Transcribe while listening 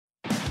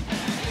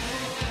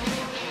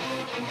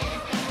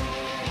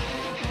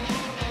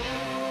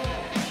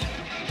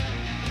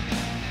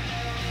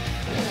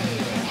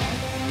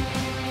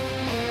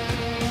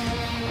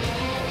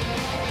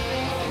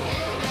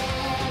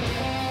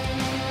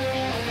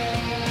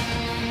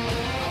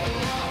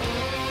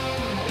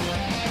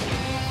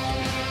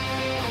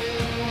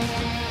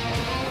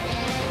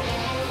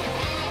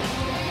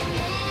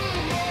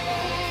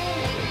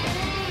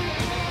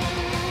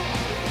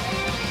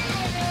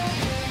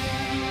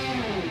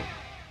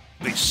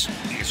This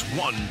is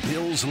One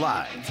Bills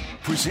Live,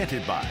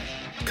 presented by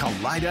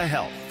Kaleida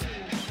Health.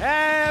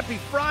 Happy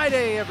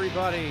Friday,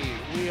 everybody.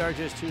 We are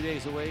just 2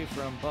 days away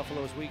from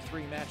Buffalo's Week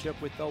 3 matchup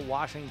with the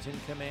Washington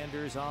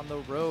Commanders on the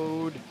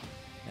road.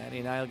 Maddie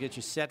and I will get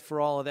you set for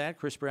all of that.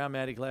 Chris Brown,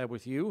 Maddie Glad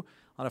with you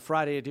on a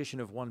Friday edition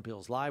of One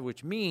Bills Live,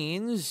 which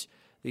means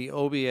the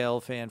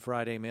OBL Fan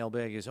Friday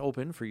mailbag is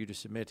open for you to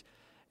submit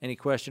any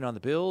question on the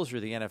Bills or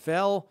the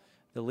NFL,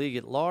 the league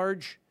at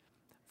large.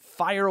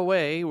 Fire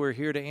away. We're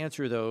here to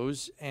answer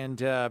those. And,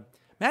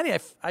 Maddie,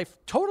 I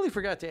totally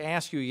forgot to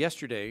ask you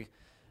yesterday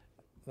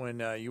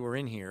when you were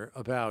in here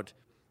about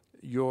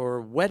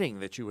your wedding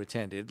that you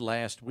attended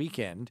last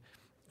weekend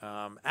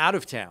out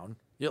of town.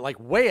 You're like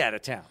way out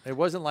of town. It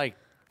wasn't like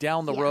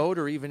down the road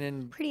or even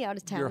in pretty out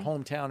of town. Your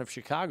hometown of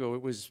Chicago.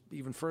 It was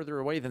even further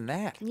away than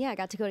that. Yeah, I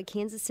got to go to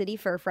Kansas City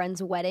for a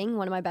friend's wedding,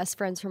 one of my best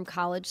friends from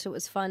college, so it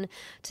was fun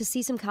to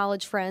see some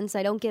college friends.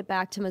 I don't get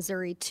back to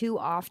Missouri too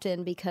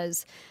often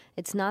because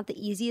it's not the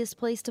easiest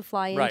place to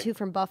fly into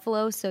from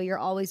Buffalo, so you're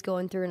always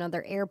going through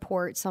another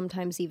airport,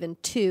 sometimes even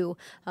two,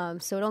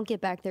 so don't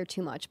get back there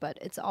too much, but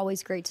it's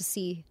always great to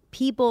see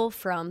people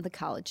from the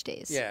college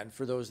days. Yeah, and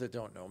for those that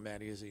don't know,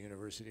 Maddie is a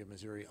University of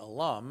Missouri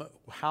alum.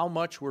 How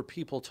much were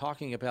people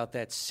talking about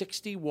that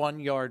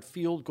 61-yard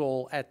field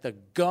goal at the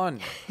gun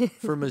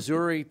for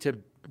Missouri to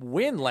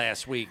win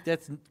last week?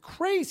 That's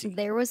crazy.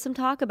 There was some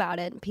talk about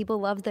it. People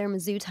loved their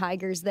Mizzou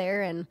Tigers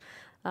there, and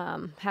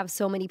have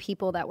so many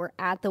people that were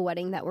at the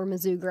wedding that were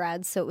Mizzou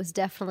grads, so it was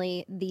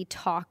definitely the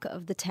talk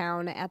of the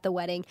town at the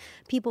wedding.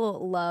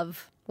 People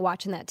love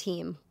watching that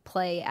team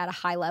play at a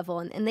high level,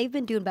 and they've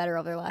been doing better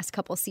over the last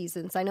couple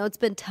seasons. I know it's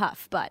been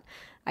tough, but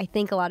I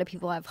think a lot of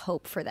people have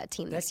hope for that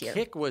team this year. That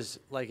kick was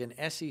like an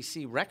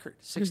SEC record,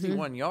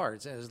 61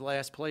 yards as the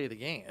last play of the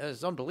game. It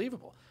was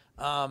unbelievable.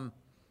 In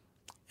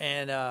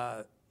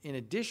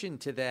addition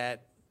to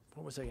that,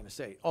 what was I going to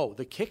say? Oh,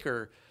 the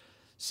kicker.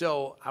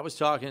 So I was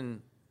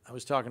talking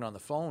on the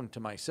phone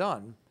to my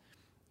son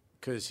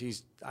because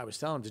I was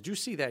telling him, did you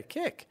see that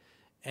kick?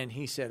 And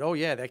he said, oh,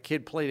 yeah, that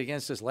kid played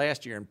against us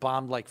last year and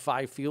bombed like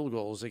 5 field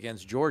goals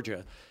against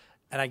Georgia.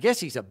 And I guess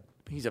he's a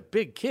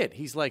big kid.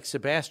 He's like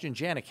Sebastian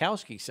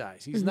Janikowski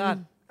size. He's not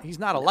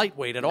a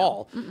lightweight at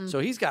all.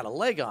 So he's got a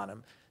leg on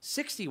him.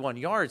 61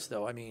 yards,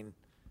 though. I mean,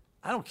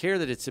 I don't care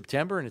that it's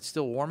September and it's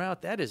still warm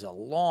out. That is a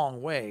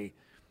long way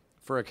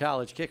for a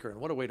college kicker.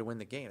 And what a way to win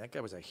the game. That guy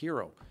was a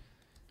hero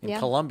in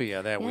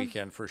Columbia that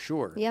weekend for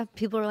sure. Yeah,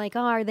 people are like,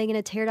 oh, are they going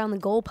to tear down the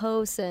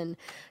goalposts? And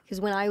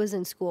because when I was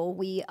in school,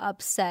 we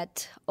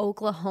upset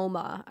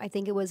Oklahoma. I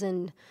think it was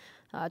in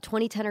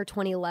 2010 or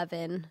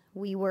 2011.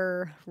 We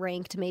were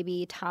ranked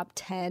maybe top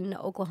 10.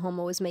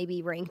 Oklahoma was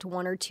maybe ranked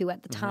 1 or 2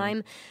 at the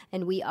time,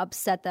 and we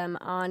upset them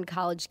on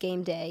College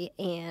game day,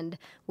 and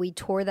we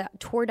tore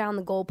down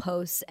the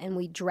goalposts, and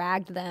we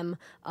dragged them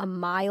a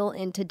mile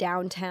into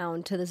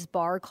downtown to this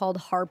bar called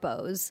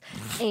Harpo's,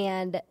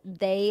 and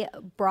they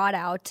brought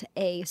out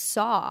a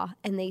saw,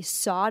 and they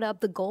sawed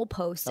up the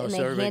goalposts, and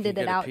they handed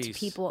it out to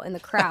people in the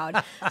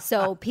crowd.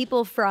 So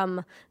people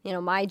from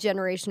my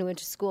generation who went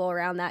to school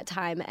around that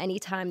time,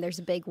 anytime there's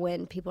a big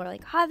win, people are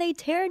like, they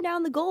tearing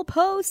down the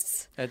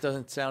goalposts. That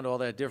doesn't sound all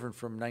that different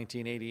from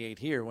 1988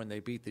 here when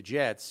they beat the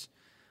Jets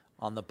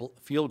on the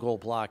field goal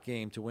block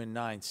game to win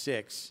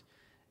 9-6,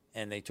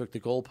 and they took the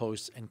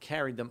goalposts and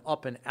carried them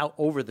up and out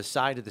over the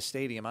side of the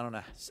stadium.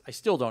 I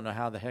still don't know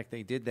how the heck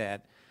they did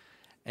that.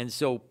 And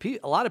so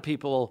a lot of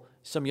people,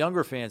 some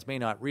younger fans may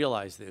not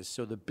realize this.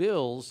 So the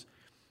Bills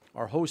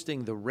are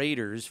hosting the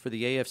Raiders for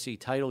the AFC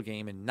title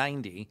game in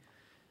 90,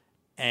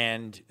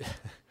 and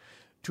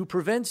to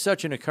prevent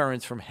such an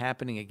occurrence from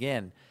happening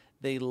again,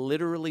 they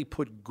literally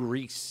put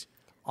grease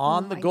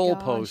on the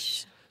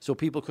goalposts so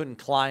people couldn't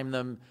climb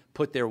them,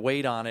 put their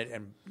weight on it,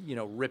 and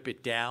rip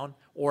it down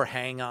or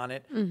hang on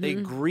it. They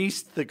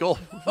greased the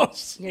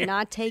goalposts. You're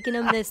not taking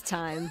them this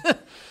time.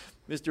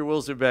 Mr.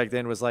 Wilson back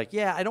then was like,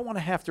 I don't want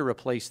to have to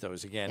replace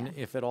those again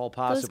if at all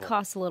possible. Those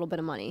cost a little bit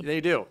of money. They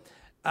do.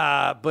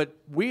 But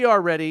we are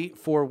ready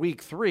for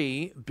Week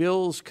 3,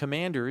 Bills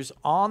Commanders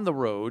on the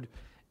road.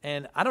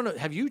 And I don't know,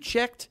 have you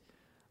checked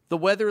the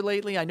weather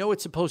lately? I know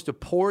it's supposed to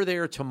pour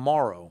there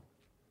tomorrow,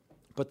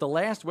 but the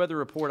last weather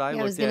report I looked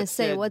at I was going to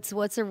say, said,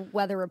 what's a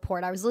weather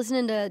report? I was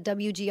listening to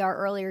WGR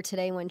earlier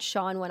today when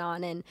Sean went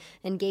on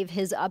and gave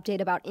his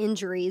update about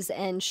injuries,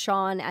 and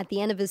Sean at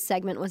the end of his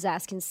segment was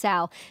asking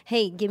Sal,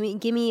 "Hey, give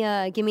me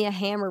a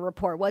hammer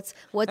report. What's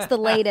the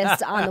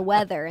latest on the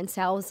weather?" And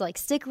Sal was like,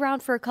 "Stick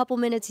around for a couple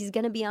minutes. He's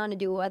going to be on to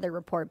do a weather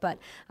report." But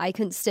I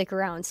couldn't stick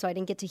around, so I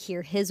didn't get to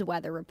hear his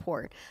weather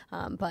report.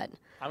 But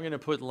I'm going to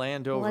put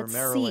Landover,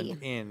 Maryland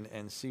in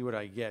and see what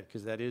I get,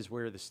 because that is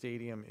where the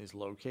stadium is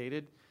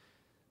located.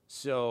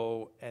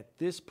 So at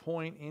this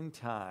point in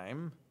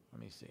time,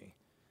 let me see.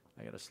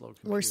 I got a slow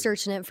computer. We're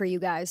searching it for you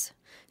guys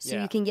so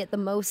you can get the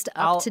most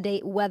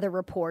up-to-date weather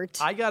report.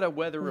 I got a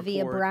weather report.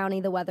 Via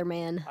Brownie the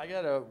Weatherman. I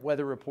got a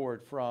weather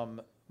report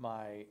from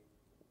a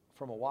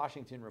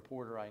Washington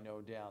reporter I know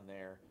down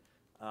there.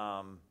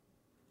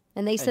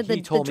 And they said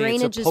the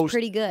drainage is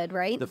pretty good,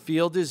 right? The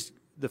field is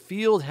the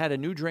field had a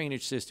new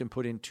drainage system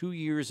put in 2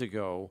 years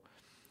ago,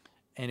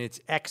 and it's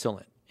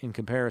excellent in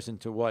comparison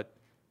to what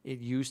it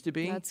used to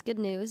be. That's good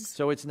news.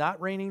 So it's not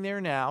raining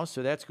there now,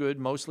 so that's good.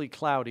 Mostly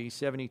cloudy,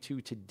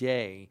 72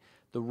 today.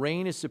 The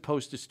rain is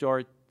supposed to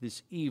start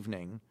this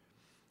evening,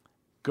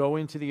 go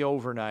into the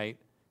overnight,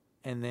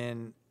 and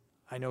then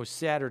I know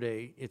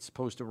Saturday it's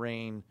supposed to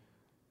rain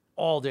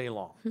all day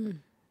long.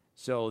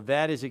 So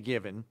that is a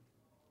given.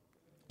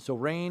 So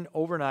rain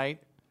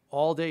overnight,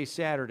 all day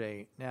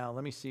Saturday. Now,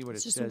 let me see what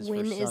it says for Sunday.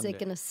 When is it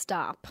going to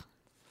stop?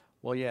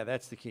 Well, yeah,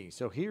 that's the key.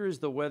 So here is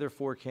the weather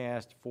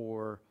forecast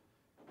for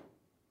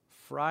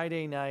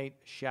Friday night,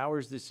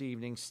 showers this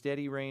evening,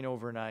 steady rain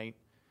overnight.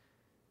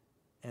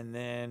 And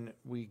then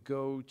we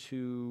go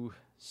to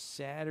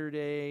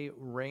Saturday,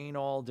 rain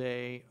all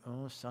day.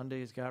 Oh,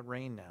 Sunday's got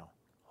rain now.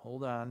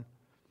 Hold on.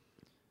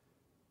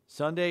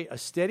 Sunday, a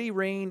steady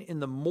rain in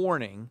the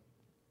morning.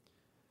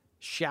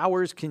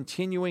 Showers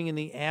continuing in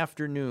the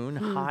afternoon,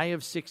 high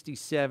of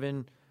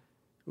 67.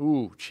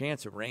 Ooh,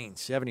 chance of rain,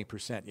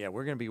 70%. Yeah,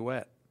 we're going to be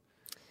wet.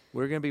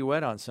 We're going to be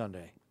wet on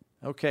Sunday.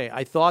 Okay,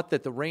 I thought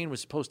that the rain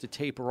was supposed to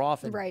taper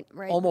off and Right.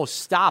 almost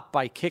stop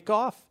by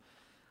kickoff.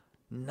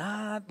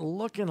 Not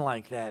looking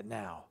like that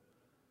now.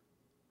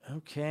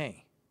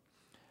 Okay.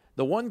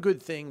 The one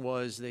good thing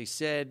was they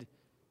said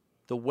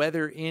the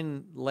weather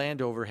in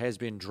Landover has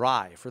been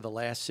dry for the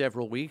last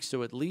several weeks,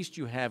 so at least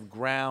you have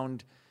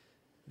ground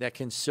that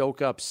can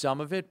soak up some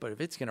of it. But if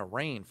it's going to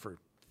rain for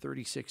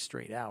 36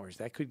 straight hours,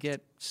 that could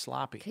get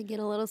sloppy. Could get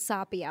a little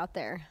soppy out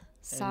there.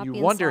 Soppy And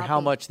you wonder how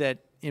sloppy. much that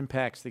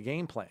impacts the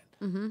game plan.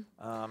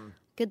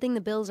 Good thing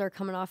the Bills are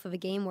coming off of a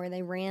game where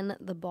they ran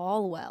the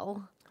ball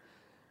well.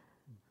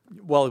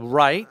 Well,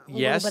 right. A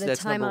Yes, little bit of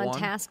that's time number on one.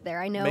 task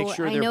there. I know. Make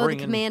sure I they're know the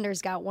bringing-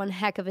 Commanders got one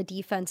heck of a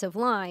defensive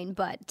line,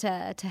 but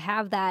to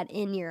have that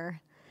in your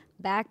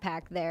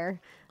backpack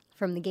there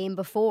from the game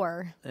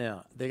before,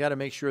 Yeah, they got to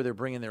make sure they're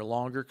bringing their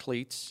longer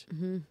cleats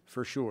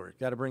for sure.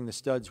 Got to bring the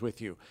studs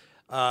with you.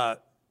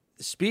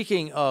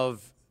 Speaking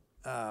of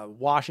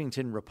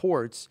Washington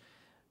reports,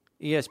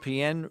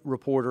 ESPN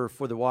reporter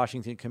for the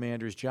Washington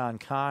Commanders, John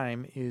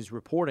Keim, is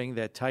reporting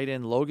that tight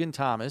end Logan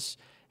Thomas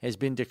has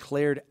been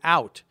declared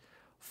out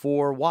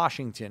for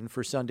Washington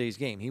for Sunday's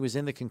game. He was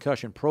in the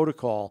concussion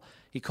protocol.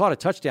 He caught a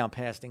touchdown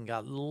pass and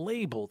got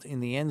labeled in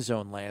the end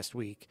zone last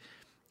week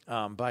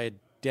by a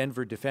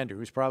Denver defender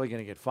who's probably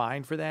going to get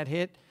fined for that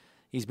hit.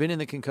 He's been in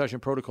the concussion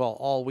protocol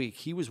all week.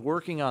 He was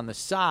working on the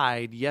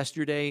side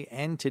yesterday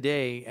and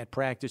today at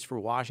practice for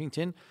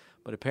Washington,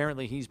 but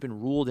apparently he's been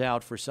ruled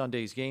out for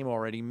Sunday's game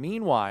already.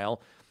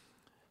 Meanwhile,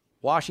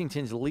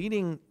 Washington's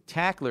leading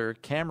tackler,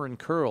 Cameron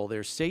Curl,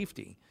 their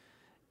safety,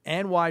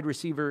 and wide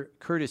receiver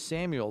Curtis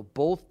Samuel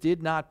both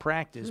did not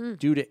practice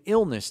due to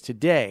illness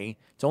today.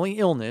 It's only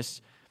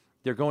illness.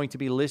 They're going to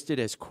be listed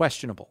as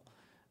questionable.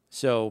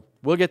 So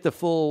we'll get the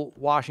full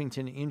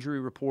Washington injury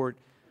report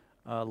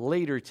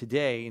later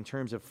today in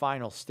terms of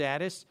final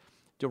status.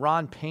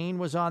 Deron Payne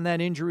was on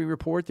that injury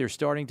report, their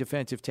starting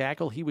defensive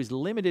tackle. He was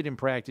limited in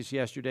practice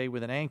yesterday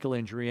with an ankle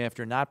injury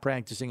after not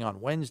practicing on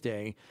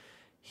Wednesday.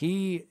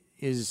 He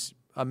is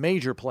a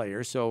major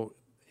player, so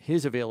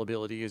his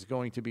availability is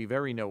going to be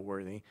very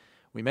noteworthy.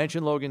 We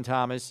mentioned Logan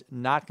Thomas,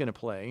 not going to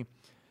play.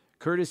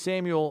 Curtis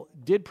Samuel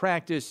did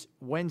practice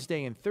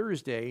Wednesday and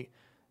Thursday.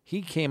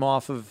 He came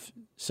off of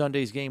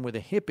Sunday's game with a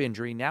hip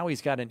injury. Now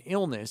he's got an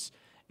illness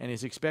and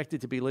is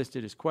expected to be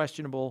listed as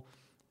questionable.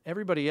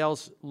 Everybody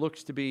else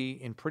looks to be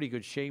in pretty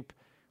good shape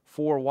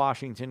for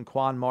Washington.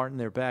 Quan Martin,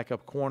 their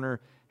backup corner,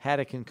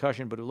 had a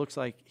concussion, but it looks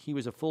like he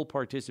was a full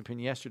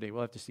participant yesterday.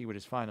 We'll have to see what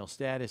his final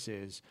status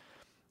is.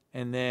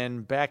 And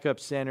then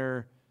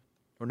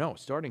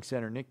starting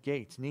center, Nick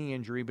Gates, knee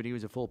injury, but he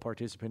was a full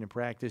participant in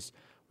practice.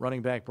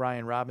 Running back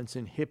Brian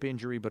Robinson, hip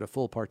injury, but a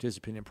full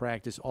participant in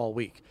practice all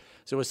week.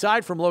 So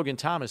aside from Logan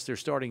Thomas, their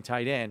starting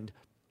tight end,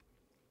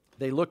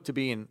 they look to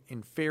be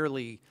in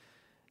fairly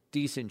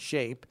decent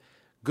shape.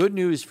 Good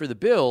news for the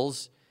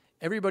Bills,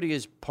 everybody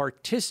is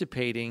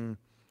participating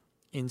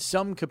in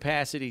some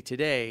capacity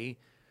today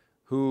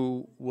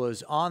who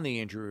was on the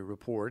injury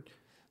report.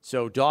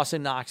 So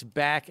Dawson Knox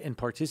back and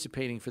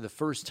participating for the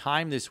first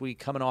time this week,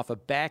 coming off a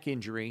back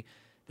injury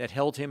that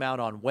held him out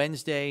on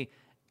Wednesday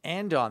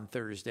and on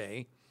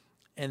Thursday.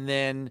 And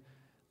then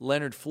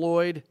Leonard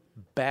Floyd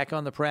back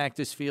on the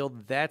practice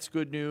field. That's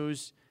good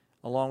news,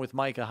 along with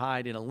Micah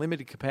Hyde in a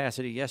limited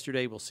capacity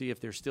yesterday. We'll see if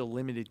they're still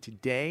limited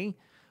today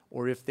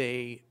or if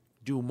they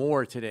do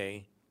more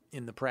today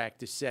in the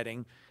practice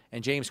setting.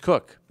 And James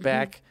Cook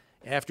back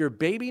after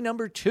baby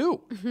number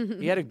 2.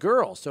 He had a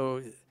girl,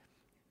 so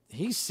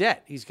he's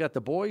set. He's got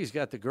the boy, he's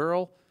got the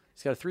girl.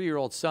 He's got a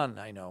 3-year-old son,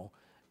 I know.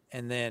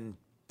 And then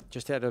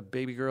just had a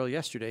baby girl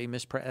yesterday.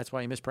 That's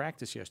why he missed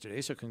practice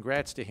yesterday. So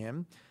congrats to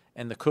him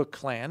and the Cook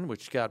clan,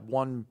 which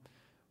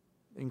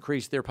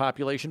increased their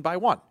population by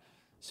 1.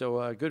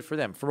 So good for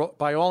them.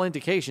 By all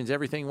indications,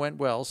 everything went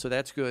well, so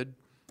that's good.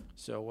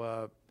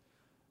 So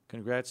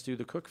congrats to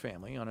the Cook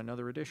family on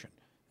another edition.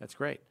 That's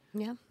great.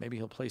 Yeah. Maybe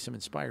he'll play some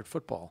inspired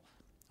football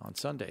on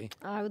Sunday.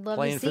 I would love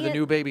playing to see for the it.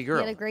 new baby girl.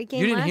 He had a great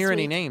game You didn't last hear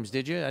any week. names,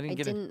 did you? I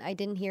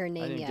didn't hear a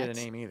name I didn't yet. get a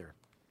name either.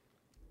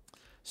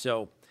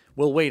 So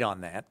we'll wait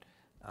on that.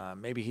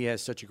 Maybe he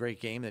has such a great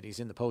game that he's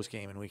in the post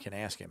game, and we can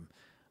ask him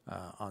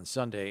on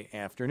Sunday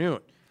afternoon.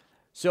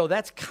 So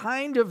that's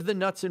kind of the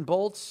nuts and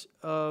bolts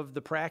of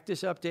the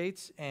practice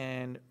updates,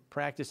 and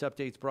practice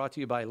updates brought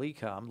to you by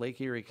LECOM, Lake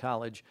Erie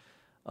College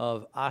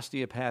of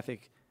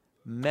Osteopathic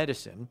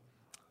Medicine.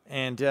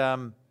 And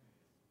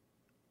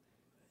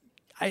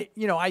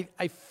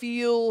I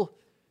feel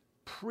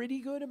pretty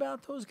good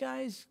about those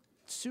guys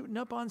suiting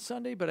up on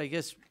Sunday, but I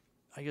guess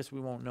we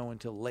won't know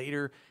until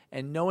later.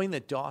 And knowing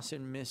that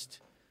Dawson missed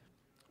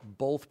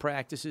both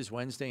practices,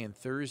 Wednesday and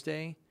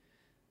Thursday,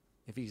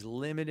 if he's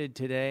limited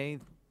today,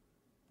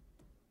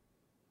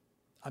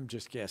 I'm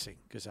just guessing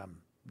because I'm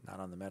not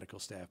on the medical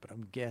staff, but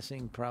I'm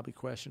guessing probably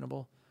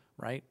questionable,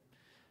 right?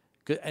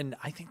 And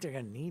I think they're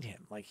going to need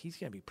him. Like, he's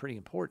going to be pretty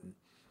important.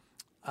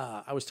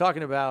 I was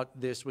talking about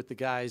this with the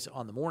guys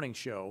on the morning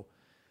show.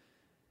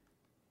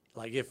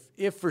 Like,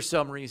 if for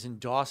some reason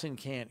Dawson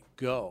can't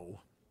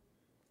go,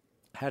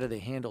 how do they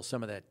handle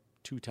some of that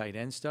two tight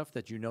end stuff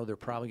that they're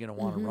probably going to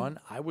want to run?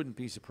 I wouldn't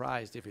be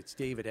surprised if it's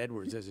David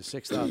Edwards as a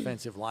sixth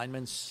offensive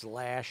lineman /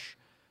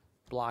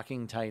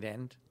 blocking tight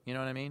end. You know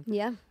what I mean?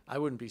 Yeah. I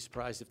wouldn't be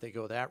surprised if they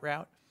go that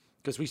route.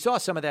 Because we saw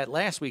some of that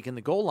last week in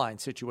the goal line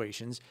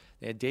situations.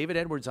 They had David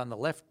Edwards on the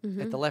left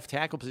at the left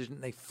tackle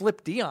position. They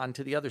flipped Dion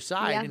to the other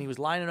side, and he was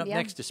lining up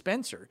next to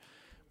Spencer,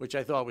 which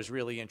I thought was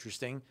really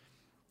interesting.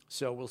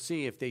 So we'll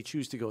see if they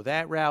choose to go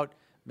that route.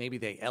 Maybe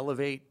they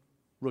elevate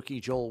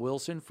rookie Joel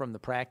Wilson from the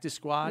practice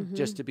squad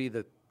just to be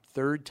the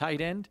third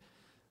tight end.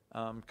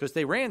 Because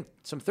they ran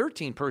some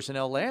 13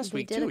 personnel last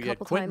week, too. You had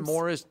Quentin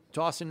Morris,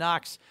 Dawson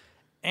Knox,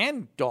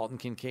 and Dalton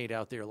Kincaid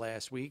out there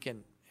last week,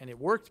 and it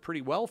worked pretty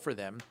well for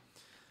them.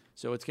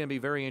 So it's going to be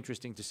very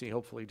interesting to see.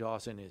 Hopefully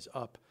Dawson is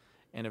up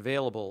and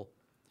available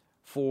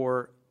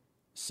for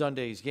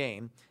Sunday's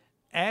game.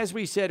 As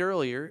we said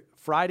earlier,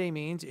 Friday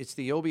means it's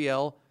the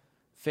OBL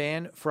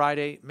Fan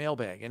Friday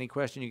mailbag. Any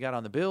question you got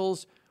on the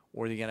Bills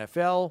or the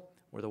NFL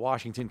or the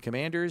Washington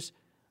Commanders,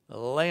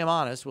 lay them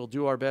on us. We'll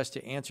do our best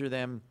to answer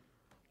them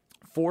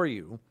for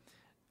you.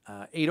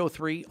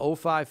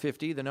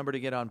 803-0550, the number to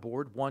get on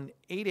board,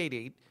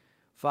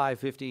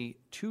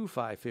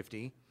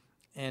 1-888-550-2550.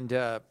 And,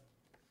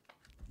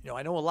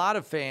 I know a lot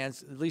of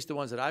fans, at least the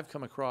ones that I've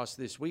come across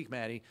this week,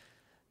 Maddie,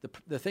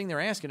 the thing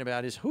they're asking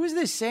about is, who is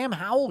this Sam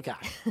Howell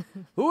guy?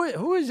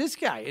 Who is this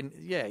guy? And,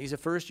 yeah, he's a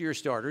first-year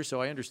starter, so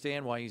I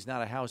understand why he's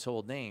not a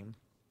household name.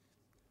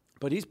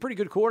 But he's a pretty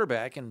good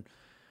quarterback, and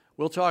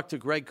we'll talk to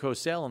Greg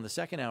Cosell in the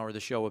second hour of the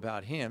show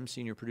about him,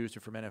 senior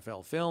producer from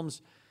NFL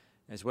Films,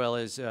 as well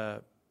as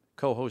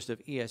co-host of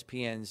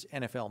ESPN's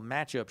NFL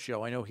Matchup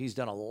Show. I know he's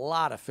done a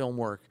lot of film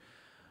work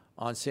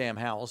on Sam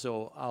Howell,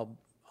 so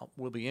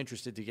we'll be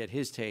interested to get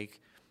his take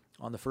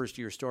on the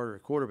first-year starter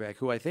at quarterback,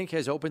 who I think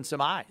has opened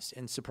some eyes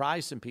and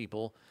surprised some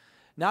people,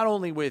 not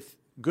only with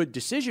good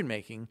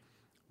decision-making,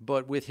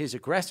 but with his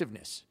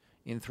aggressiveness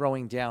in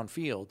throwing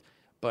downfield.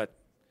 But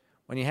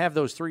when you have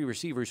those three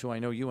receivers, who I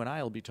know you and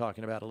I will be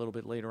talking about a little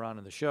bit later on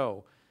in the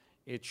show,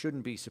 it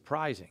shouldn't be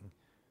surprising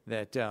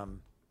that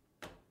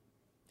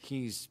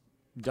he's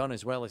done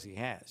as well as he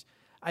has.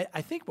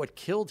 I think what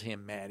killed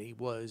him, Maddie,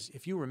 was,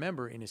 if you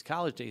remember, in his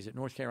college days at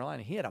North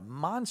Carolina, he had a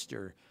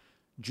monster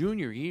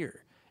junior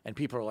year. And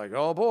people are like,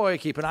 oh, boy,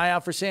 keep an eye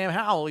out for Sam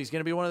Howell. He's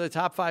going to be one of the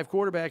top 5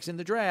 quarterbacks in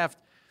the draft.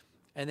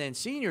 And then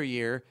senior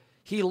year,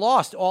 he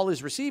lost all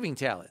his receiving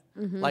talent.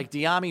 Like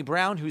De'Ami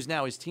Brown, who's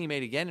now his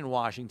teammate again in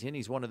Washington.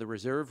 He's one of the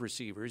reserve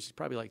receivers. He's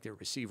probably like their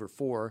receiver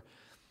 4.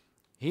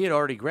 He had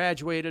already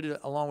graduated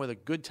along with a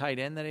good tight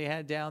end that he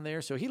had down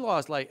there. So he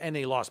lost and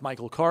they lost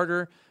Michael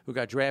Carter, who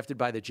got drafted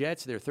by the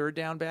Jets, their third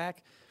down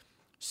back.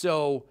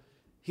 So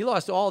he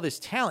lost all this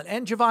talent.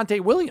 And Javonte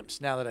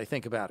Williams, now that I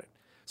think about it.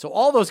 So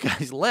all those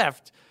guys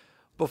left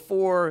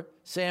before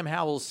Sam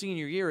Howell's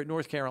senior year at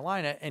North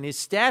Carolina, and his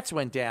stats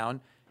went down,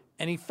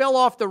 and he fell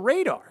off the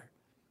radar.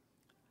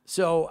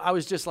 So I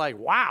was just like,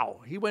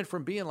 wow, he went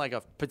from being like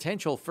a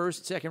potential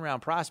first,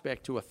 second-round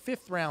prospect to a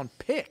fifth-round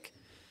pick.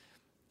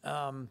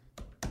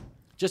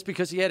 Just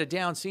because he had a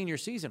down senior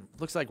season.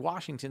 Looks like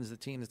Washington's the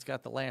team that's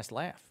got the last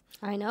laugh.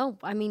 I know.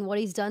 I mean, what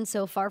he's done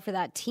so far for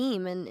that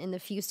team and in the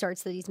few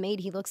starts that he's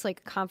made, he looks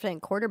like a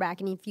confident quarterback.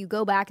 And if you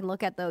go back and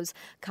look at those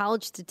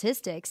college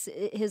statistics,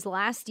 his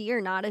last year,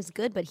 not as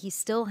good, but he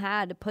still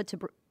had put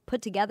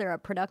together a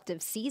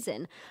productive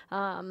season.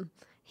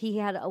 He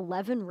had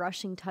 11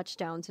 rushing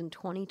touchdowns in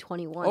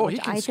 2021, which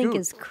I think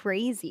is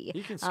crazy.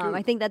 He can scoot.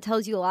 I think that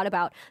tells you a lot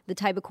about the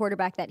type of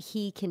quarterback that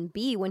he can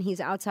be when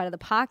he's outside of the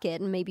pocket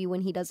and maybe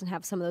when he doesn't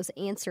have some of those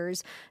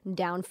answers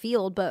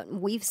downfield. But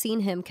we've seen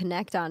him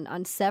connect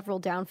on several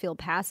downfield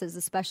passes,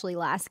 especially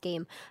last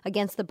game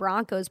against the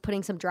Broncos,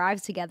 putting some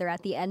drives together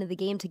at the end of the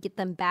game to get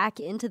them back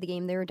into the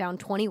game. They were down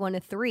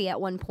 21-3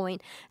 at one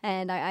point,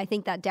 and I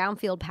think that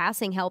downfield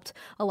passing helped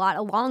a lot,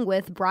 along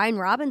with Brian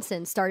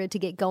Robinson started to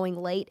get going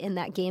late in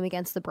that that game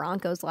against the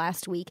Broncos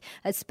last week,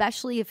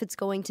 especially if it's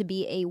going to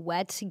be a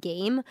wet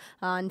game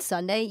on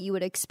Sunday. You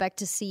would expect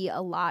to see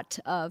a lot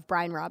of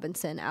Brian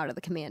Robinson out of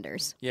the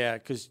Commanders. Yeah,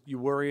 because you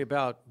worry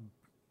about,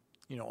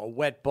 a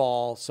wet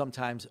ball.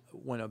 Sometimes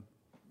when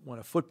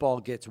a football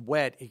gets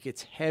wet, it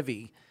gets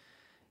heavy,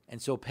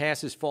 and so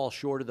passes fall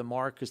short of the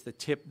mark because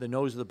the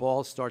nose of the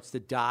ball starts to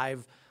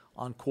dive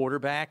on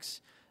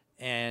quarterbacks,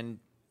 and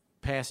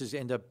passes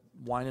end up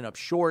winding up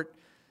short.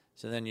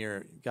 So then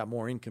you've got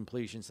more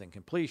incompletions than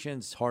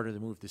completions. It's harder to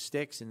move the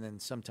sticks, and then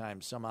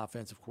sometimes some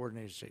offensive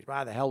coordinators say,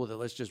 the hell with it,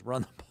 let's just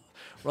run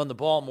the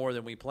ball more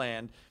than we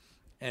planned,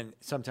 and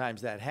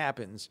sometimes that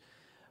happens.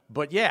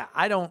 But yeah,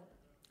 I don't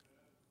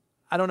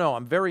know.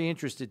 I'm very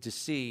interested to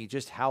see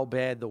just how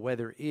bad the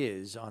weather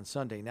is on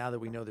Sunday now that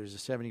we know there's a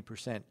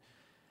 70%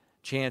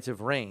 chance of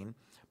rain.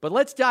 But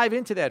let's dive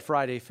into that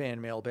Friday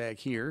fan mailbag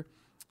here.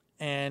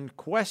 And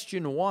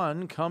question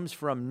 1 comes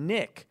from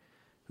Nick,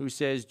 who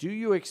says, do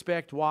you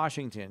expect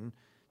Washington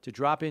to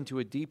drop into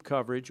a deep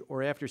coverage,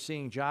 or after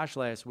seeing Josh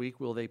last week,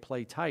 will they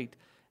play tight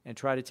and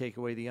try to take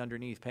away the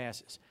underneath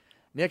passes?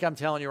 Nick, I'm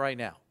telling you right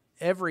now,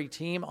 every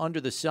team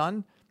under the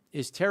sun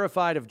is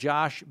terrified of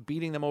Josh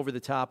beating them over the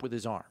top with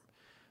his arm.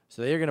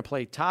 So they're going to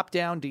play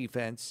top-down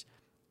defense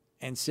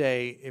and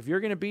say, if you're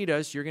going to beat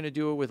us, you're going to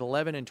do it with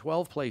 11 and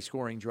 12 play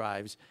scoring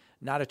drives,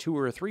 not a 2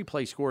 or a 3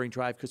 play scoring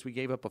drive because we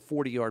gave up a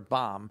 40-yard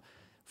bomb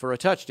for a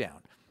touchdown.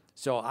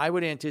 So I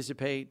would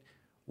anticipate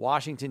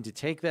Washington to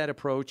take that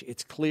approach.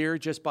 It's clear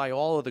just by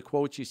all of the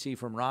quotes you see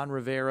from Ron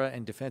Rivera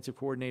and defensive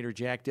coordinator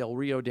Jack Del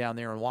Rio down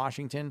there in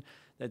Washington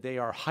that they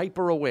are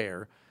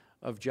hyper-aware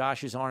of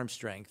Josh's arm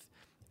strength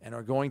and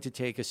are going to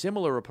take a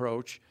similar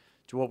approach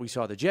to what we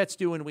saw the Jets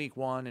do in week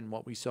 1 and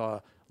what we saw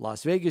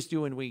Las Vegas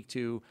do in week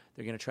 2.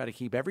 They're going to try to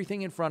keep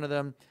everything in front of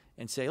them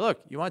and say,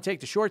 look, you want to take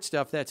the short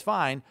stuff, that's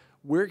fine.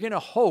 We're going to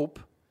hope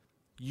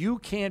you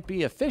can't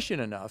be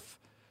efficient enough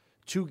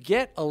to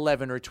get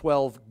 11 or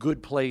 12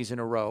 good plays in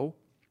a row.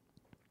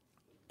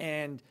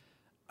 And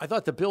I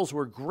thought the Bills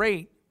were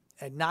great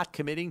at not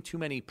committing too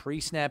many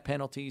pre-snap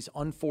penalties,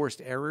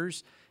 unforced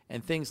errors,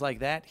 and things like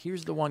that.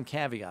 Here's the one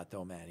caveat,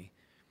 though, Maddie.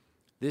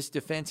 This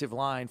defensive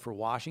line for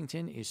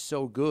Washington is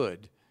so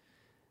good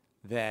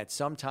that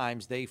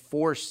sometimes they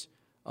force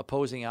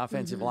opposing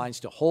offensive lines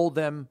to hold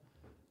them,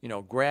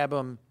 grab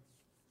them,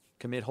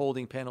 commit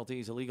holding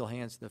penalties, illegal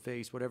hands to the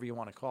face, whatever you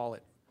want to call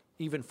it,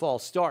 even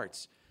false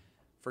starts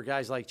for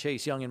guys like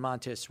Chase Young and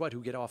Montez Sweat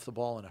who get off the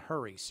ball in a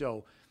hurry.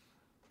 So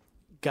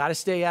got to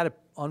stay out of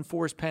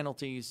unforced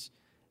penalties,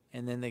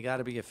 and then they got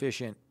to be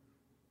efficient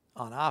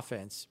on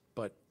offense.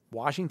 But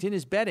Washington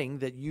is betting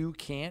that you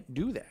can't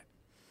do that.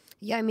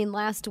 Yeah, I mean,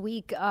 last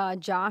week,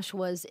 Josh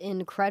was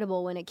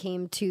incredible when it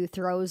came to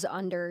throws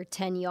under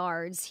 10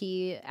 yards.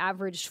 He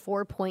averaged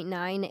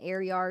 4.9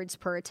 air yards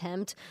per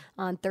attempt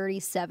on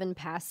 37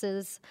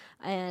 passes,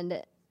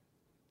 and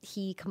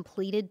he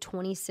completed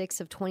 26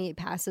 of 28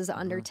 passes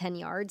under 10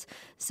 yards.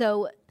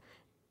 So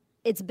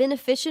it's been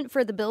efficient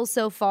for the Bills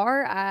so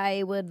far.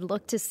 I would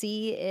look to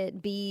see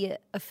it be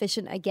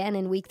efficient again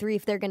in week 3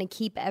 if they're going to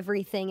keep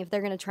everything, if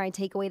they're going to try and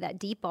take away that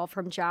deep ball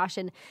from Josh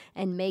and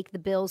make the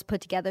Bills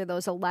put together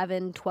those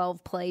 11,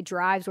 12 play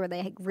drives where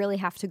they really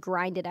have to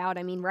grind it out.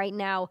 I mean, right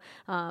now,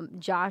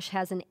 Josh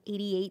has an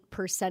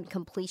 88%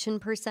 completion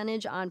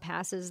percentage on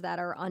passes that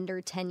are under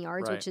 10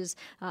 yards, right, which is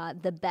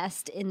the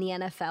best in the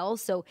NFL.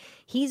 So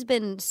he's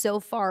been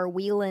so far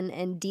wheeling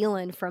and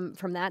dealing from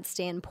that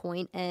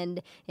standpoint.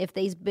 And if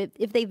they've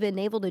been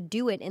able to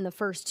do it in the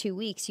first 2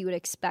 weeks, you would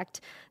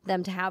expect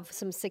them to have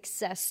some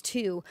success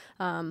too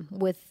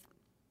with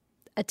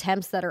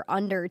attempts that are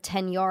under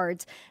 10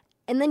 yards.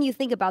 And then you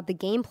think about the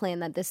game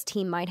plan that this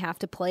team might have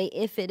to play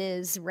if it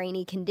is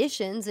rainy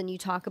conditions, and you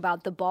talk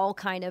about the ball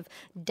kind of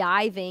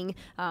diving,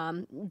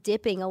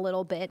 dipping a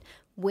little bit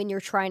when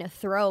you're trying to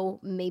throw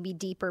maybe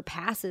deeper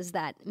passes,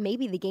 that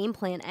maybe the game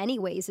plan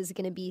anyways is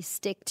going to be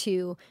stick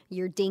to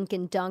your dink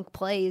and dunk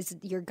plays,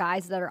 your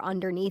guys that are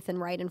underneath and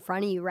right in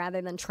front of you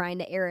rather than trying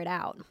to air it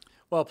out.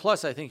 Well,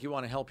 plus I think you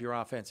want to help your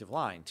offensive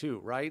line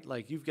too, right?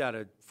 Like you've got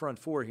a front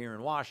four here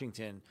in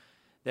Washington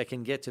that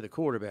can get to the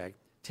quarterback.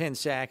 10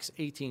 sacks,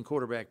 18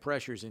 quarterback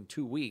pressures in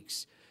 2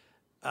 weeks.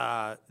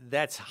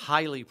 That's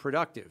highly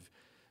productive.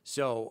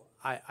 So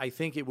I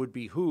think it would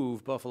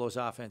behoove Buffalo's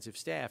offensive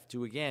staff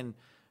to, again,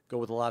 go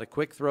with a lot of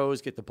quick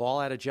throws, get the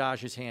ball out of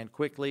Josh's hand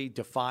quickly,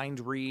 defined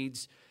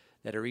reads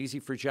that are easy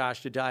for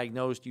Josh to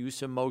diagnose, use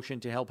some motion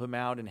to help him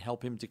out and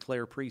help him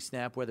declare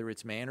pre-snap, whether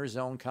it's man or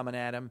zone coming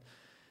at him.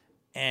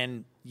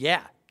 And,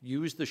 yeah,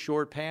 use the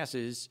short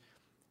passes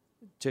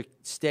to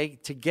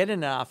get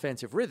in an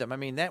offensive rhythm. I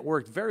mean, that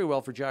worked very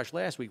well for Josh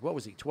last week. What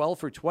was he, 12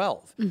 for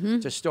 12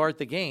 to start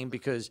the game,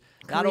 because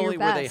not only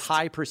were they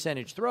high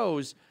percentage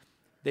throws,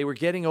 they were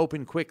getting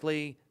open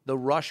quickly. The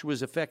rush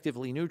was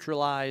effectively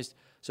neutralized.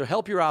 So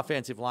help your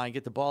offensive line,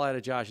 get the ball out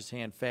of Josh's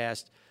hand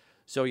fast.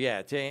 So,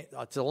 yeah,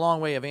 it's a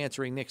long way of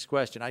answering Nick's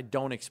question. I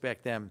don't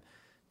expect them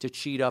to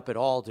cheat up at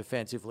all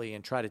defensively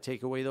and try to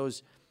take away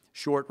those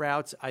short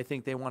routes. I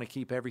think they want to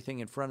keep everything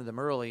in front of them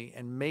early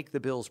and make the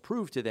Bills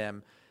prove to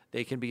them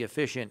they can be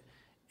efficient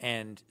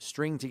and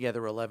string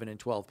together 11 and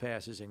 12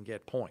 passes and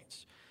get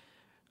points.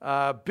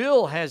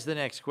 Bill has the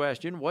next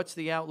question. What's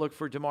the outlook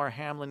for DeMar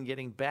Hamlin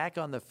getting back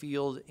on the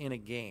field in a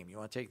game? You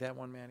want to take that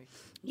one, Manny?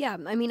 Yeah,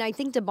 I mean, I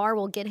think DeMar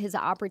will get his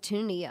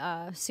opportunity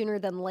sooner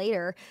than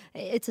later.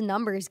 It's a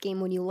numbers game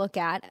when you look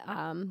at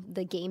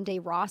the game day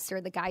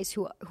roster, the guys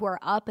who are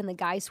up and the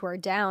guys who are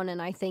down,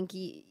 and I think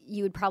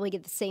you would probably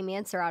get the same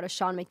answer out of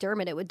Sean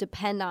McDermott. It would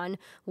depend on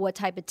what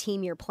type of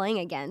team you're playing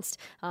against.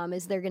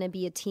 Is there going to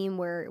be a team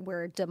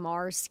where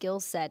DeMar's skill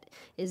set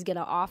is going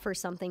to offer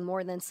something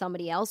more than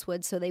somebody else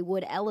would, so they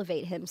would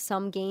elevate him?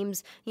 Some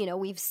games,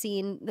 we've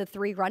seen the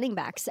 3 running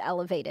backs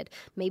elevated.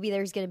 Maybe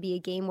there's going to be a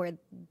game where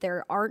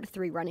there aren't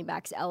 3 running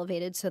backs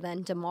elevated, so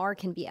then DeMar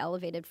can be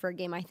elevated for a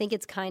game. I think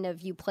it's kind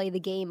of, you play the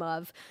game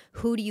of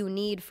who do you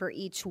need for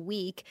each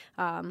week,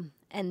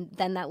 and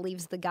then that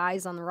leaves the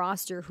guys on the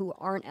roster who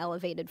aren't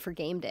elevated for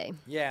game day.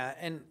 Yeah,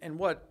 and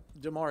what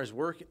DeMar's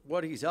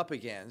what he's up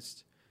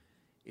against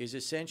is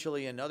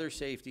essentially another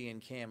safety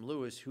in Cam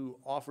Lewis who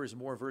offers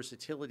more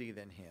versatility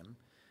than him,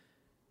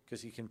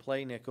 because he can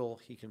play nickel,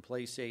 he can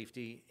play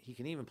safety, he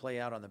can even play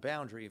out on the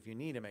boundary if you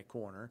need him at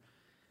corner.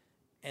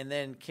 And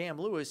then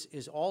Cam Lewis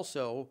is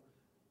also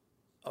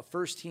a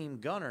first-team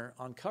gunner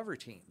on cover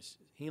teams.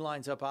 He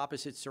lines up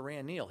opposite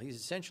Saran Neal. He's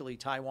essentially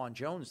Tywan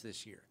Jones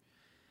this year.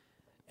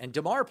 And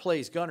DeMar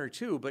plays gunner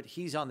too, but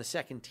he's on the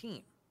second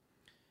team.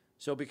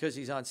 So because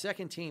he's on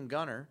second-team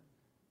gunner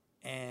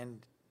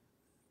and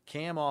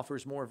Cam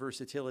offers more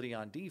versatility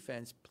on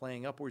defense,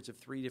 playing upwards of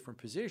 3 different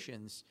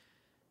positions,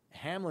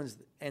 Hamlin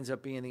ends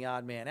up being the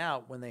odd man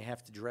out when they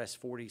have to dress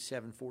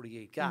 47,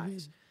 48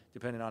 guys,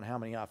 depending on how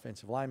many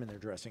offensive linemen they're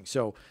dressing.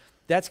 So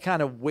that's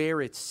kind of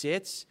where it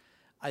sits.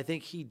 I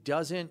think he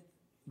doesn't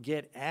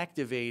get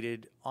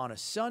activated on a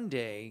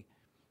Sunday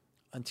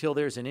until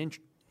there's an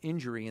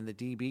injury in the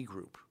DB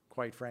group,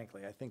 quite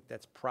frankly. I think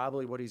that's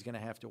probably what he's going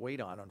to have to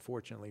wait on,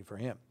 unfortunately for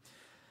him.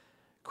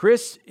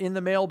 Chris in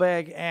the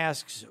mailbag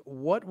asks,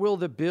 what will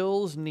the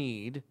Bills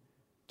need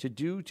to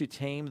do to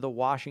tame the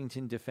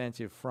Washington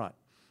defensive front?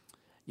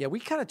 Yeah, we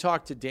kind of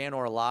talked to Dan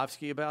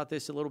Orlovsky about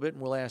this a little bit,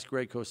 and we'll ask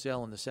Greg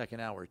Cosell in the second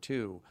hour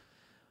too.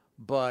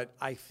 But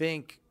I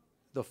think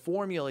the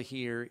formula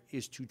here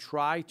is to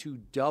try to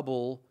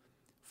double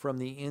from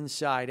the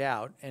inside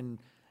out. And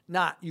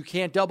you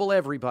can't double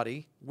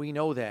everybody. We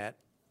know that.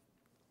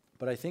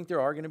 But I think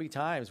there are going to be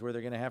times where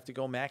they're going to have to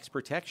go max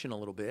protection a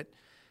little bit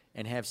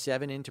and have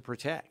 7 in to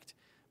protect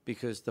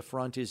because the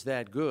front is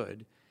that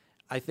good.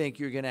 I think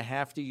you're going to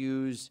have to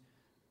use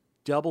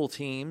double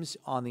teams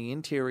on the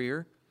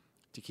interior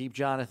to keep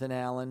Jonathan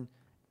Allen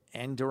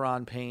and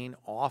Daron Payne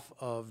off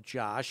of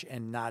Josh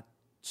and not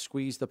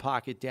squeeze the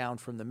pocket down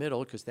from the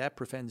middle, because that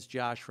prevents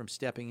Josh from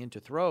stepping into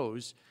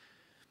throws.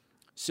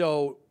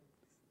 So,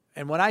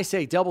 and when I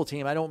say double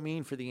team, I don't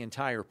mean for the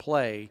entire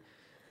play.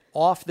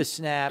 Off the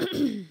snap,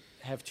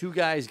 have 2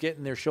 guys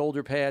getting their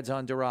shoulder pads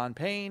on Daron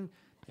Payne,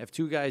 have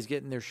 2 guys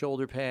getting their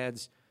shoulder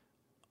pads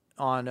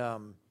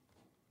on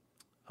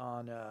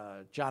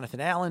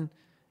Jonathan Allen,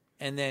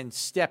 and then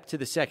step to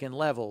the second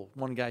level.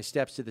 1 guy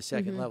steps to the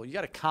second level. You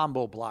got to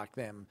combo block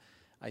them,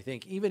 I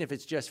think, even if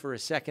it's just for a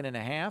second and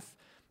a half.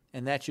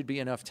 And that should be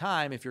enough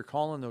time if you're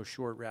calling those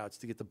short routes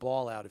to get the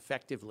ball out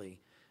effectively.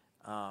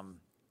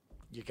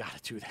 You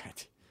got to do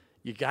that.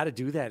 You got to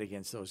do that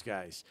against those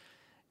guys.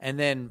 And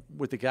then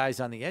with the guys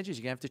on the edges,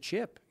 you have to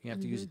chip. You have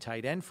to use a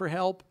tight end for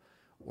help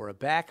or a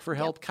back for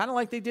help, kind of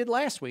like they did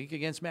last week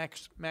against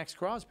Max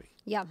Crosby.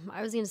 Yeah,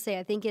 I was going to say,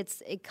 I think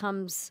it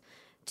comes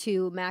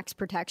to max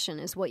protection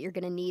is what you're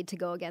going to need to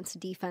go against a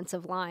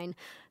defensive line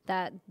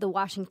that the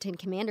Washington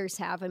Commanders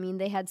have. I mean,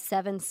 they had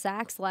 7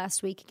 sacks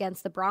last week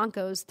against the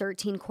Broncos,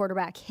 13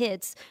 quarterback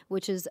hits,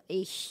 which is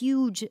a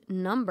huge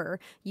number.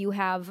 You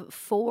have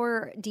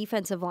 4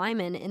 defensive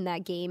linemen in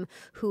that game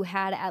who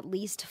had at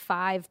least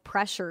 5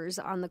 pressures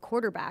on the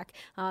quarterback.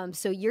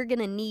 So you're going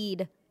to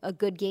need a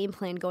good game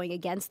plan going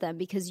against them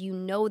because you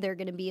know they're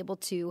going to be able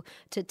to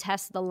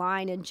test the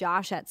line and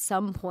Josh at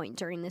some point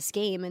during this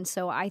game. And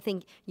so I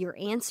think your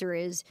answer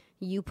is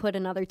you put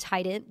another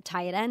tight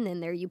end in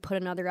there. You put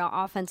another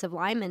offensive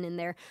lineman in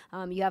there.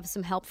 You have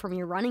some help from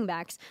your running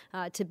backs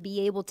to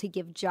be able to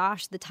give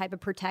Josh the type of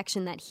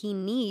protection that he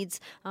needs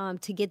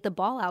to get the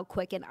ball out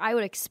quick. And I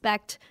would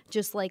expect,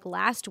 just like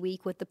last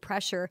week with the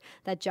pressure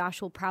that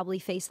Josh will probably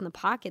face in the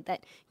pocket,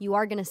 that you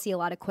are going to see a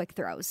lot of quick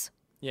throws.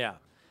 Yeah.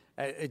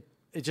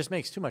 It just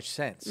makes too much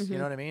sense. You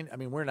know what I mean? I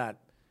mean, we're not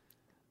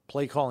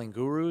play-calling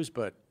gurus,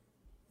 but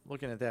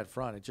looking at that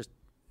front, it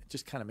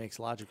just kind of makes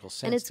logical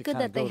sense. And it's good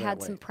that they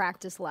had some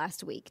practice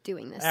last week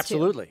doing this,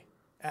 Absolutely.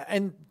 too.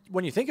 And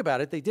when you think about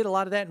it, they did a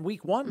lot of that in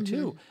week 1,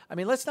 too. I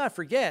mean, let's not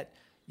forget,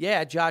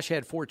 Josh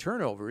had 4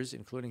 turnovers,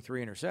 including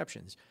 3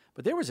 interceptions.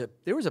 But there was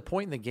a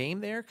point in the game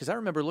there, because I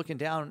remember looking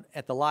down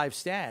at the live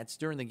stats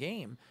during the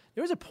game.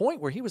 There was a point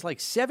where he was like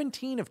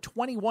 17 of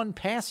 21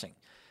 passing.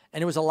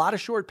 And it was a lot of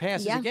short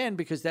passes again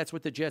because that's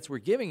what the Jets were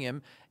giving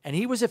him, and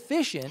he was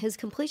efficient. His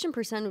completion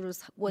percentage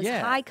was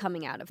high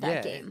coming out of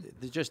that game.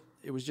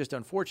 It was just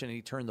unfortunate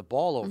he turned the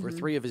ball over.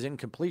 3 of his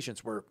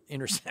incompletions were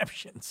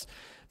interceptions,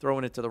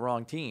 throwing it to the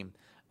wrong team.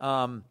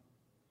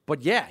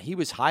 But yeah, he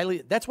was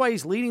that's why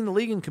he's leading the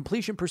league in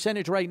completion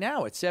percentage right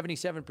now at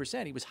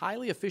 77%. He was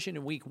highly efficient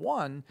in week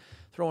 1,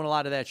 throwing a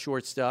lot of that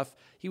short stuff.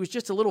 He was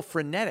just a little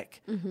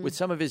frenetic with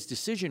some of his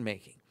decision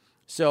making.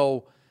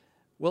 So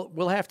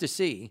we'll have to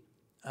see.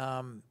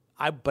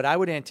 But I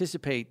would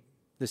anticipate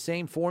the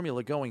same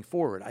formula going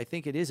forward. I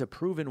think it is a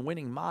proven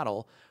winning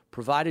model,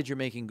 provided you're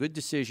making good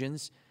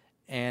decisions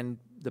and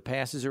the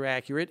passes are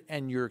accurate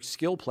and your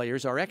skill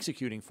players are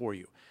executing for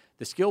you.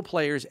 The skill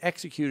players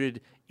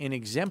executed in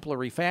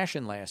exemplary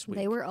fashion last week.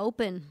 They were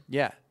open.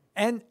 Yeah.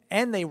 And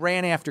they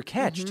ran after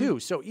catch, too.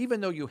 So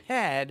even though you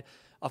had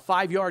a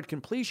 5-yard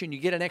completion, you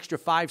get an extra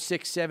 5,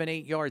 6, 7,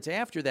 8 yards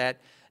after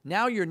that.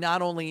 Now you're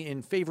not only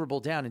in favorable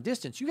down and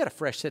distance, you got a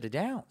fresh set of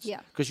downs. Yeah.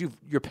 Because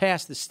you're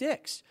past the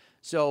sticks.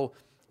 So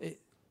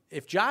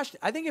if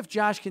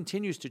Josh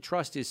continues to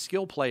trust his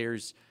skill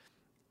players,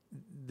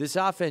 this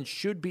offense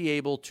should be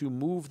able to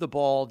move the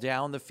ball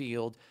down the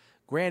field.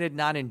 Granted,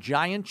 not in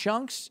giant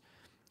chunks,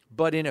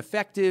 but in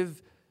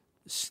effective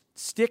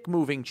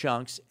stick-moving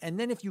chunks. And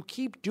then if you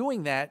keep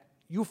doing that,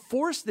 you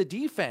force the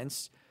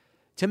defense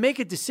to make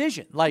a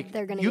decision. Like,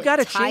 you got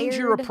to change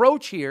your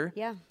approach here.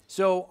 Yeah.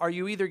 So are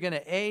you either going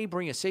to, A,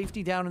 bring a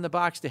safety down in the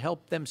box to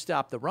help them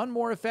stop the run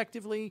more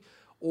effectively,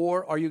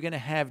 or are you going to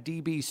have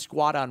DB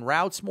squat on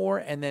routes more,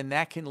 and then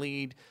that can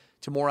lead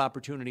to more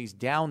opportunities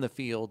down the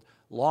field,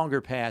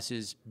 longer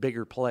passes,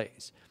 bigger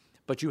plays.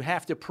 But you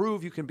have to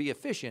prove you can be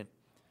efficient,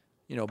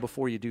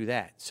 before you do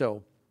that.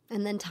 So,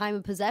 and then time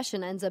of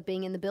possession ends up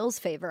being in the Bills'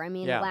 favor. I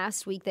mean,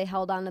 last week they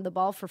held on to the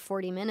ball for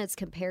 40 minutes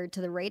compared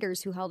to the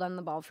Raiders, who held on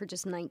the ball for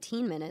just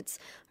 19 minutes,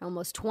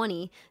 almost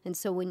 20. And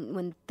so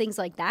when things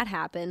like that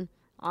happen,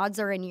 odds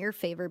are in your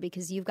favor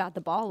because you've got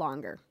the ball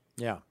longer.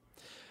 Yeah.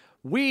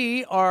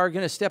 We are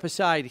going to step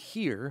aside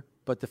here,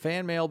 but the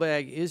fan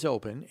mailbag is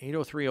open,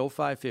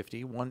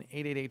 803-0550,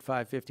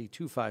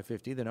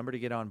 1-888-550-2550, the number to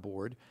get on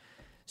board.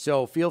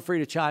 So feel free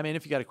to chime in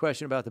if you got a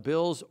question about the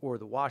Bills or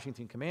the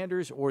Washington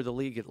Commanders or the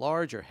league at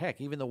large, or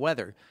heck, even the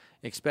weather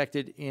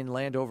expected in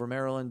Landover,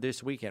 Maryland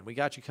this weekend. We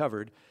got you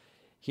covered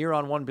here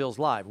on One Bills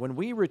Live. When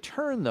we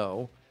return,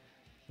 though,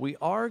 we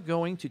are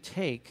going to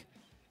take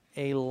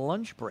a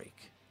lunch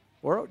break.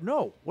 Or,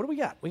 no, what do we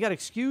got? We got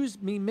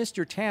Excuse Me,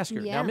 Mr. Tasker.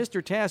 Yeah. Now,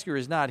 Mr. Tasker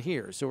is not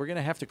here, so we're going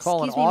to have to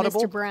call Excuse an me,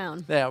 audible. Mr.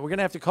 Brown. Yeah, we're going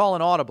to have to call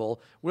an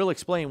audible. We'll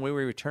explain when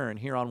we return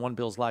here on One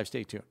Bills Live.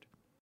 Stay tuned.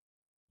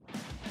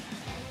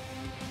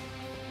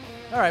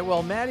 All right,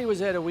 well, Maddie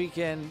was at a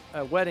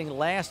wedding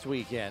last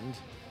weekend.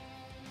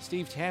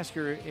 Steve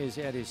Tasker is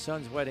at his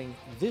son's wedding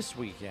this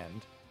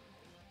weekend.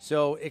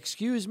 So,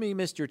 Excuse Me,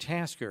 Mr.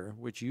 Tasker,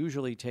 which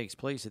usually takes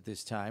place at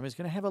this time, is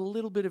going to have a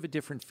little bit of a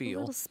different feel.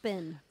 A little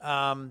spin.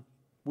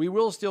 We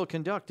will still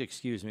conduct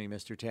Excuse Me,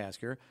 Mr.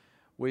 Tasker,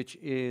 which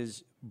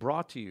is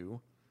brought to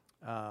you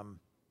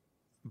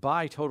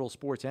by Total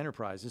Sports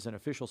Enterprises, an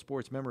official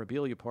sports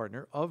memorabilia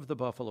partner of the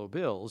Buffalo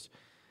Bills.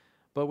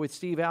 But with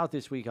Steve out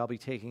this week, I'll be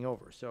taking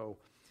over. So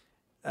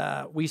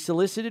we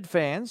solicited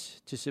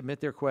fans to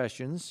submit their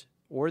questions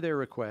or their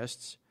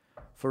requests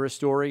for a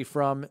story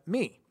from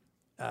me.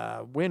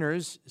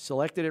 Winners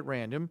selected at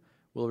random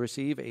will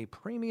receive a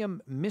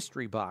premium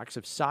mystery box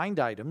of signed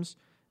items.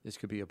 This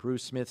could be a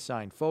Bruce Smith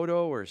signed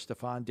photo or a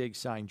Stephon Diggs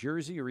signed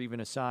jersey or even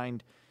a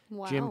signed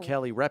Jim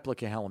Kelly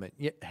replica helmet.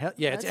 Yeah,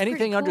 it's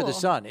anything under the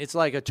sun. It's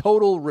like a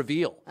total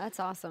reveal.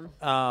 That's awesome.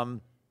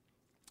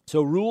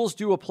 So rules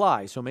do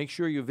apply. So make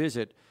sure you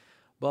visit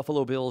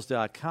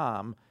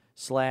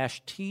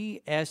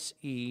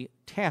buffalobills.com/TSE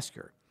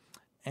Tasker.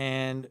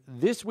 And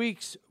this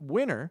week's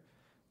winner,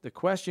 the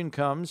question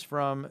comes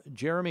from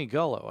Jeremy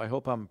Gullo. I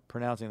hope I'm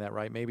pronouncing that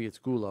right. Maybe it's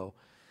Gullo.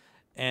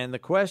 And the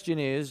question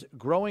is,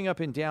 growing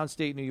up in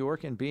downstate New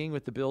York and being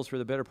with the Bills for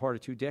the better part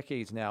of 2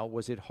 decades now,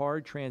 was it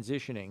hard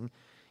transitioning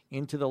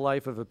into the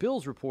life of a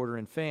Bills reporter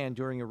and fan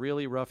during a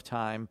really rough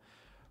time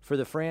for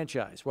the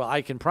franchise? Well,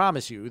 I can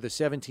promise you the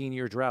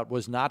 17-year drought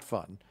was not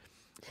fun,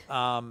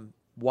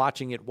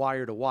 watching it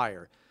wire to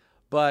wire.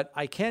 But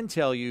I can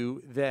tell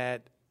you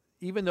that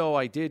even though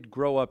I did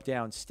grow up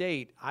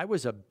downstate, I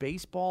was a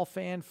baseball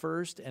fan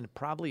first and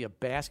probably a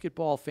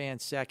basketball fan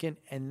second.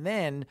 And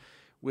then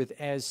with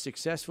as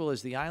successful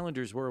as the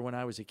Islanders were when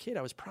I was a kid,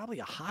 I was probably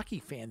a hockey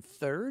fan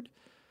third.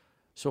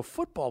 So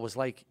football was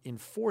like in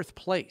fourth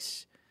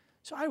place.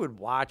 So I would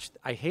watch.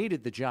 I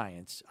hated the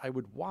Giants. I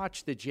would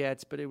watch the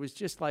Jets, but it was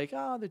just like,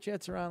 oh, the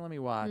Jets are on, let me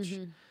watch.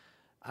 Mm-hmm.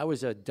 I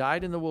was a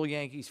dyed-in-the-wool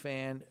Yankees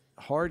fan,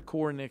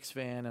 hardcore Knicks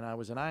fan, and I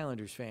was an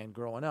Islanders fan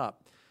growing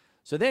up.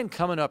 So then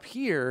coming up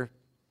here,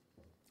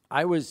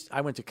 I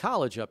went to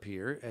college up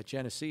here at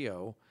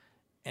Geneseo,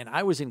 and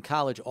I was in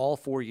college all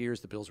 4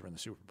 years the Bills were in the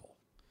Super Bowl.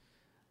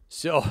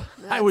 So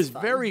I was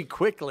very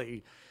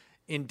quickly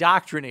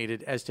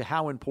indoctrinated as to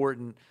how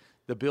important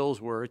the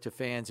Bills were to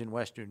fans in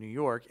Western New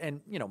York.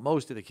 And,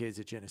 most of the kids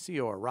at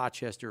Geneseo are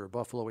Rochester or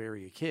Buffalo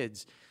area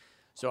kids.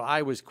 So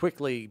I was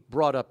quickly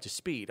brought up to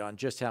speed on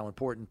just how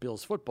important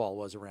Bills football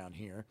was around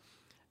here.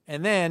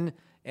 And then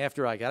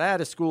after I got out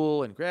of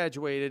school and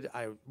graduated,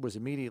 I was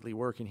immediately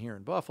working here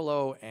in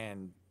Buffalo.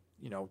 And,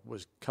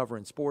 was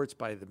covering sports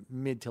by the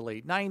mid to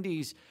late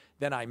 90s.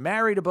 Then I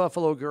married a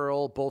Buffalo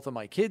girl. Both of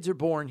my kids are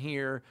born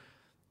here.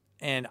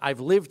 And I've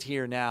lived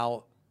here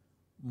now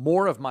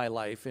more of my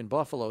life in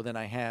Buffalo than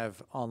I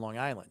have on Long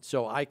Island.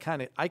 So I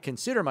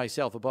consider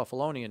myself a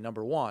Buffalonian,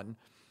 number one.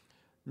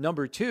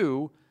 Number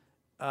two,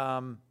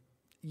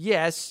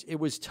 yes, it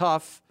was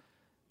tough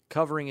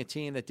covering a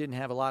team that didn't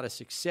have a lot of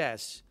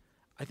success.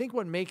 I think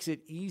what makes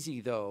it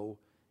easy, though,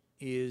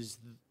 is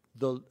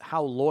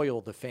how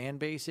loyal the fan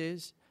base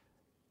is.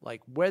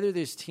 Like, whether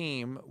this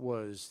team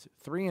was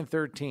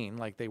 3-13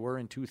 like they were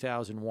in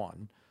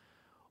 2001,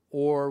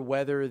 or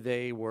whether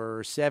they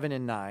were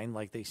 7-9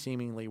 like they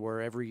seemingly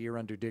were every year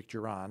under Dick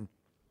Duran,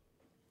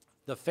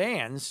 the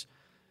fans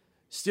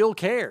still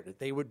cared.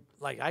 They would,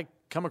 I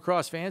come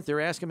across fans, they're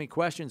asking me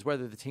questions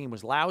whether the team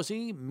was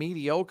lousy,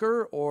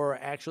 mediocre, or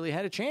actually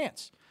had a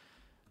chance.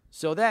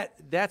 So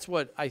that's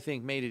what I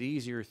think made it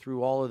easier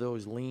through all of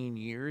those lean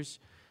years.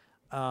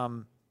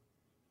 And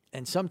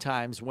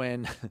sometimes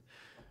when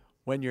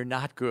you're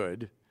not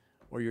good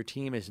or your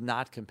team is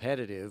not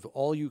competitive,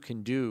 all you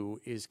can do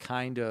is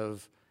kind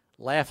of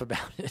laugh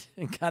about it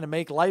and kind of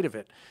make light of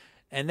it.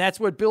 And that's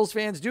what Bills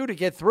fans do to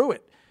get through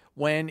it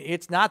when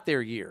it's not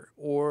their year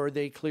or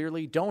they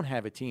clearly don't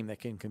have a team that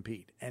can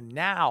compete. And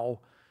now,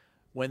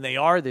 when they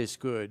are this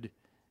good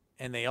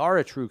and they are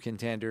a true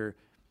contender,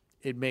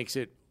 it makes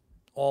it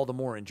all the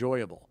more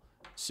enjoyable.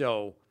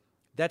 So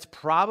that's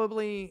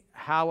probably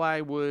how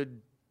I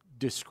would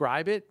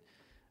describe it.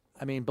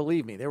 I mean,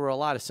 believe me, there were a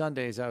lot of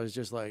Sundays I was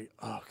just like,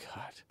 oh,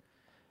 God.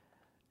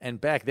 And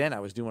back then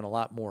I was doing a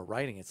lot more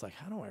writing. It's like,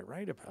 how do I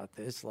write about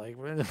this? Like,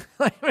 we're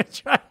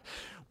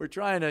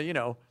trying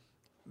to,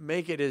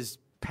 make it as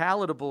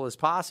palatable as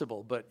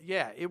possible. But,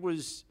 yeah, it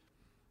was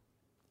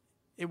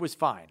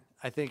fine.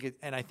 I think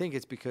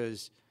it's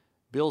because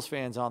Bills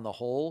fans on the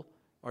whole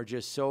are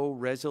just so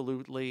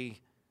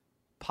resolutely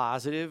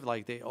positive.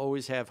 Like, they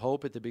always have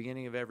hope at the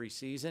beginning of every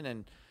season.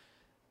 And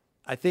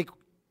I think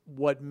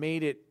what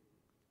made it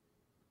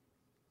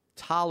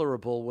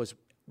tolerable was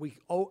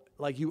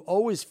you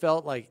always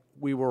felt like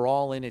we were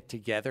all in it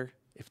together,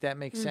 if that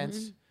makes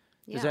sense.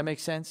 Yeah. Does that make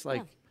sense?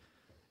 Like,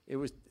 it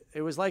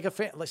was like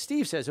like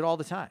Steve says it all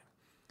the time.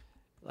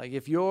 Like,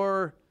 if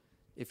you're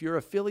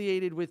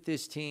affiliated with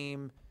this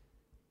team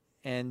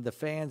and the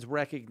fans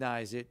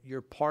recognize it,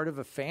 you're part of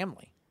a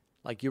family.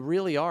 Like, you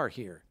really are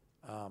here.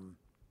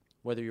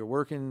 Whether you're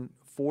working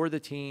for the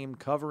team,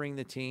 covering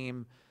the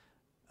team,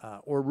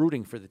 or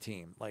rooting for the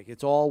team. Like,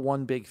 it's all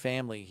one big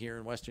family here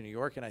in Western New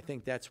York, and I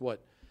think that's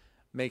what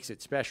makes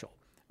it special.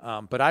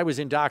 But I was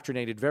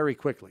indoctrinated very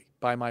quickly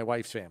by my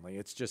wife's family.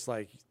 It's just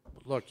like,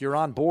 look, you're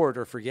on board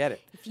or forget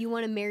it. If you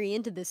want to marry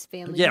into this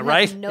family, yeah, you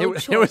right. have no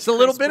choice. It was a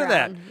little Chris bit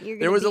Brown. of that. You're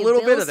There was gonna a be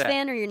little bit Bills of that.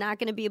 fan, or you're not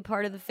going to be a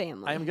part of the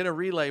family. I am going to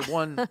relay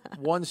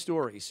one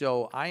story.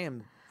 So I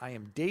am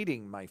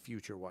dating my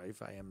future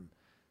wife.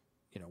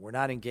 We're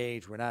not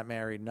engaged. We're not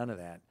married. None of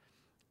that.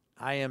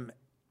 I am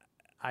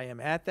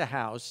at the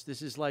house.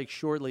 This is like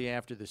shortly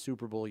after the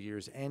Super Bowl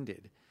years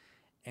ended.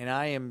 And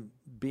I am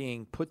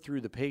being put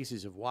through the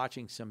paces of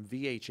watching some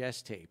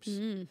VHS tapes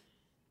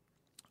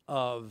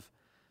of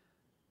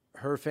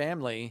her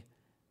family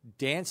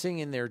dancing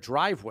in their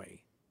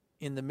driveway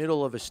in the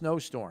middle of a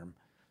snowstorm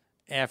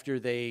after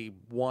they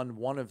won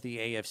one of the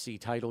AFC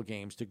title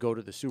games to go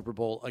to the Super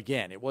Bowl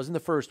again. It wasn't the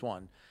first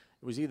one.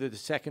 It was either the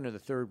second or the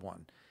third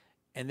one.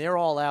 And they're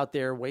all out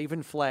there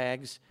waving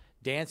flags,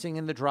 dancing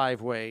in the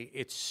driveway.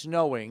 It's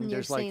snowing. And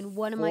There's you're like saying,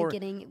 what am I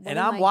getting? What and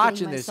am I'm I watching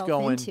getting this myself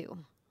going. into?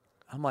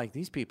 I'm like,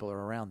 these people are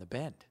around the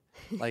bend.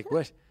 Like,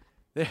 what?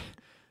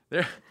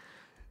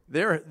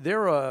 They're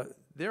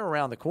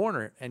around the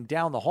corner and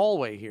down the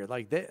hallway here.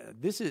 Like,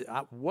 this is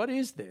what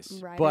is this?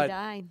 Ride but or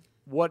die.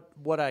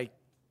 What I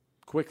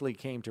quickly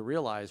came to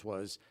realize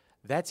was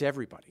that's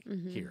everybody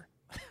here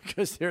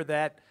because they're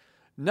that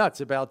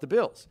nuts about the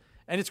Bills,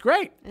 and it's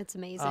great. It's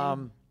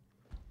amazing.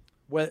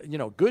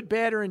 Good,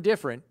 bad, or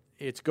indifferent,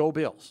 it's go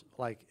Bills.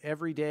 Like,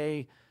 every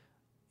day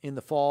in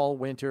the fall,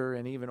 winter,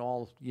 and even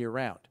all year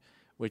round,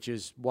 which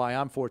is why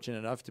I'm fortunate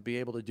enough to be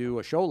able to do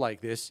a show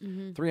like this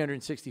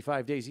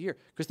 365 days a year.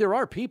 Because there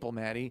are people,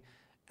 Maddie,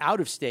 out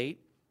of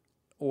state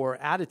or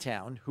out of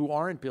town who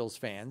aren't Bills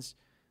fans.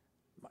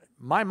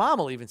 My mom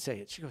will even say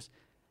it. She goes,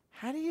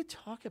 how do you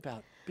talk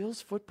about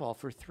Bills football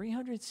for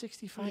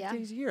 365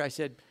 days a year? I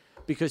said,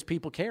 because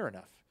people care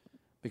enough.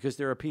 Because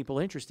there are people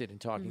interested in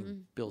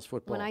talking Bills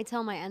football. When I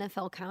tell my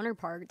NFL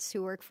counterparts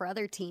who work for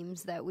other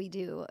teams that we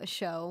do a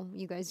show,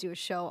 you guys do a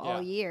show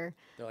all year.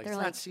 They're like, it's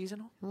not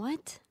seasonal?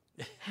 What?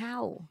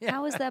 How?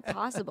 How is that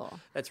possible?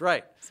 That's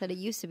right. Said it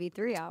used to be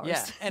 3 hours.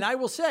 Yeah, and I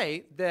will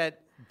say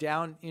that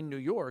down in New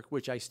York,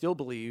 which I still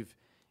believe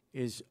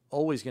is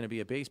always going to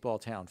be a baseball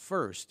town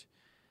first,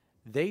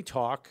 they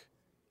talk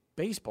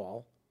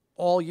baseball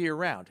all year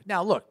round.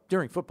 Now, look,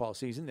 during football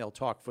season, they'll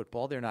talk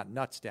football. They're not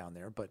nuts down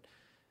there, but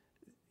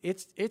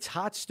it's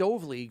hot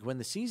stove league when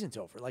the season's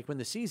over. Like, when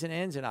the season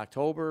ends in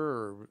October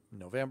or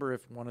November,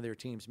 if one of their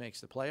teams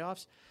makes the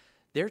playoffs,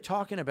 they're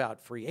talking about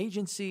free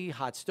agency,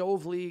 hot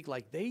stove league.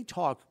 Like, they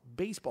talk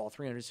baseball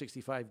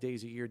 365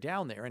 days a year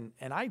down there, and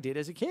I did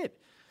as a kid.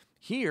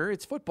 Here,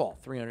 it's football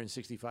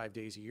 365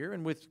 days a year,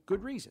 and with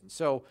good reason.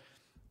 So,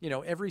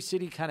 every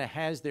city kind of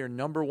has their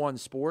number one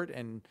sport,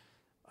 and,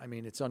 I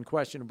mean, it's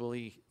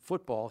unquestionably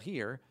football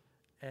here.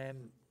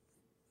 And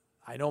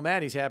I know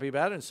Maddie's happy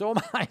about it, and so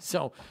am I.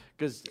 So,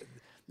 because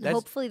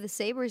hopefully the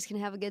Sabres can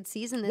have a good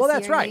season this year. Well,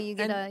 that's right. You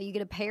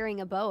get a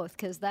pairing of both,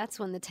 because that's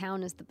when the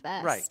town is the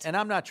best. Right, and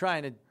I'm not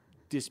trying to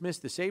dismiss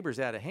the Sabres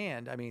out of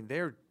hand. I mean,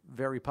 they're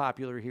very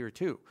popular here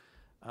too.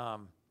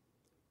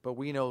 But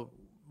we know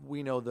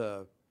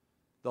the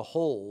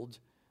hold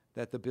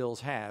that the Bills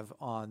have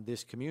on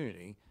this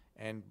community,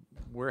 and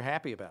we're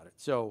happy about it.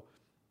 So,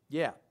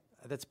 yeah,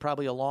 that's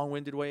probably a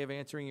long-winded way of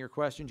answering your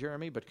question,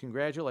 Jeremy, but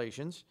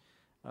congratulations.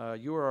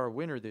 You are our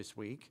winner this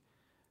week,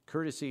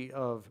 courtesy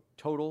of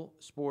Total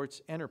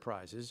Sports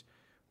Enterprises,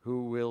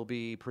 who will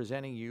be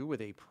presenting you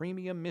with a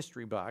premium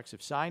mystery box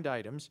of signed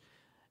items.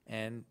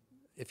 And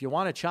if you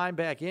want to chime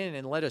back in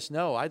and let us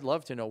know, I'd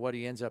love to know what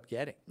he ends up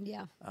getting.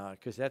 Yeah.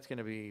 Because that's going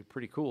to be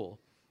pretty cool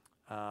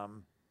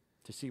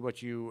to see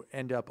what you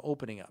end up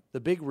opening up. The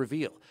big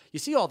reveal. You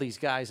see all these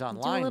guys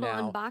online now. Do a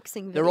little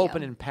unboxing video. They're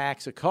opening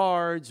packs of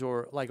cards,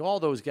 or like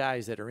all those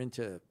guys that are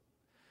into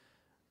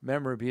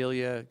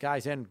memorabilia,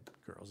 guys and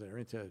girls that are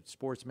into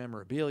sports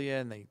memorabilia,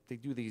 and they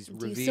do these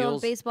reveals. Do you still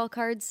have baseball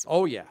cards?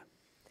 Oh, yeah.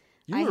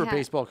 You were a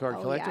baseball card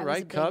collector, right? I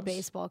was a Cubs? big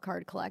baseball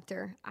card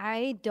collector.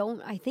 My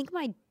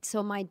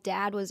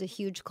dad was a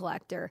huge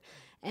collector,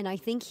 and I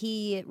think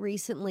he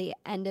recently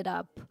ended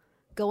up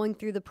going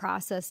through the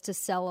process to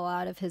sell a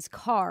lot of his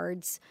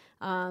cards.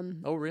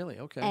 Oh, really?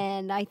 Okay.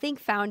 And I think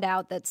found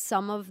out that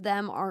some of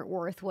them aren't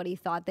worth what he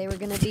thought they were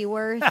going to be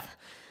worth.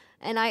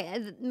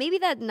 And maybe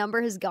that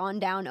number has gone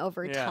down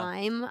over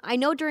time. I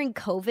know during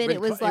COVID it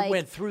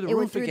went through the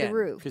roof again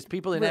because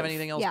people didn't have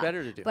anything else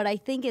better to do. But I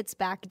think it's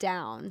back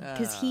down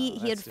because he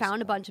had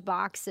found a bunch of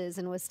boxes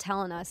and was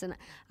telling us. And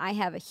I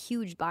have a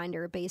huge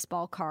binder of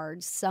baseball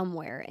cards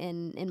somewhere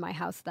in my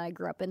house that I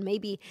grew up in.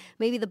 Maybe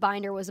the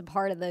binder was a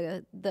part of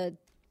the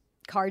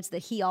cards that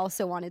he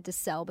also wanted to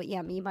sell. But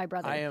yeah, me and my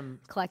brother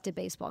collected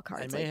baseball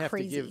cards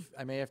crazy.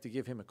 I may have to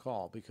give him a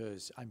call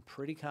because I'm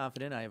pretty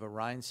confident I have a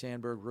Ryan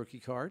Sandberg rookie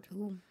card.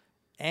 Ooh.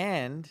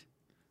 And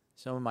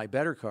some of my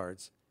better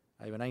cards.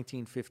 I have a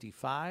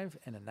 1955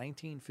 and a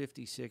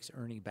 1956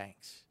 Ernie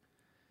Banks.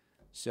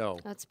 So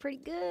that's pretty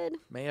good.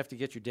 May have to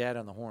get your dad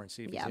on the horn,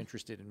 see if he's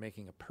interested in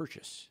making a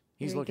purchase.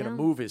 He's looking to go.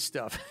 move his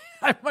stuff.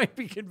 I might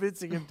be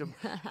convincing him to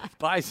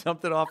buy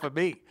something off of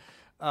me.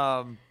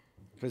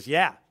 Because,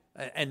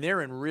 and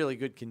they're in really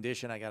good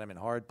condition. I got them in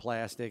hard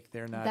plastic.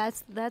 They're not.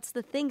 That's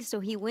the thing. So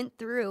he went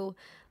through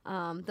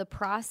the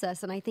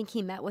process, and I think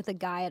he met with a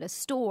guy at a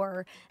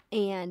store,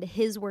 and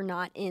his were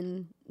not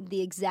in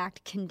the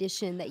exact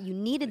condition that you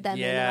needed them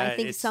in. And I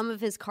think some of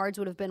his cards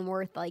would have been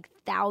worth like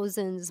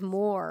thousands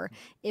more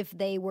if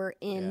they were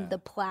in the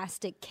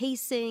plastic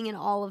casing and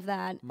all of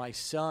that. My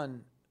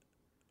son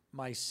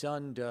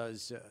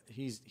does.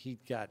 He's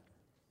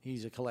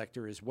a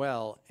collector as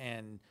well,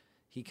 and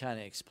he kind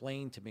of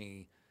explained to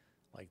me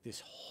like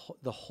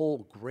the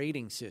whole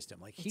grading system.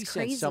 Like he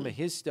sent some of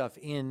his stuff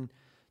in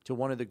to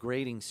one of the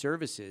grading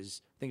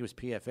services, I think it was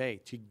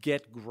PFA, to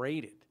get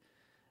graded.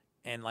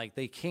 And like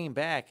they came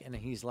back and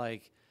he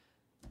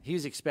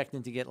was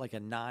expecting to get like a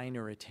 9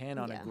 or a 10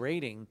 on a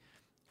grading,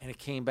 and it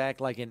came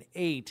back like an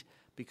 8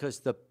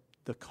 because the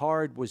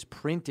card was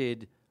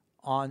printed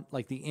on,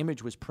 like the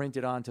image was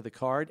printed onto the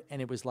card,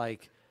 and it was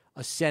like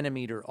a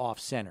centimeter off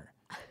center.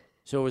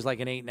 So it was like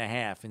an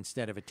 8.5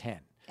 instead of a 10.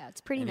 Yeah,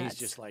 it's pretty nuts.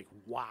 He's just like,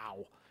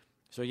 wow.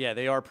 So, yeah,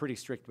 they are pretty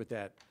strict with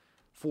that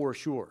for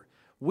sure.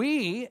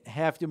 We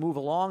have to move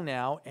along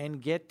now and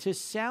get to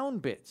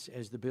sound bits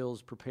as the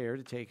Bills prepare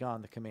to take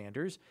on the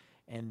Commanders,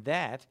 and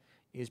that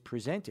is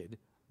presented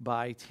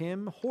by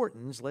Tim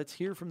Hortons. Let's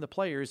hear from the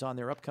players on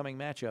their upcoming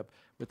matchup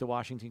with the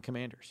Washington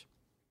Commanders.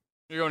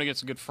 We're going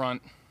against a good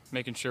front,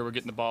 making sure we're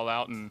getting the ball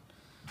out and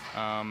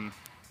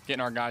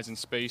getting our guys in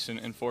space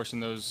and forcing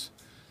those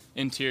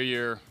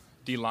interior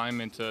D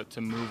linemen to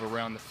move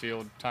around the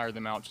field, tire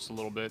them out just a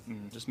little bit,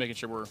 and just making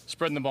sure we're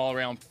spreading the ball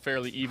around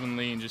fairly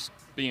evenly and just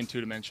being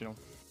two-dimensional.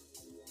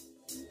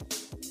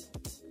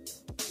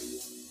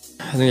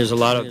 I think there's a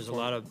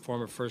lot of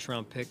former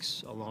first-round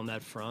picks along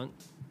that front,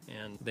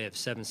 and they have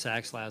 7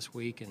 sacks last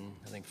week and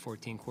I think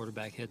 14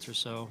 quarterback hits or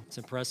so. It's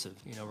impressive.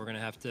 We're going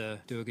to have to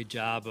do a good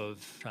job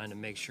of trying to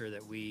make sure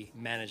that we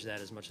manage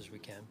that as much as we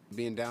can.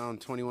 Being down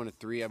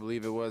 21-3, I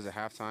believe it was at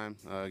halftime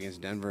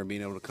against Denver, and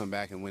being able to come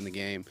back and win the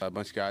game. A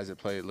bunch of guys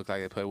that looked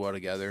like they played well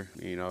together.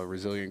 A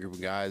resilient group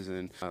of guys,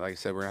 and like I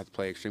said, we're going to have to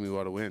play extremely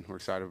well to win. We're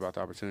excited about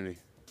the opportunity.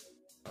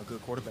 a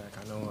good quarterback.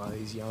 I know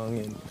he's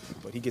young,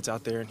 but he gets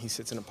out there and he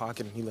sits in the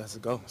pocket and he lets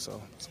it go.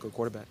 So it's a good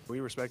quarterback. We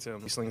respect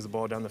him. He slings the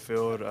ball down the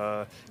field.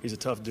 He's a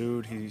tough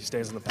dude. He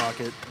stays in the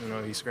pocket.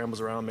 He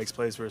scrambles around, makes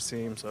plays for his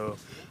team. So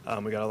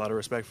we got a lot of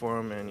respect for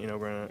him, and we're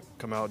going to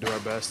come out and do our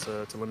best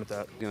to limit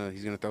that.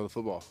 He's going to throw the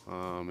football,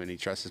 and he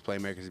trusts his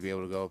playmakers to be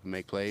able to go up and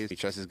make plays. He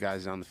trusts his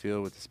guys down the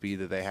field with the speed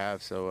that they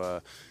have.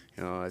 So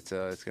it's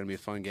going to be a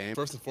fun game.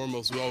 First and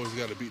foremost, we always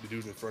got to beat the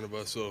dudes in front of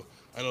us. So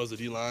I know as a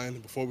D-line,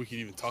 before we can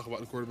even talk about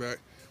the quarterback,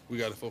 we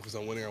got to focus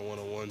on winning our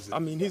one-on-ones. I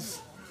mean, he's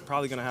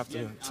probably going to have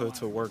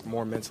to work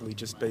more mentally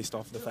just based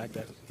off of the fact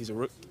that he's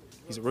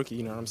a rookie,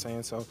 you know what I'm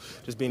saying? So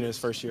just being in his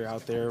first year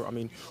out there, I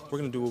mean, we're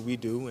going to do what we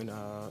do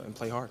and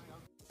play hard.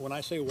 When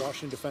I say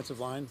Washington defensive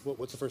line,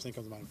 what's the first thing that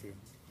comes to mind for you?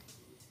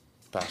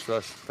 Pass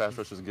rush. Pass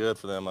rush is good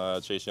for them.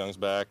 Chase Young's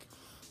back.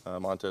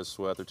 Montez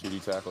Sweat, their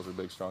 2D tackles are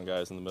big, strong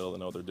guys in the middle that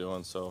know what they're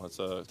doing. So it's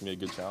going to be a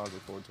good challenge.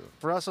 Look forward to it.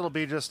 For us, it'll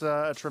be just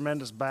a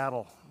tremendous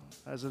battle,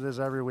 as it is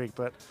every week.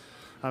 But,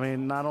 I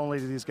mean, not only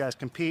do these guys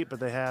compete, but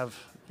they have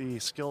the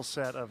skill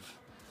set of,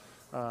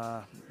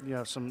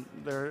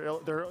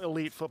 they're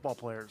elite football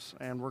players.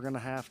 And we're going to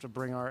have to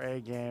bring our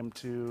A game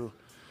to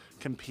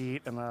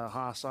compete in a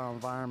hostile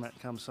environment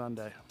come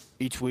Sunday.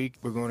 Each week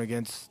we're going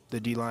against the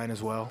D-line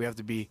as well. We have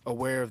to be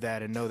aware of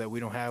that and know that we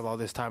don't have all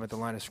this time at the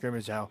line of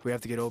scrimmage out. We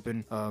have to get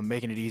open,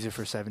 making it easier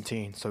for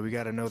 17. So we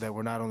got to know that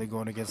we're not only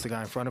going against the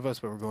guy in front of us,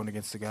 but we're going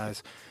against the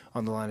guys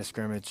on the line of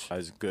scrimmage.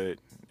 As good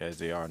as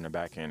they are in the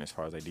back end as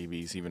far as like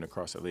DBs, even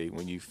across the league,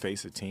 when you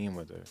face a team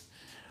with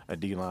a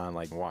D-line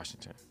like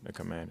Washington, the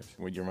Commanders,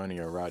 when you're running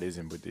your route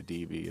isn't with the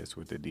DB, it's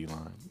with the D-line. You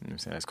know what I'm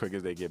saying? As quick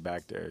as they get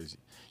back there,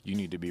 you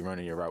need to be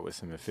running your route with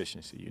some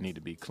efficiency. You need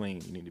to be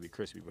clean. You need to be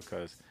crispy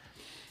because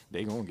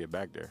they're going to get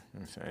back there.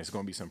 You know what I'm saying? It's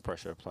going to be some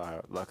pressure applied.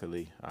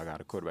 Luckily, I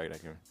got a quarterback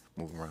that can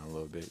move around a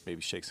little bit,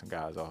 maybe shake some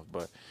guys off.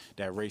 But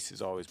that race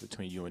is always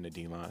between you and the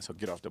D-line, so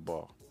get off the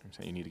ball. You know what I'm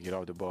saying? You need to get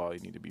off the ball. You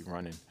need to be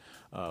running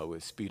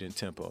with speed and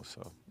tempo.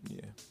 So,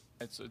 yeah.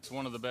 It's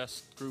one of the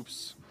best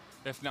groups,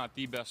 if not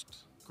the best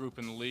group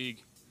in the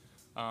league.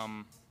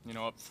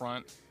 Up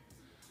front,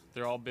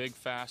 they're all big,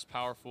 fast,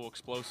 powerful,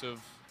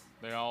 explosive.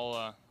 They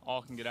all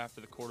can get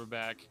after the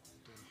quarterback.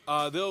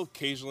 They'll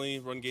occasionally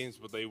run games,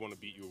 but they want to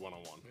beat you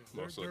one-on-one,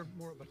 mostly. They're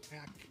more of a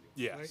pack.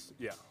 Yes, right?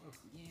 yeah.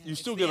 You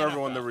still give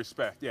everyone the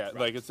respect. Yeah, right.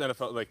 Like it's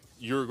NFL. Like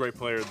you're a great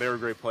player, they're a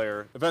great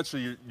player.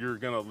 Eventually, you're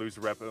going to lose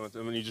a rep, and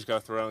then you just got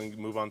to throw out and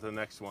move on to the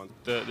next one.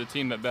 The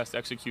team that best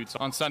executes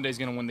on Sunday is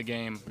going to win the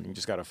game. You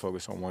just got to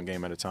focus on one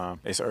game at a time.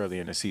 It's early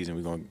in the season.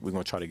 We're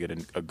going to try to get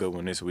a good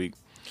one this week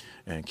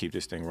and keep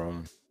this thing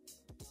rolling.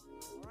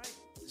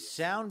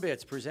 Sound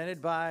Bits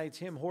presented by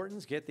Tim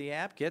Hortons. Get the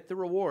app, get the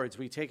rewards.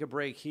 We take a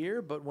break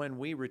here, but when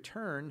we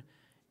return,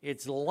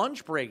 it's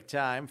lunch break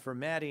time for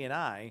Maddie and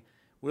I.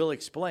 We'll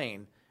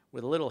explain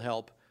with a little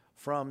help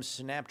from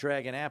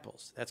Snapdragon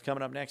Apples. That's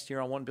coming up next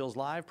here on One Bills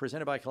Live,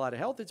 presented by Kaleida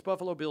Health. It's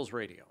Buffalo Bills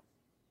Radio.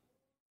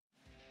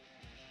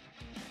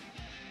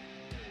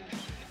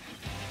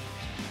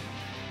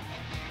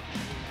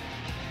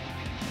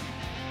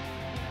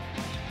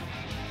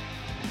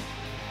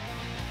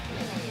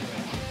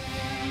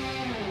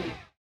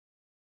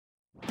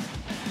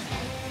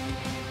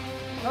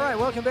 All right,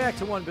 welcome back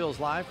to One Bills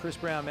Live. Chris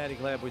Brown, Matty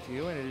Glab with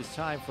you, and it is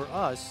time for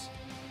us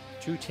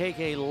to take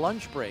a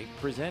lunch break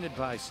presented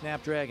by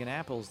Snapdragon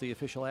Apples, the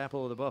official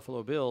apple of the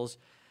Buffalo Bills.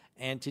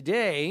 And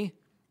today,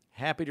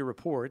 happy to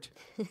report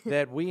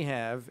that we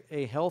have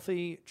a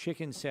healthy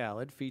chicken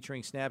salad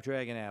featuring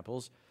Snapdragon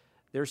Apples.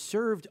 They're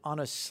served on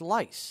a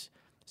slice.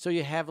 So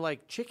you have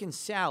like chicken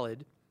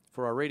salad,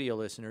 for our radio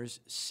listeners,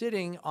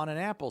 sitting on an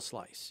apple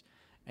slice.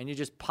 And you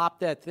just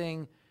pop that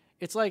thing.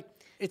 It's like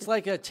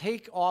a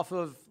take off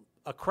of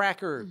a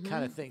cracker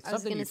kind of thing. I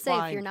was going to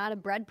say, if you're not a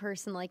bread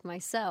person like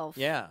myself,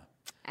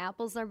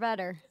 apples are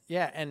better.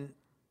 Yeah, and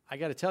I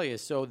got to tell you,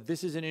 so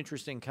this is an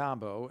interesting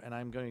combo, and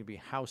I'm going to be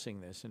housing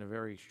this in a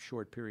very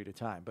short period of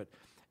time. But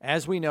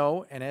as we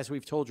know, and as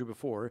we've told you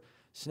before,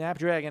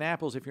 Snapdragon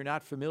Apples, if you're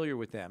not familiar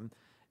with them,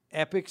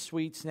 epic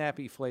sweet,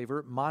 snappy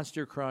flavor,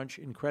 monster crunch,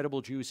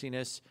 incredible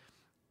juiciness,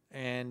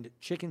 and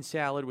chicken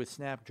salad with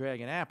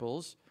Snapdragon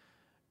Apples.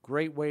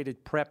 Great way to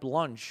prep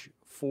lunch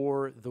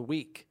for the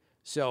week.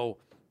 So,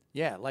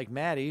 yeah, like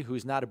Maddie,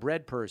 who's not a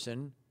bread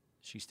person,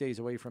 she stays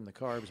away from the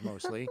carbs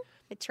mostly.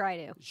 I try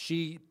to.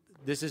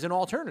 This is an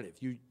alternative.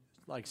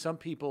 Like some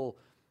people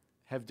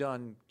have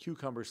done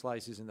cucumber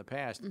slices in the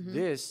past.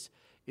 This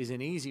is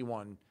an easy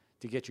one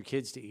to get your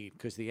kids to eat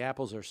because the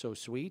apples are so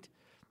sweet.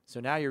 So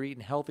now you're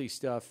eating healthy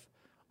stuff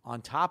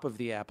on top of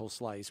the apple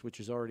slice, which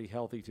is already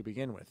healthy to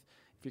begin with.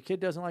 If your kid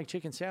doesn't like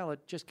chicken salad,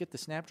 just get the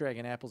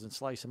Snapdragon apples and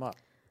slice them up.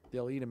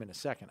 They'll eat them in a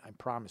second, I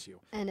promise you.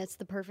 And it's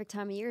the perfect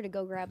time of year to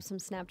go grab some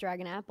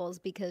Snapdragon apples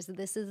because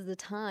this is the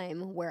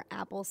time where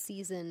apple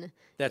season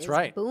is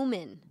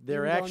booming.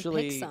 They're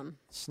actually,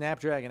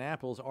 Snapdragon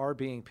apples are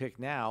being picked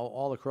now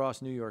all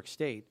across New York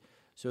State,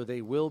 so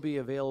they will be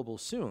available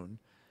soon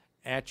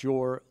at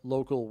your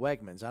local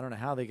Wegmans. I don't know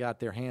how they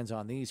got their hands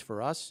on these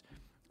for us.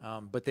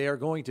 But they are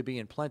going to be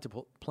in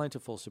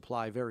plentiful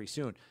supply very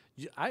soon.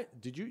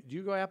 Do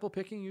you go apple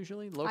picking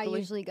usually locally? I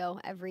usually go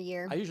every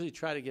year. I usually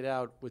try to get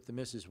out with the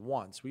missus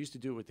once. We used to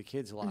do it with the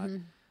kids a lot,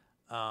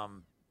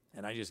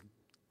 and I just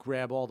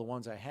grab all the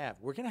ones I have.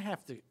 I'm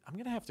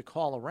gonna have to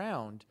call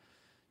around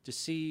to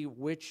see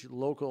which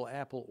local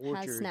apple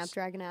orchards has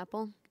Snapdragon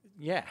apple.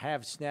 Yeah,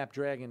 have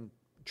Snapdragon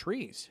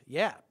trees.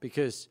 Yeah,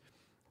 because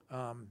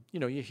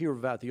you hear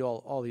about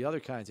all the other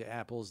kinds of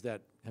apples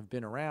that have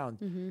been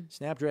around.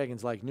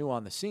 Snapdragon's like new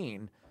on the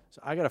scene,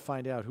 so I got to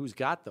find out who's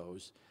got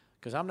those,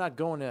 because I'm not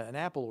going to an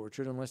apple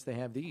orchard unless they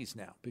have these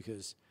now,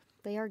 because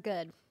they are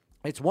good.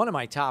 It's one of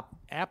my top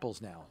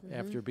apples now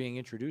after being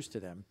introduced to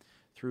them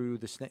through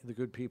the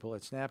good people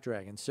at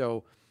Snapdragon.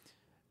 So,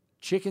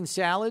 chicken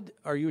salad.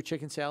 Are you a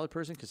chicken salad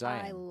person? Because I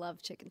am. I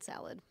love chicken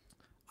salad.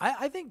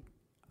 I think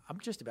I'm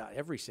just about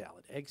every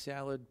salad: egg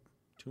salad,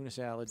 tuna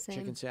salad, Same.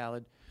 chicken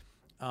salad.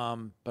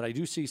 But I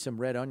do see some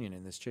red onion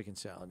in this chicken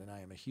salad, and I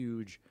am a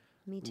huge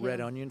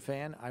red onion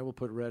fan. I will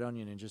put red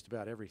onion in just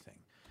about everything.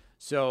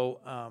 So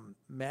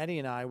Maddie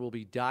and I will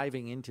be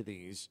diving into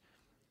these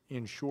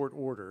in short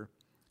order.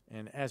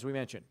 And as we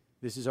mentioned,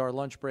 this is our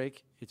lunch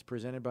break. It's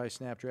presented by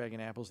Snapdragon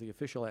Apples, the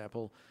official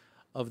apple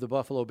of the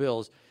Buffalo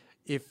Bills.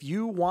 If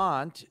you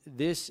want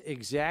this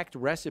exact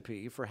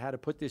recipe for how to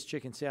put this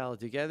chicken salad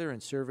together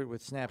and serve it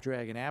with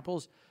Snapdragon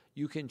apples,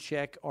 you can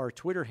check our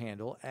Twitter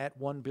handle at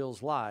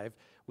 @OneBillsLive.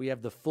 We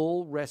have the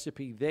full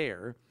recipe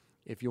there.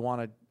 If you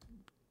want to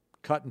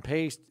cut and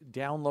paste,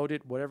 download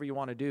it, whatever you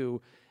want to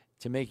do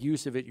to make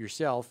use of it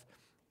yourself,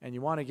 and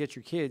you want to get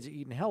your kids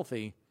eating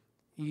healthy,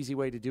 easy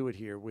way to do it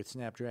here with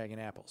Snapdragon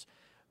apples.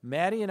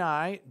 Maddie and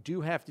I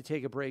do have to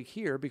take a break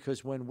here,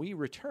 because when we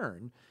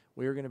return,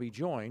 we are going to be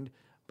joined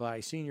by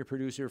senior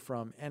producer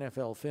from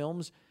NFL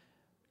Films,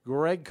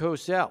 Greg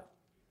Cosell.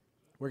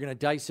 We're going to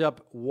dice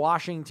up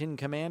Washington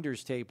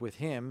Commanders tape with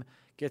him,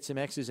 get some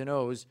X's and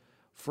O's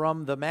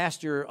from the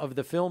master of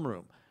the film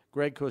room,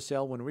 Greg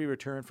Cosell, when we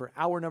return for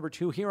hour number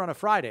 2 here on a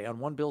Friday on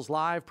One Bills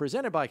Live,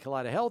 presented by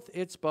Kaleida Health.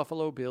 It's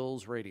Buffalo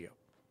Bills Radio.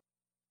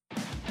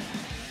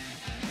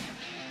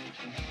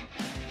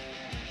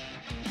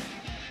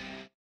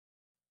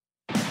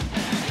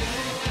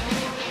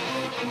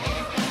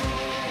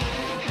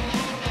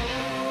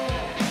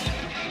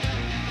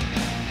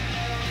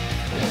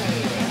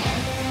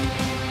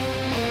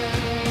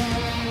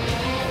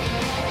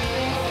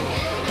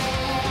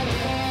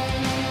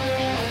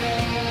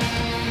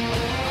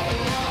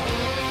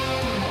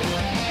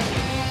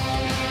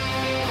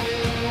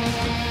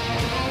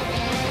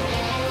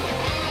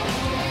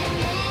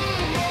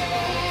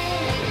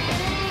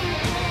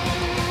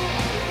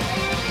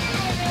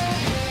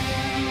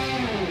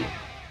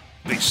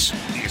 This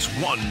is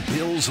One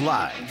Bills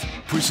Live,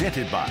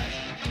 presented by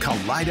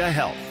Kaleida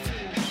Health.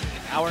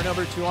 Hour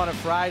number 2 on a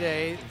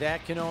Friday.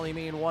 That can only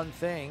mean one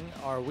thing: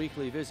 our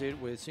weekly visit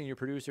with senior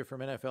producer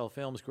from NFL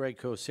Films, Greg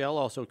Cosell,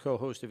 also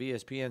co-host of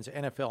ESPN's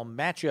NFL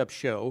Matchup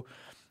Show.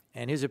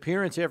 And his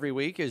appearance every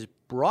week is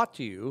brought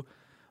to you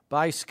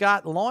by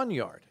Scott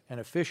Lawnyard, an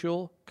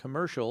official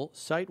commercial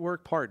site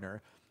work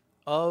partner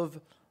of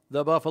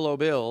the Buffalo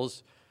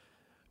Bills.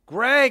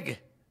 Greg,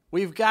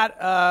 we've got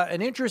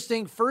an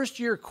interesting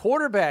first-year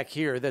quarterback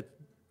here that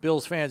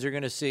Bills fans are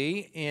going to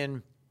see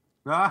in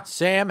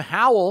Sam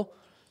Howell.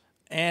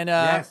 And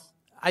yes.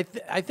 I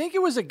think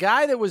it was a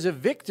guy that was a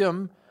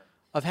victim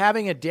of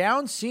having a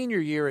down senior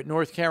year at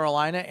North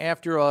Carolina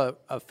after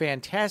a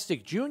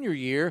fantastic junior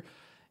year.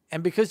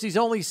 And because he's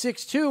only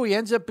 6'2", he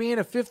ends up being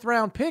a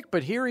fifth-round pick.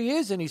 But here he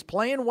is, and he's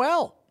playing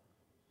well.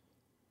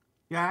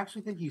 Yeah, I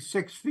actually think he's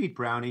 6 feet,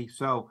 Brownie.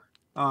 So,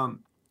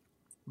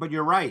 but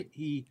you're right.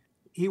 He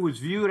was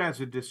viewed as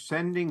a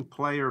descending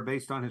player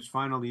based on his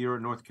final year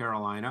at North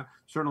Carolina,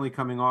 certainly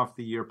coming off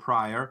the year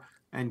prior.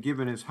 And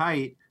given his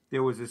height,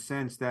 there was a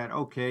sense that,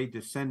 okay,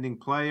 descending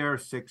player,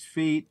 6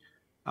 feet.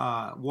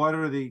 What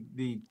are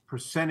the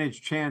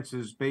percentage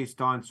chances based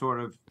on sort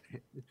of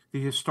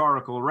the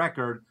historical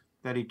record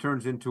that he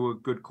turns into a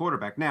good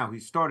quarterback? Now, he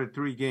started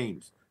 3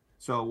 games,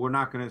 so we're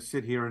not going to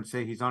sit here and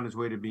say he's on his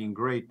way to being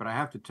great. But I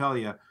have to tell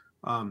you,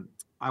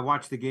 I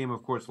watched the game,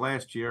 of course,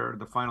 last year,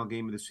 the final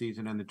game of the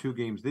season, and the 2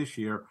 games this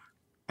year,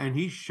 and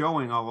he's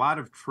showing a lot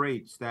of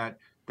traits that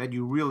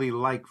you really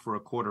like for a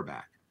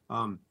quarterback.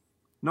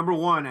 Number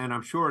one, and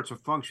I'm sure it's a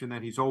function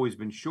that he's always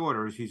been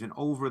shorter, is he's an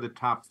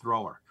over-the-top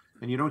thrower.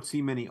 And you don't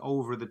see many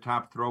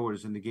over-the-top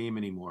throwers in the game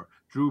anymore.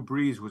 Drew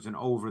Brees was an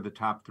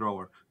over-the-top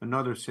thrower,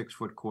 another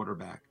 6-foot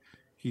quarterback.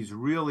 He's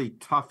really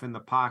tough in the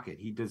pocket.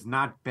 He does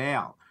not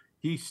bail.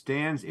 He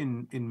stands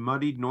in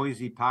muddied,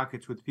 noisy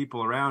pockets with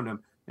people around him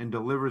and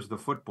delivers the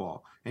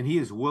football. And he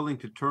is willing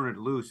to turn it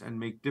loose and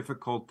make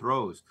difficult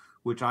throws,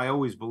 which I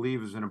always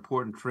believe is an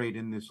important trait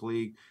in this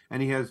league.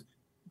 And he has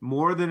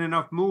more than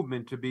enough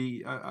movement to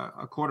be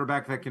a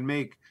quarterback that can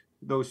make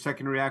those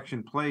second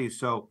reaction plays.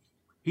 So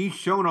he's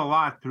shown a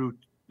lot through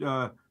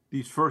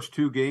these first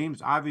 2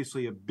 games.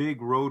 Obviously a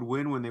big road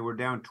win when they were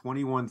down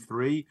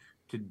 21-3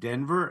 to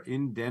Denver,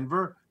 in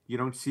Denver. You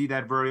don't see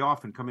that very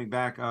often coming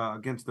back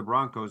against the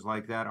Broncos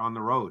like that on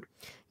the road.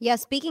 Yeah,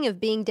 speaking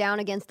of being down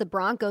against the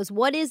Broncos,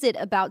 what is it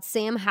about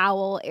Sam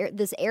Howell,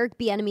 this Eric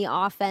Bieniemy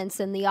offense,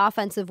 and the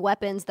offensive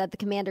weapons that the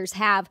Commanders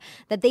have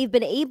that they've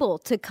been able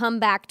to come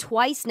back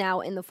twice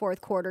now in the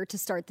fourth quarter to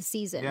start the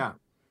season? Yeah.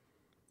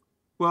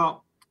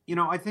 Well,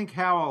 I think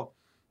Howell,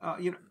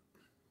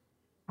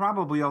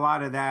 probably a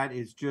lot of that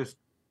is just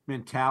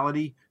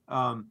mentality.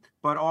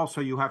 But also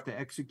you have to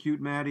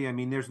execute, Maddie. I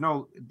mean, there's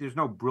no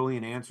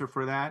brilliant answer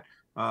for that.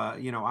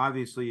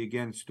 Obviously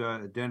against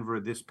Denver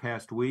this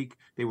past week,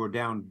 they were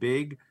down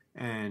big,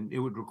 and it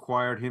would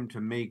require him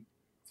to make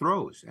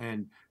throws.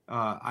 And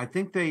I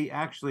think they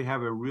actually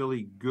have a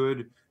really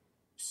good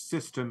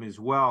system as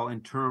well in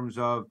terms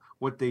of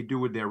what they do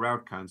with their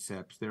route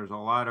concepts. There's a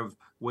lot of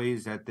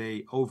ways that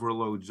they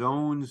overload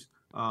zones.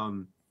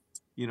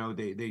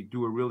 They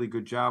do a really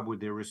good job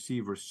with their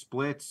receiver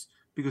splits,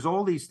 because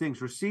all these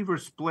things, receiver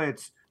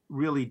splits,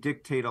 really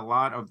dictate a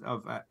lot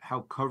of how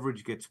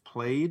coverage gets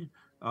played.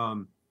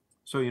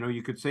 So,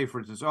 you could say, for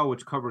instance,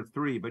 it's cover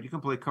 3, but you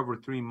can play cover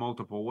 3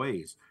 multiple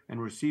ways, and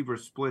receiver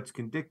splits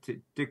can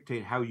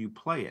dictate how you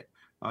play it.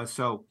 I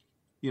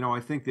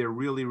think they're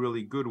really,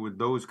 really good with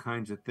those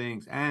kinds of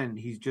things, and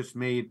he's just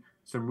made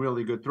some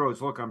really good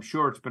throws. Look, I'm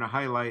sure it's been a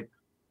highlight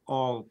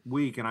all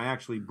week, and I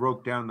actually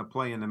broke down the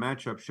play in the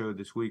matchup show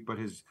this week, but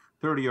his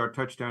 30-yard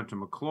touchdown to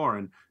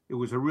McLaurin, it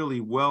was a really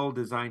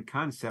well-designed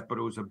concept, but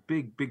it was a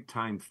big,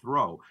 big-time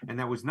throw, and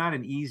that was not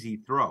an easy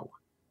throw.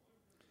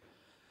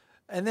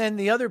 And then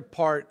the other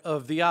part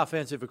of the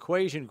offensive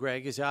equation,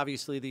 Greg, is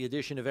obviously the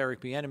addition of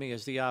Eric Bieniemy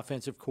as the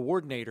offensive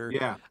coordinator.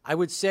 Yeah. I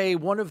would say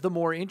one of the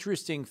more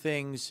interesting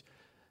things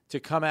to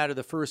come out of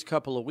the first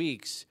couple of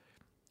weeks,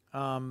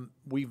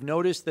 we've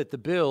noticed that the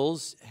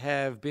Bills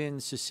have been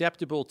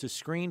susceptible to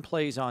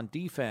screenplays on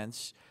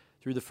defense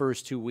through the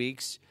first 2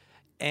 weeks,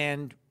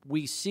 and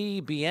we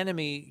see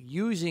Bieniemy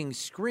using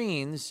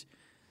screens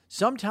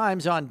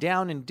sometimes on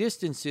down and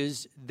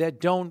distances that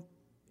don't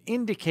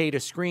indicate a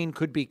screen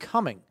could be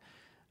coming.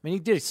 I mean, he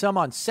did some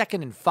on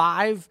 2nd and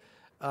 5.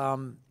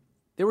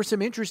 There were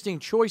some interesting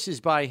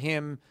choices by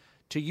him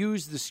to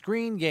use the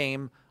screen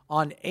game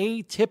on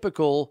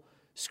atypical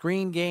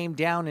screen game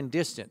down and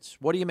distance.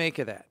 What do you make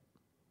of that?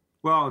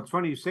 Well, it's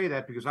funny you say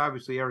that, because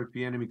obviously Eric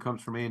Bieniemy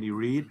comes from Andy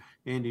Reid.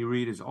 Andy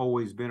Reid has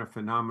always been a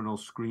phenomenal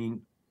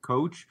screen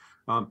coach.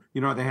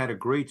 They had a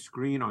great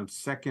screen on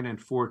 2nd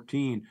and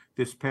 14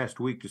 this past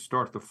week to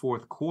start the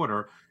fourth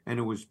quarter, and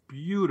it was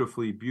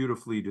beautifully,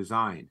 beautifully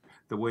designed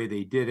the way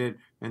they did it,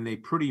 and they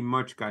pretty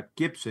much got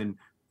Gibson.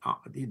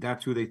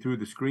 That's who they threw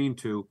the screen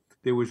to.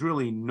 There was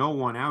really no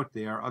one out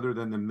there other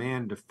than the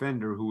man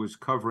defender who was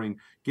covering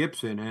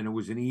Gibson, and it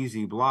was an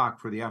easy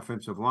block for the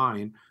offensive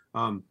line.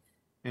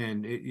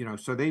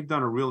 So they've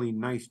done a really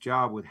nice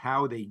job with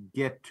how they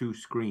get to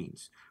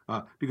screens,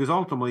 because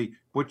ultimately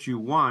what you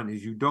want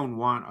is, you don't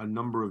want a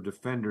number of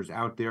defenders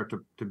out there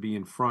to be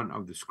in front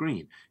of the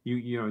screen.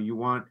 You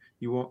want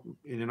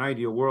in an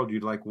ideal world,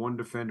 you'd like one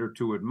defender,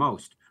 2 at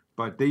most,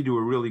 but they do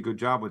a really good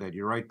job with that.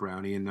 You're right,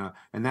 Brownie, and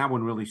that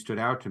one really stood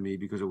out to me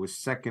because it was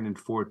 2nd and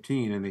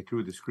 14, and they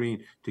threw the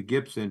screen to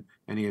Gibson,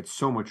 and he had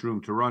so much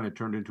room to run, it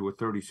turned into a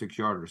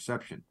 36-yard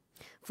reception.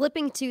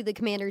 Flipping to the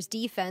Commanders'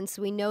 defense,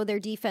 we know their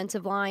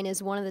defensive line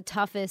is one of the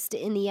toughest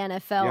in the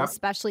NFL,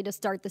 especially to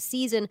start the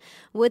season,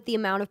 with the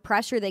amount of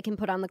pressure they can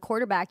put on the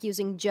quarterback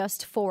using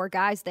just 4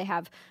 guys. They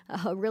have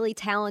a really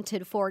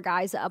talented 4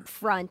 guys up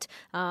front.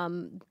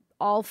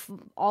 All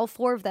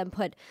 4 of them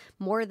put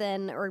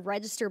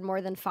registered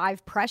more than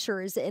 5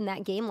 pressures in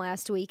that game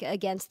last week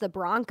against the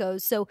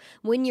Broncos. So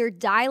when you're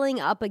dialing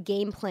up a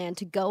game plan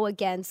to go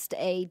against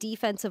a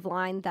defensive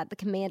line that the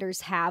Commanders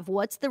have,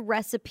 what's the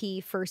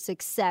recipe for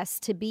success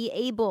to be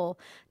able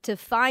to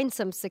find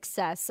some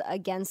success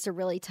against a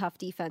really tough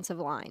defensive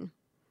line?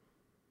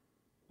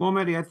 Well,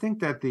 Maddie, I think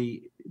that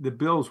the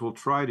Bills will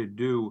try to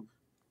do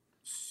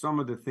some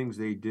of the things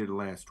they did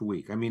last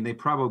week. I mean, they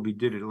probably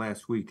did it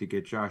last week to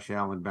get Josh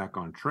Allen back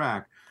on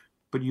track,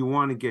 but you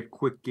want to get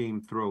quick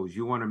game throws.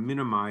 You want to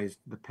minimize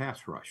the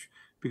pass rush,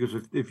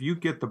 because if you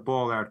get the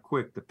ball out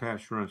quick, the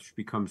pass rush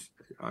becomes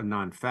a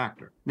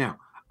non-factor. Now,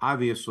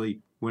 obviously,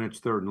 when it's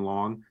 3rd and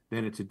long,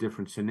 then it's a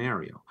different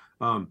scenario.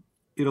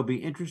 It'll be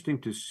interesting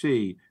to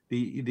see.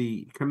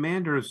 The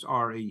Commanders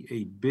are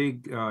a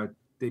big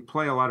they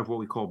play a lot of what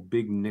we call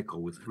big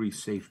nickel with 3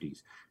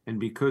 safeties. And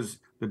because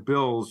the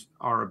Bills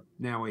are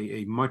now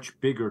a much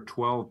bigger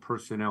 12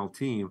 personnel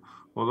team,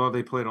 although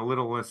they played a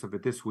little less of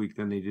it this week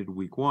than they did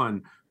week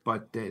 1,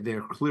 but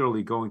they're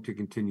clearly going to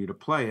continue to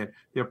play it.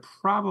 They're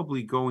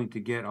probably going to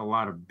get a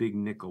lot of big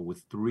nickel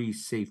with 3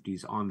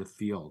 safeties on the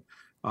field.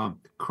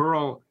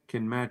 Curl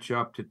can match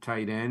up to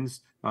tight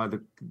ends.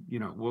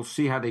 We'll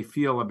see how they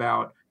feel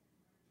about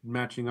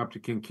matching up to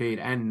Kincaid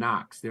and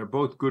Knox. They're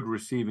both good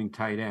receiving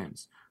tight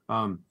ends.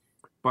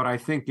 But I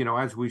think,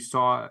 as we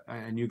saw,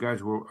 and you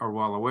guys are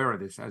well aware of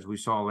this, as we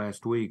saw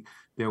last week,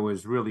 there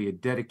was really a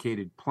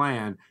dedicated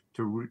plan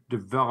to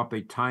develop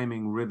a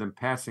timing rhythm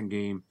passing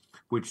game,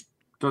 which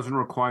doesn't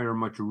require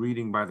much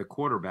reading by the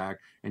quarterback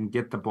and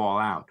get the ball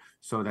out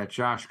so that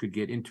Josh could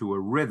get into a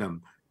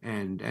rhythm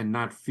and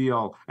not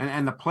feel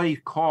and the play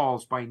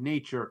calls by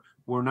nature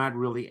were not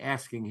really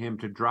asking him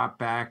to drop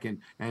back and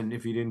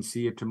if he didn't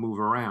see it to move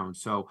around.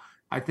 So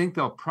I think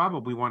they'll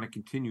probably want to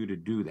continue to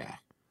do that.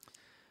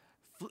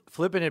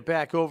 Flipping it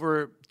back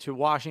over to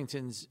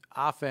Washington's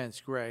offense,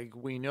 Greg,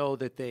 we know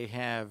that they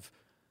have,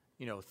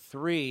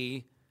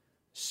 3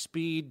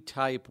 speed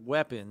type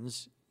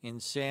weapons in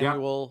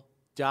Samuel,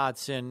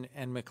 Dodson,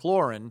 and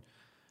McLaurin,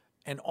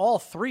 and all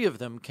 3 of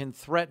them can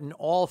threaten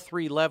all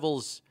 3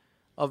 levels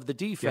of the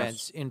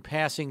defense in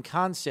passing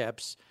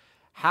concepts.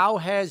 How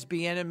has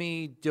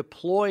Bieniemy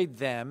deployed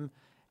them?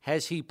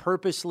 Has he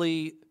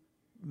purposely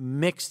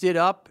mixed it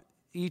up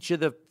each of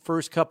the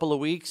first couple of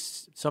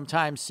weeks,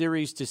 sometimes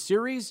series to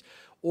series,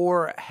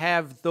 or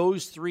have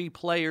those 3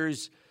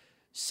 players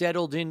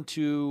settled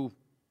into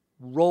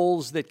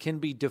roles that can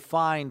be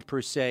defined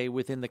per se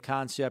within the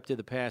concept of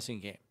the passing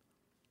game?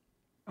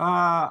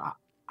 I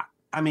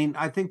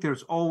think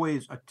there's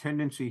always a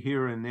tendency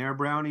here and there,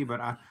 Brownie, but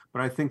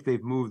I think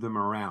they've moved them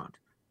around,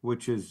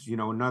 which is,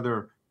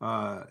 another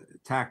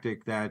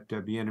tactic that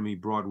Bieniemy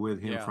brought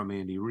with him from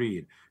Andy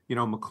Reid.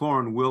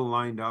 McLaurin will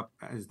line up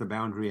as the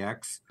boundary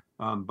X,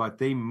 but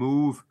they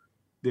move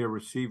their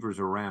receivers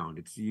around.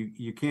 It's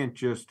you can't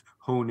just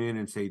hone in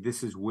and say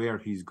this is where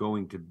he's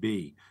going to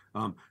be.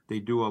 They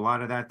do a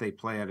lot of that. They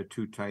play out of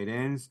 2 tight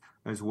ends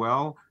as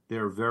well.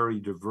 They're very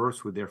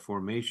diverse with their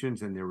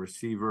formations and their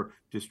receiver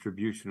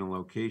distribution and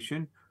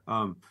location.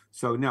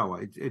 So no,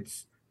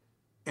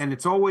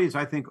 it's always,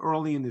 I think,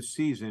 early in the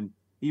season,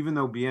 even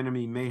though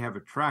Bieniemy may have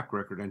a track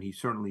record, and he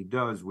certainly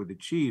does with the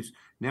Chiefs,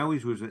 now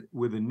he's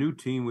with a new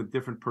team with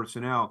different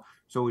personnel.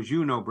 So as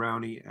you know,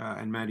 Brownie,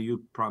 and Matty,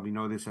 you probably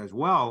know this as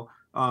well,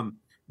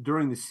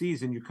 during the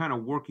season, you're kind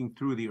of working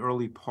through the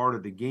early part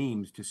of the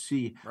games to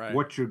see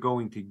what you're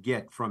going to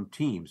get from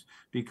teams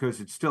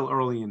because it's still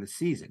early in the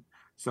season.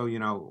 So,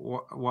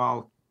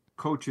 while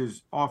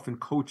coaches often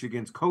coach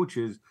against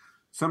coaches,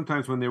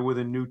 sometimes when they're with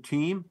a new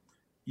team,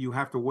 you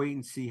have to wait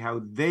and see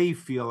how they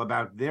feel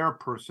about their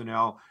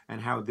personnel and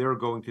how they're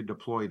going to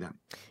deploy them.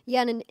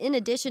 Yeah, and in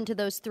addition to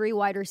those 3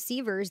 wide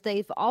receivers,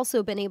 they've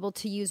also been able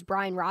to use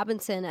Brian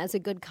Robinson as a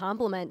good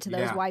complement to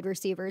those wide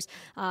receivers,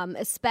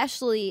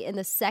 especially in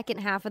the second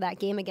half of that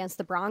game against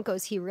the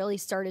Broncos. He really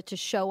started to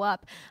show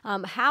up.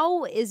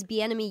 How is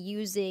Bieniemy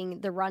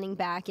using the running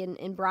back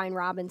in Brian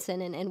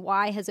Robinson, and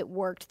why has it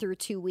worked through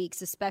 2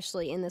 weeks,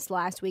 especially in this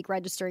last week,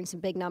 registering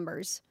some big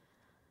numbers?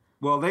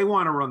 Well, they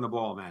want to run the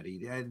ball,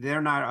 Matty.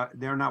 They're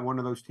not one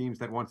of those teams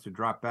that wants to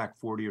drop back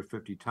 40 or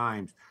 50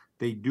 times.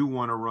 They do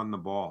want to run the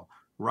ball.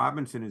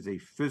 Robinson is a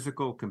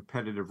physical,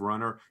 competitive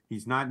runner.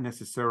 He's not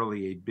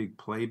necessarily a big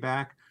play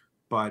back,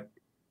 but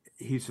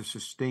he's a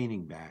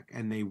sustaining back,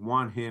 and they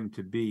want him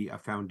to be a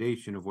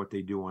foundation of what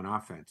they do on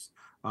offense.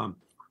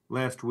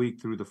 Last week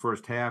through the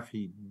first half,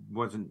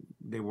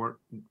 they were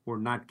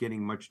not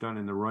getting much done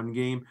in the run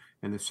game.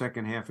 And the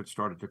second half, it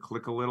started to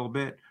click a little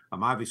bit.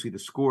 Obviously, the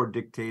score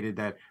dictated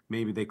that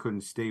maybe they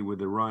couldn't stay with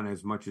the run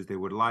as much as they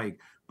would like.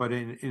 But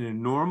in a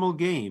normal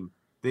game,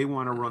 they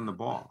want to run the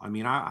ball. I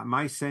mean,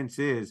 my sense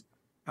is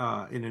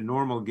in a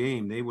normal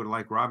game, they would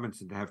like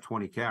Robinson to have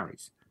 20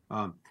 carries.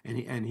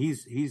 And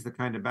he's the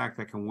kind of back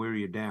that can wear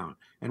you down.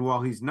 And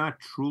while he's not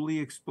truly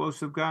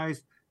explosive,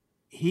 guys,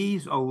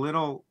 he's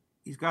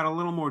got a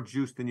little more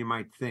juice than you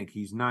might think.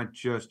 He's not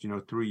just,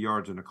 3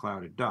 yards in a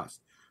cloud of dust.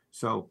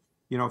 So,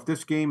 if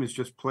this game is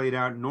just played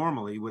out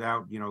normally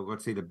without,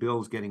 let's say the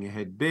Bills getting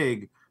ahead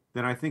big,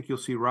 then I think you'll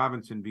see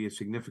Robinson be a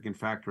significant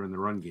factor in the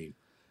run game.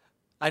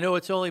 I know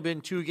it's only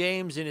been 2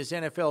 games in his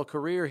NFL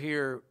career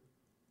here,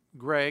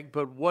 Greg,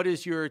 but what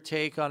is your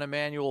take on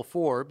Emmanuel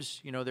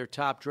Forbes, their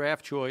top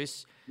draft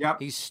choice?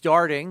 Yep. He's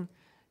starting.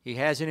 He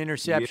has an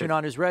interception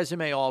on his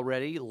resume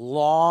already.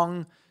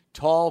 Long,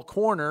 tall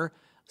corner.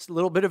 It's a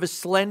little bit of a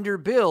slender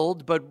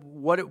build, but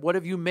what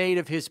have you made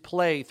of his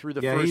play through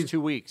the first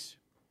 2 weeks?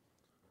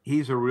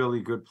 He's a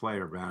really good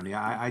player, Brownie.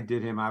 I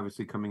did him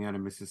obviously coming out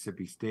of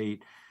Mississippi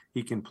State.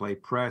 He can play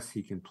press.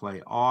 He can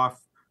play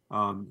off.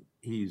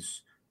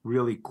 He's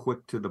really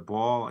quick to the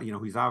ball.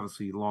 He's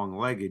obviously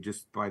long-legged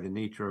just by the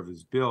nature of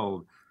his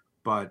build,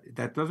 but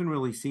that doesn't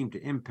really seem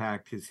to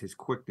impact his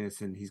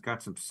quickness, and he's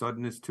got some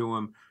suddenness to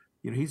him.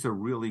 He's a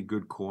really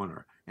good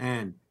corner,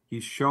 and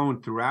he's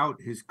shown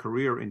throughout his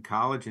career in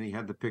college, and he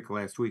had the pick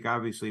last week.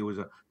 Obviously, it was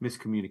a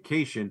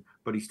miscommunication,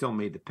 but he still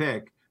made the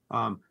pick.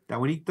 That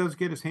when he does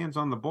get his hands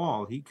on the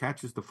ball, he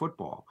catches the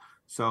football.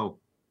 So,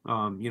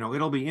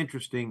 it'll be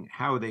interesting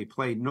how they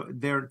play.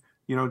 They're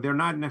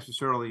not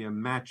necessarily a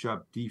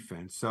matchup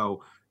defense.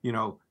 So,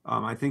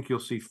 I think you'll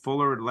see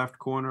Fuller at left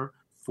corner,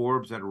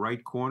 Forbes at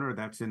right corner.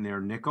 That's in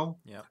their nickel.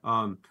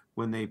 Yeah.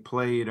 When they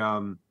played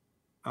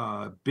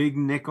big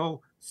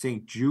nickel,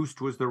 St.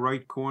 Just was the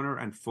right corner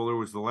and Fuller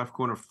was the left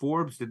corner.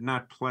 Forbes did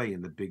not play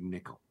in the big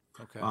nickel.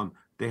 Okay.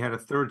 They had a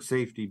third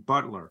safety,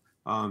 Butler,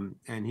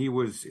 and he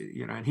was,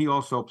 and he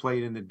also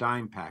played in the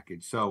dime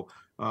package. So,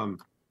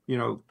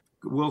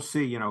 we'll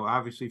see. You know,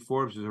 obviously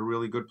Forbes is a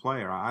really good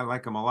player. I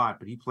like him a lot,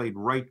 but he played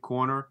right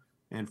corner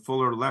and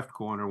Fuller left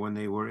corner when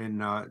they were in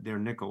their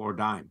nickel or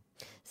dime.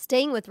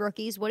 Staying with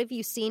rookies, what have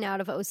you seen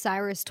out of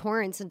Osiris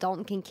Torrance and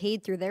Dalton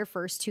Kincaid through their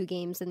first 2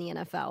 games in the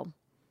NFL?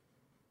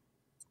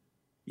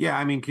 Yeah,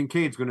 I mean,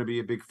 Kincaid's going to be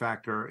a big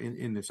factor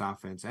in this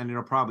offense, and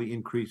it'll probably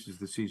increase as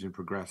the season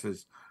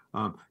progresses.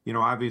 You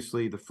know,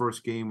 obviously the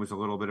first game was a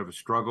little bit of a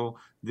struggle.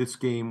 This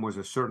game was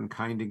a certain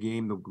kind of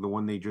game, the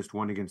one they just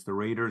won against the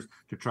Raiders,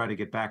 to try to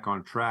get back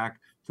on track.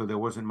 So there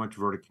wasn't much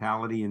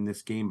verticality in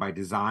this game by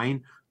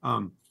design.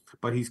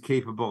 But he's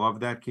capable of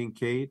that,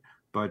 Kincaid.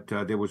 But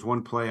there was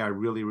one play I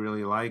really,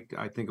 really liked.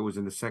 I think it was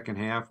in the second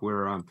half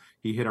where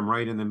he hit him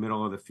right in the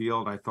middle of the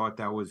field. I thought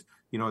that was,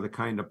 you know, the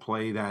kind of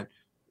play that,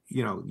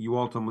 you know, you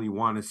ultimately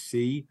want to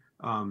see.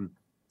 You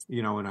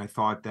know, and I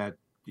thought that,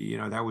 you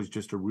know, that was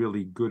just a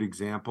really good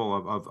example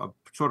of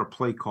sort of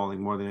play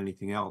calling more than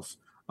anything else.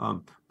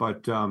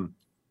 But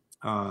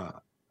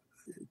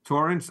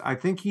Torrance, I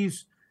think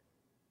he's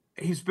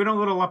been a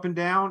little up and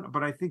down,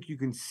 but I think you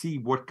can see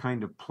what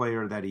kind of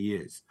player that he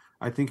is.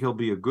 I think he'll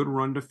be a good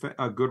run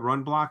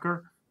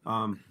blocker.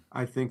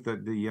 I think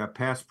that the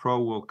pass pro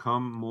will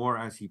come more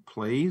as he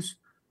plays.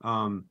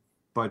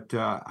 But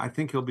I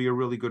think he'll be a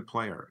really good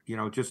player. You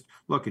know, just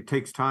look, it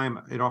takes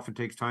time. It often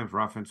takes time for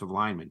offensive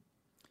linemen.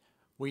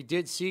 We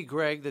did see,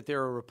 Greg, that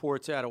there are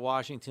reports out of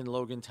Washington.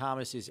 Logan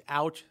Thomas is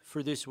out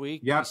for this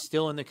week. Yep. He's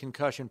still in the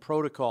concussion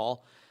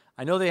protocol.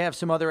 I know they have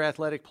some other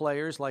athletic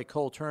players like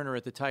Cole Turner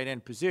at the tight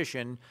end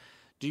position.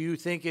 Do you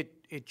think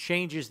it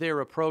changes their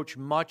approach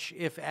much,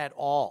 if at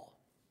all?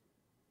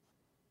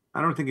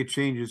 I don't think it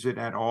changes it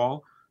at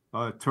all.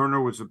 Turner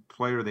was a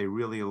player they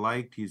really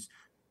liked. He's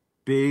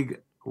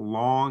big,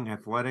 long,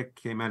 athletic,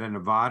 came out of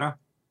Nevada.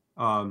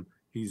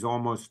 He's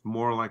almost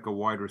more like a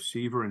wide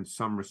receiver in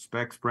some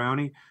respects,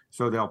 Brownie.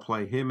 So they'll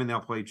play him and they'll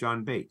play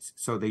John Bates.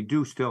 So they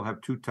do still have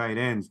 2 tight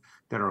ends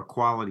that are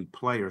quality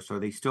players. So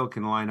they still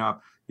can line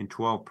up in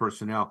 12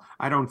 personnel.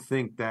 I don't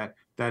think that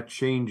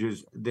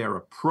changes their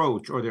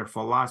approach or their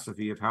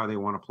philosophy of how they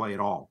want to play at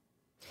all.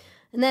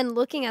 And then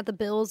looking at the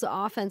Bills'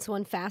 offense,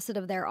 one facet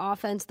of their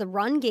offense, the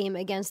run game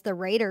against the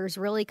Raiders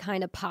really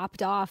kind of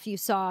popped off. You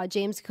saw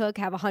James Cook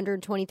have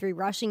 123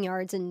 rushing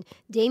yards, and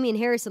Damian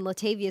Harris and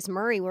Latavius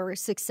Murray were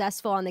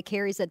successful on the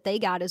carries that they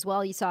got as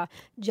well. You saw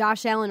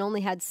Josh Allen only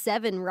had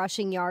 7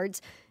 rushing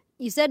yards.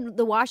 You said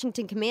the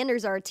Washington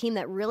Commanders are a team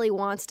that really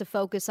wants to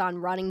focus on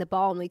running the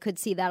ball, and we could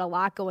see that a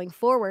lot going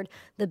forward.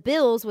 The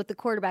Bills, with the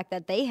quarterback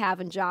that they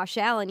have in Josh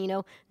Allen, you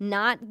know,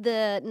 not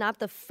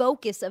the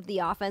focus of the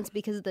offense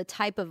because of the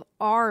type of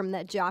arm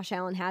that Josh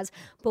Allen has.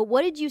 But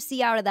what did you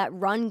see out of that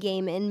run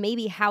game, and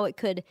maybe how it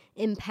could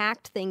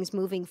impact things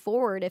moving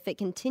forward if it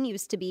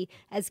continues to be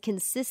as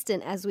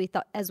consistent as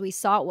we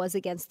saw it was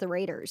against the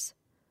Raiders?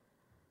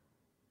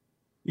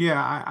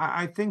 Yeah,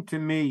 I think to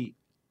me,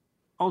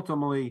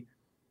 ultimately,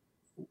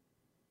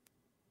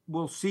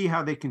 we'll see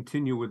how they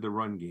continue with the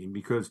run game,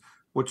 because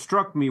what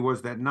struck me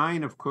was that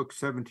 9 of Cook's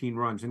 17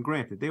 runs, and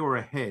granted, they were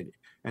ahead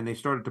and they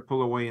started to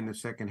pull away in the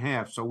second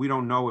half. So we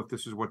don't know if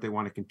this is what they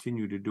want to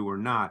continue to do or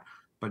not.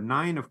 But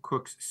 9 of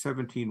Cook's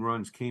 17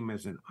 runs came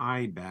as an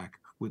eye back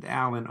with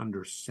Allen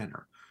under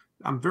center.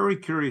 I'm very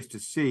curious to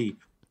see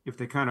if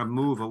they kind of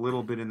move a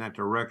little bit in that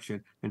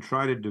direction and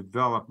try to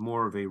develop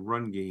more of a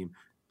run game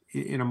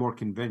in a more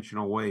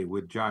conventional way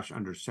with Josh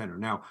under center.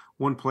 Now,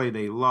 one play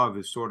they love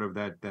is sort of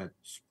that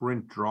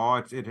sprint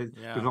draw. There's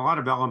a lot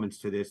of elements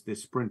to this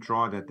sprint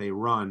draw that they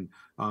run.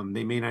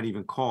 They may not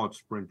even call it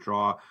sprint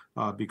draw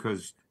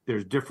because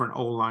there's different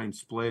O-line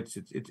splits.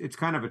 It's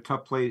kind of a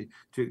tough play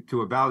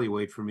to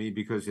evaluate for me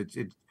because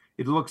it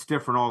looks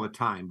different all the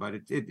time, but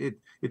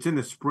it's in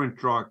the sprint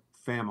draw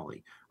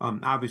family.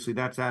 Obviously,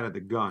 that's out of the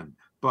gun,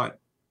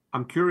 but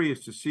I'm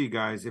curious to see,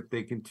 guys, if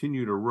they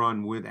continue to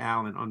run with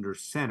Allen under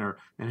center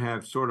and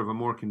have sort of a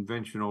more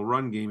conventional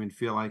run game and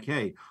feel like,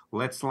 hey,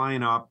 let's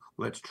line up,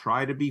 let's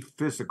try to be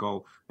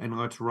physical, and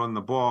let's run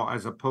the ball,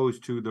 as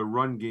opposed to the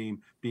run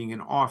game being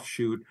an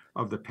offshoot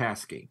of the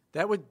pass game.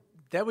 That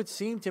would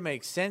seem to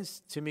make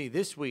sense to me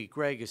this week,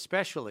 Greg,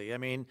 especially. I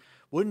mean,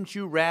 wouldn't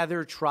you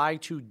rather try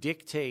to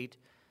dictate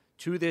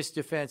to this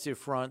defensive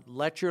front,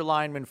 let your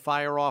linemen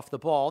fire off the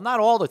ball, not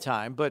all the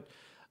time, but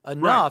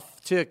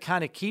enough to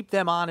kind of keep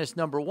them honest,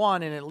 number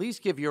one, and at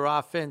least give your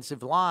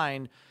offensive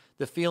line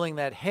the feeling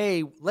that,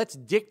 hey, let's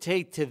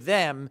dictate to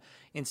them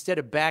instead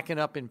of backing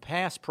up in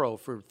pass pro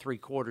for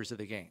 3/4 of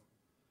the game.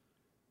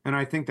 And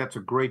I think that's a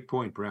great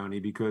point, Brownie,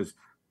 because,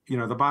 you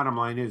know, the bottom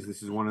line is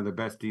this is one of the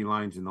best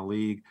D-lines in the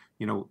league.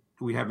 You know,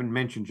 we haven't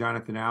mentioned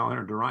Jonathan Allen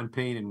or Daron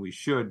Payne, and we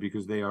should,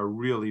 because they are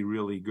really,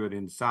 really good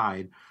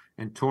inside.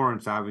 And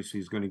Torrance obviously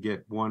is going to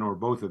get one or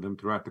both of them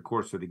throughout the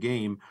course of the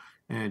game.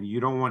 And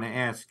you don't want to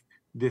ask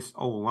this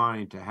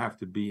O-line to have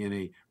to be in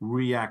a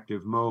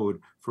reactive mode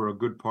for a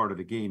good part of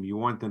the game. You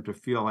want them to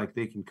feel like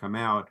they can come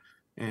out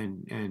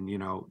and you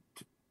know,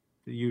 to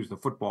use the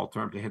football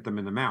term, to hit them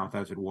in the mouth,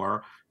 as it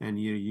were. And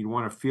you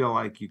want to feel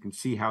like you can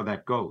see how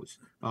that goes.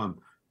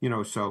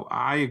 So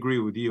I agree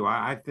with you.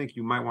 I think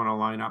you might want to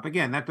line up.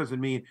 Again, that doesn't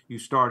mean you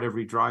start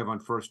every drive on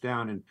first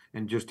down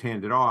and just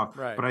hand it off.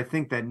 Right. But I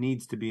think that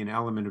needs to be an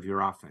element of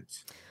your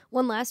offense.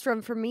 One last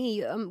one for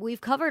me.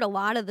 We've covered a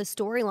lot of the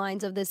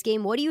storylines of this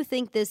game. What do you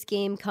think this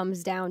game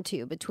comes down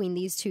to between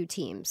these two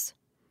teams?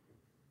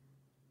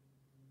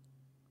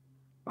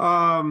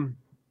 I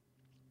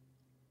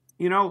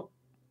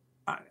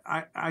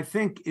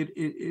think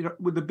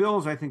it with the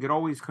Bills, I think it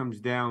always comes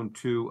down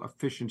to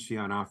efficiency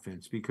on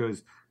offense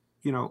because,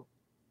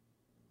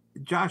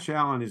 Josh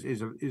Allen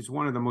is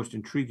one of the most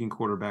intriguing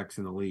quarterbacks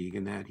in the league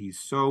in that he's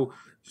so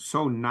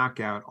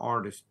knockout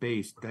artist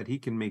based that he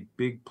can make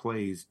big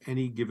plays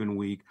any given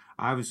week.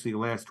 Obviously,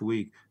 last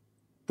week,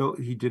 though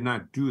he did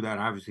not do that.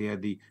 Obviously, he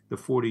had the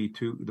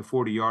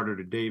 40-yarder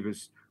to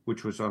Davis,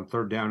 which was on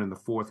third down in the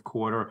fourth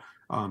quarter.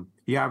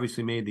 He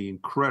obviously made the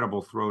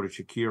incredible throw to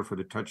Shakir for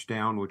the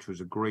touchdown, which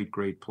was a great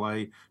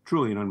play,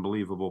 truly an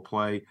unbelievable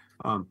play.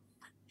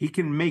 He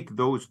can make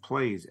those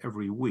plays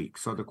every week.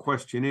 So the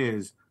question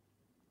is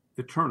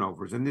the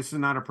turnovers. And this is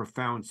not a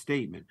profound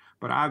statement,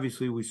 but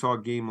obviously we saw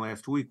a game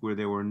last week where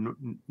there were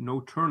no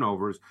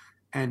turnovers.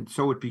 And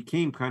so it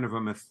became kind of a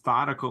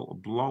methodical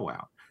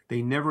blowout.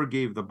 They never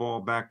gave the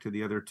ball back to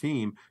the other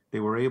team.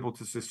 They were able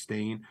to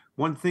sustain.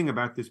 One thing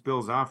about this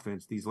Bills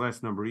offense these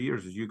last number of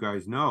years, as you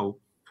guys know,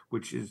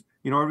 which is,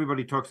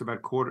 everybody talks about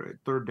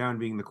third down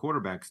being the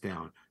quarterback's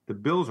down. The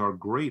Bills are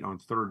great on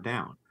third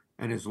down.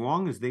 And as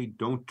long as they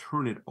don't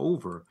turn it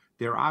over,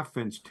 their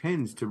offense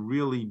tends to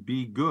really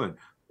be good.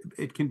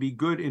 It can be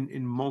good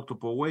in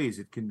multiple ways.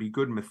 It can be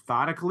good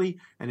methodically,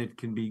 and it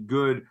can be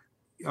good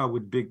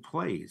with big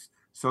plays.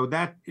 So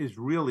that is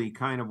really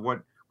kind of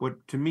what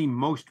to me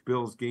most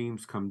Bills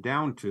games come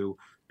down to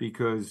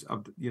because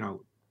of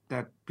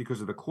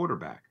because of the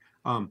quarterback.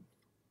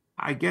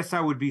 I guess I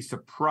would be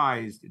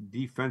surprised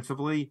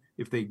defensively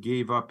if they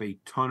gave up a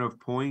ton of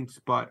points,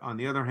 but on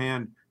the other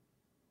hand,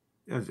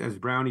 as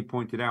Brownie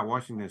pointed out,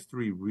 Washington has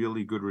three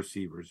really good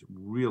receivers,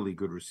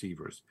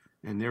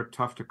 and they're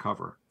tough to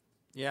cover.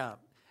 Yeah,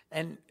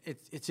 and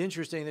it's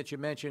interesting that you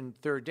mentioned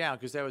third down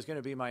because that was going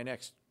to be my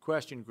next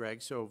question,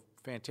 Greg. So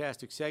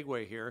fantastic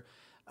segue here.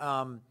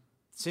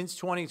 Since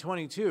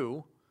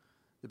 2022,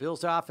 the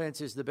Bills'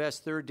 offense is the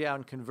best third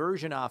down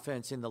conversion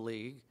offense in the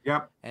league.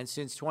 Yep. And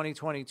since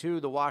 2022,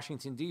 the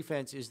Washington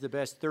defense is the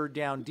best third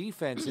down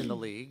defense in the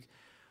league.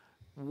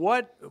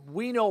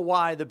 We know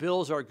why the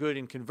Bills are good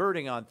in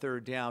converting on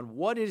third down.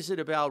 What is it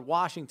about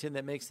Washington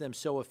that makes them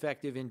so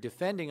effective in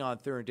defending on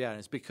third down?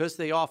 Is it because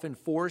they often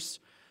force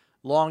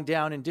long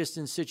down and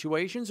distance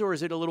situations, or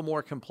is it a little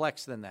more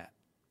complex than that?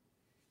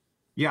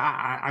 Yeah,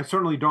 I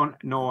certainly don't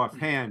know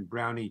offhand,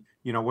 Brownie,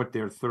 what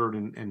their third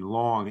and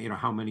long,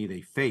 how many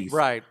they face.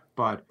 Right.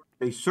 But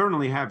they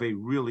certainly have a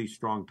really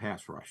strong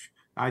pass rush.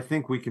 I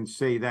think we can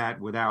say that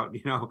without,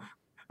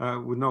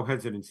 with no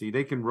hesitancy.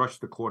 They can rush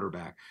the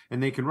quarterback,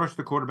 and they can rush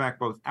the quarterback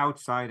both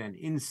outside and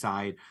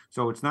inside.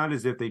 So it's not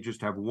as if they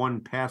just have one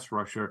pass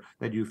rusher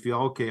that you feel,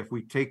 okay, if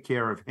we take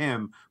care of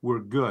him, we're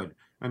good.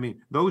 I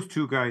mean, those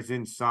two guys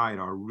inside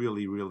are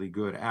really, really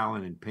good,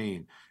 Allen and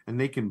Payne. And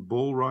they can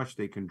bull rush.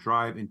 They can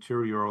drive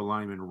interior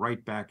linemen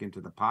right back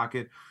into the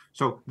pocket.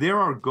 So there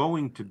are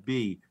going to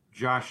be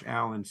Josh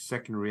Allen's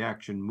second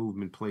reaction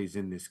movement plays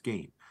in this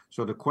game.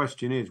 So the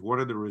question is, what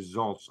are the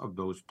results of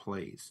those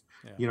plays?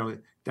 Yeah.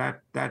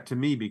 That to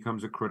me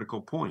becomes a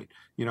critical point.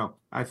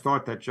 I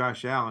thought that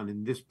Josh Allen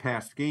in this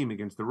past game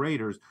against the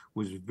Raiders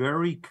was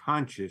very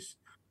conscious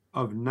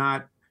of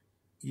not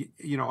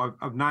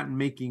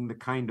making the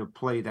kind of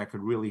play that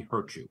could really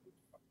hurt you.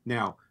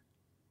 Now,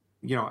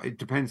 it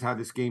depends how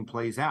this game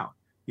plays out.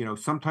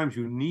 Sometimes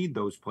you need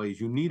those plays.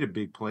 You need a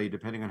big play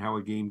depending on how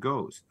a game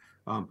goes.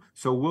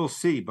 So we'll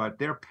see. But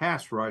their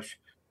pass rush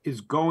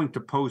is going to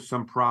pose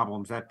some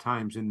problems at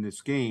times in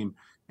this game,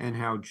 and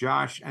how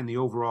Josh and the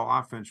overall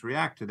offense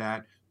react to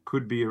that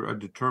could be a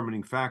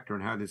determining factor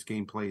in how this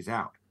game plays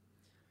out.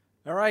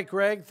 All right,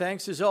 Greg,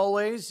 thanks as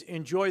always.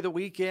 Enjoy the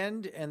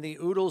weekend and the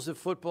oodles of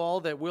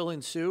football that will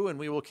ensue, and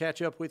we will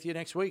catch up with you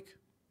next week.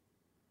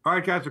 All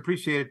right, guys,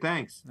 appreciate it.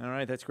 Thanks. All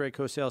right, that's Greg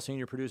Cosell,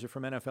 senior producer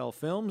from NFL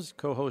Films,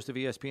 co-host of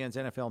ESPN's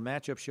NFL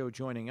Matchup Show,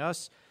 joining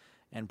us,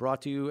 and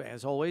brought to you,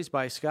 as always,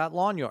 by Scott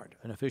Lawnyard,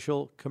 an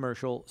official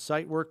commercial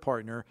site work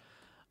partner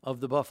of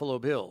the Buffalo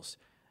Bills.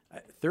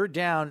 Third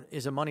down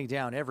is a money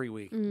down every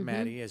week,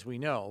 Maddie, as we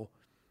know.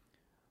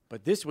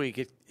 But this week,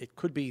 it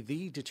could be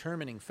the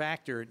determining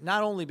factor,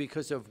 not only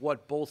because of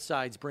what both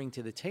sides bring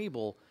to the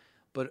table,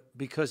 but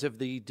because of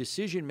the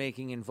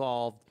decision-making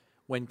involved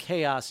when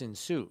chaos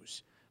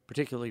ensues,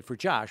 particularly for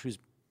Josh, who's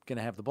going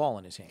to have the ball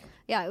in his hand.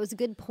 Yeah, it was a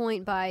good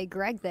point by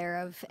Greg there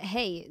of,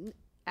 hey,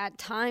 at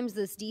times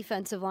this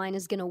defensive line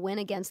is going to win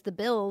against the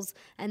Bills,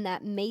 and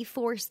that may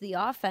force the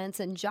offense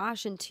and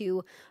Josh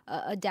into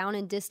a down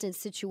and distance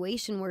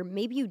situation where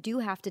maybe you do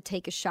have to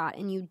take a shot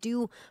and you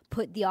do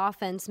put the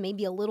offense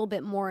maybe a little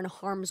bit more in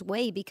harm's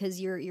way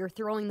because you're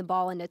throwing the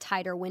ball into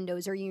tighter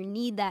windows, or you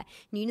need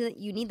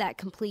that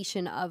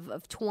completion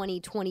of 20,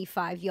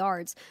 25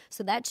 yards.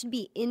 So that should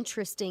be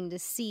interesting to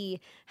see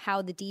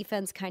how the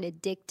defense kind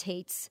of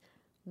dictates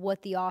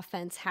what the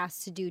offense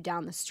has to do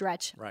down the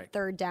stretch, Right.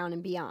 third down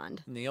and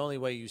beyond. And the only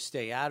way you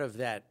stay out of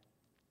that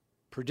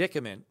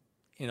predicament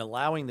in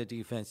allowing the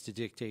defense to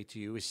dictate to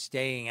you is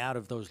staying out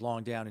of those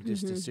long down and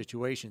distance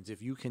situations.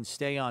 If you can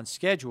stay on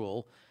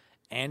schedule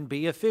and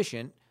be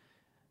efficient,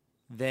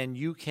 then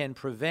you can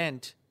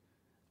prevent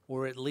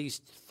or at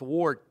least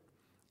thwart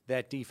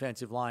that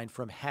defensive line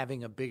from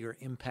having a bigger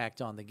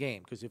impact on the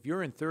game. Because if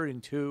you're in 3rd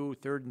and 2,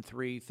 3rd and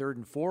 3, 3rd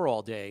and 4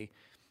 all day,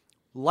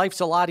 life's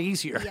a lot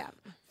easier. Yeah.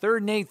 3rd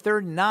and 8, 3rd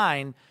and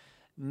 9,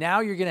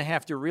 now you're going to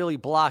have to really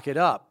block it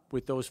up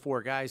with those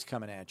 4 guys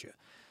coming at you.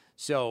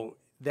 So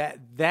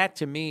that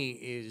to me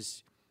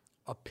is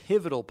a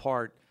pivotal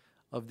part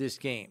of this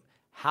game.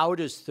 How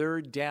does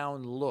third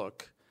down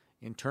look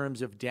in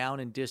terms of down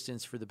and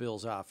distance for the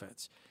Bills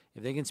offense?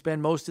 If they can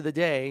spend most of the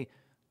day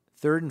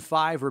 3rd and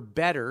 5 or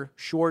better,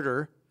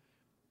 shorter,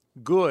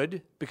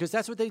 good, because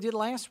that's what they did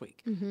last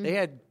week. They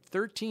had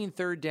 13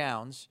 third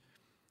downs.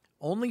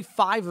 Only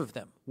 5 of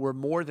them were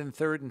more than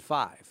 3rd and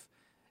 5.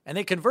 And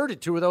they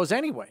converted 2 of those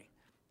anyway.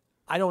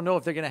 I don't know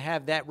if they're going to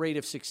have that rate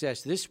of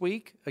success this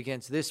week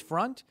against this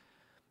front.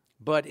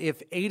 But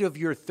if 8 of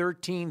your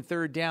 13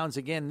 third downs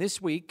again this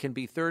week can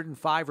be 3rd and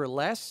 5 or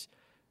less,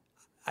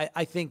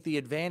 I think the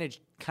advantage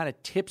kind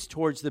of tips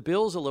towards the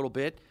Bills a little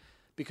bit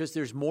because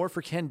there's more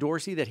for Ken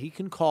Dorsey that he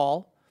can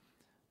call.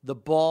 The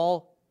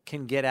ball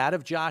can get out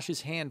of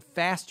Josh's hand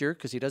faster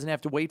because he doesn't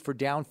have to wait for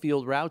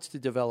downfield routes to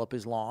develop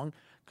as long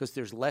because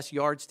there's less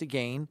yards to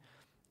gain.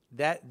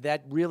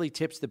 That really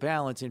tips the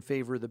balance in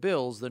favor of the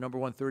Bills, the number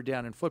one third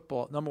down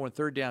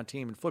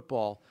team in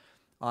football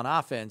on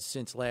offense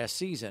since last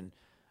season,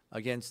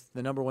 against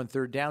the number one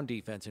third down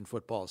defense in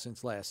football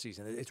since last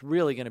season. It's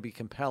really going to be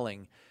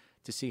compelling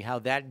to see how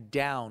that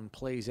down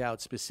plays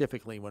out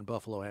specifically when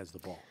Buffalo has the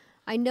ball.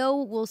 I know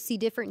we'll see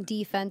different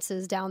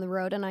defenses down the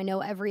road, and I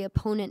know every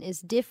opponent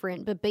is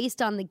different, but based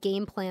on the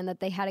game plan that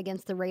they had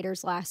against the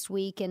Raiders last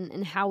week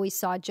and how we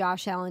saw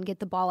Josh Allen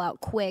get the ball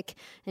out quick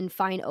and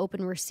find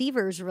open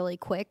receivers really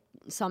quick,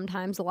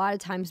 sometimes, a lot of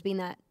times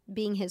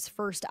being his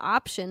first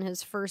option,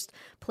 his first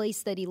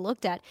place that he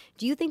looked at,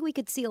 do you think we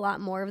could see a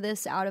lot more of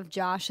this out of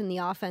Josh and the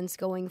offense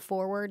going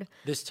forward?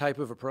 This type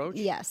of approach?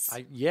 Yes.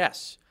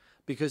 Yes,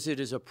 because it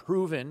is a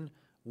proven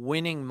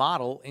winning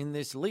model in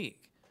this league.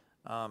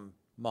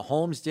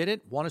 Mahomes did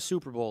it, won a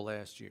Super Bowl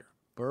last year.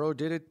 Burrow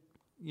did it,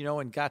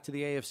 and got to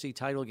the AFC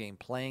title game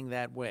playing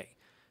that way.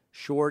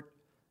 Short,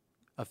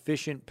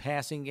 efficient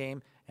passing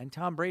game. And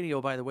Tom Brady,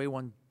 by the way,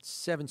 won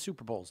 7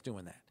 Super Bowls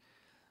doing that.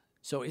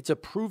 So it's a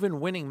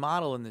proven winning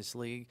model in this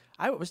league.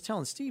 I was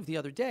telling Steve the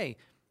other day,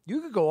 you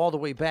could go all the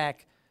way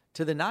back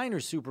to the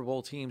Niners Super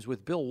Bowl teams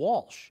with Bill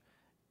Walsh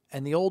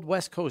and the old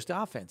West Coast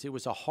offense. It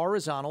was a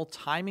horizontal,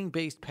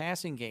 timing-based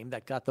passing game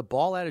that got the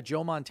ball out of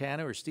Joe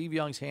Montana or Steve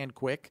Young's hand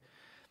quick.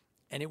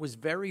 And it was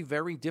very,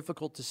 very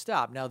difficult to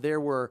stop. Now, there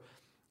were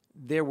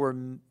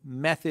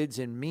methods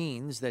and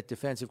means that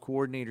defensive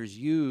coordinators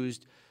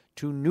used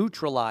to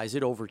neutralize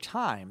it over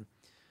time.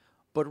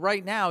 But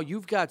right now,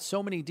 you've got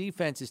so many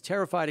defenses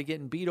terrified of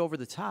getting beat over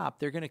the top.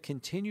 They're going to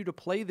continue to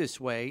play this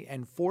way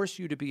and force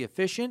you to be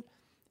efficient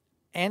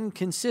and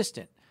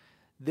consistent.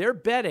 They're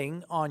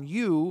betting on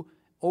you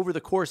over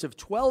the course of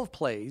 12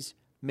 plays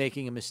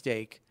making a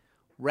mistake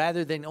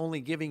rather than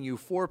only giving you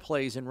 4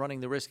 plays and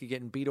running the risk of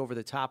getting beat over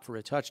the top for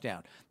a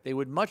touchdown. They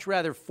would much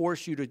rather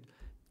force you to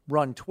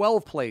run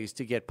 12 plays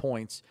to get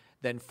points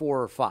than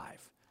 4 or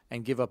 5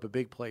 and give up a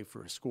big play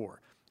for a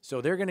score.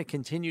 So they're going to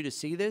continue to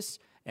see this,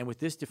 and with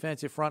this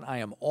defensive front, I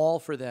am all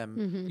for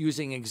them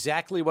using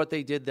exactly what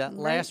they did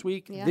last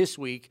week, this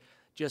week,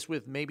 just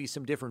with maybe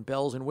some different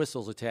bells and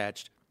whistles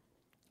attached,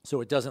 so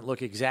it doesn't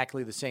look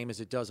exactly the same as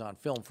it does on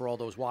film for all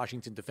those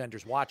Washington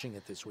defenders watching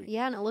it this week.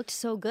 Yeah, and it looked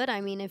so good. I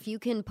mean, if you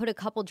can put a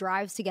couple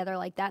drives together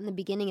like that in the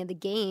beginning of the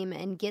game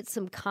and get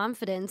some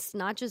confidence,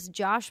 not just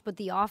Josh, but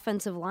the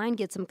offensive line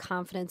get some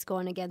confidence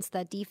going against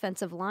that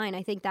defensive line,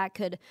 I think that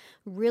could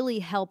really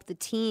help the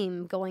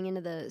team going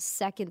into the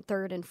second,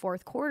 third, and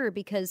fourth quarter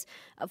because,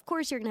 of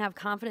course, you're going to have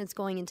confidence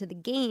going into the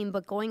game,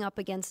 but going up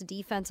against a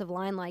defensive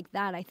line like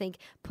that, I think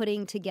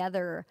putting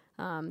together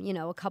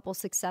a couple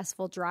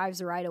successful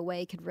drives right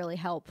away could really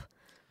help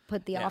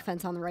put the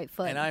offense on the right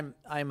foot. And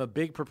I'm a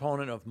big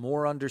proponent of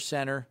more under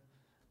center.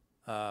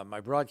 My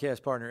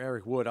broadcast partner,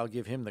 Eric Wood, I'll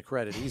give him the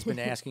credit. He's been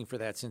asking for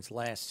that since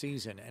last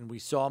season, and we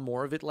saw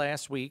more of it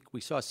last week.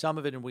 We saw some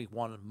of it in week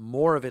 1,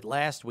 more of it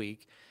last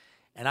week.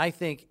 And I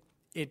think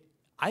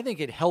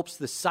it helps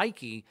the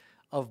psyche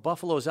of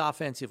Buffalo's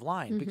offensive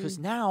line because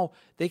now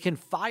they can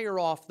fire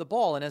off the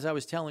ball. And as I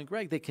was telling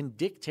Greg, they can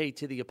dictate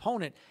to the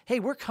opponent, hey,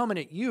 we're coming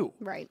at you.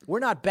 Right. We're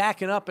not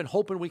backing up and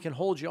hoping we can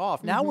hold you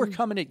off. Now we're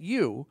coming at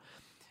you.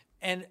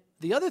 And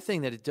the other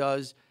thing that it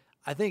does,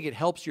 I think it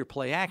helps your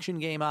play action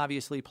game,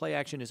 obviously. Play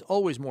action is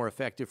always more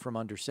effective from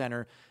under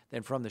center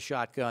than from the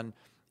shotgun.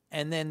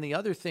 And then the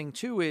other thing,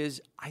 too,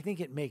 is I think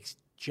it makes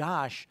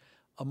Josh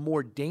a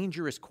more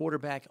dangerous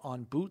quarterback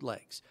on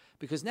bootlegs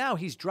because now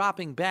he's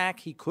dropping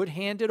back. He could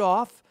hand it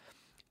off,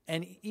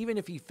 and even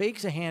if he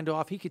fakes a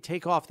handoff, he could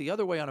take off the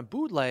other way on a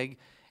bootleg,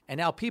 and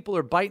now people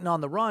are biting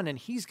on the run, and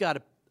he's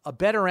got a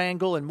better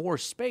angle and more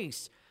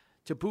space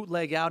to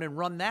bootleg out and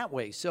run that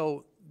way.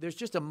 So there's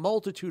just a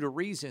multitude of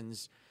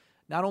reasons,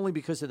 not only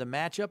because of the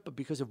matchup, but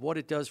because of what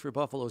it does for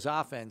Buffalo's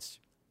offense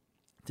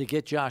to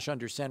get Josh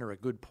under center a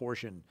good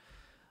portion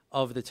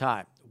of the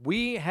time.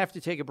 We have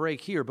to take a break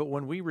here, but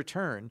when we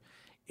return,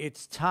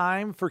 it's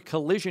time for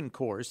Collision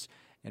Course,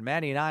 and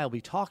Maddie and I will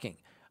be talking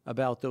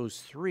about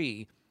those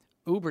 3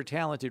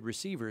 uber-talented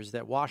receivers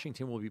that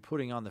Washington will be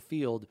putting on the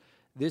field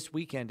this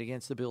weekend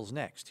against the Bills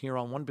next. Here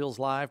on One Bills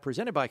Live,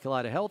 presented by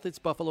Kaleida Health, it's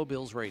Buffalo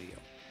Bills Radio.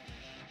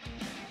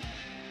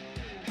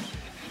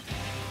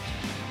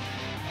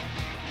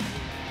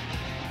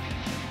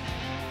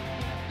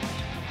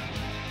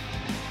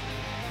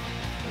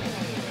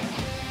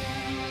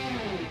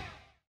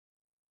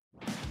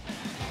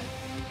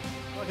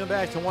 Welcome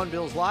back to One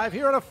Bills Live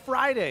here on a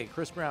Friday.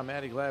 Chris Brown,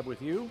 Matty Glab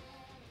with you.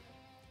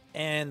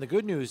 And the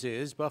good news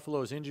is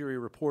Buffalo's injury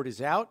report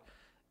is out.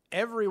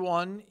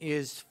 Everyone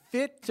is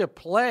fit to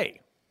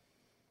play.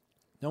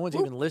 No one's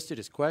even listed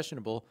as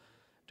questionable.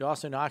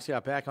 Dawson Knox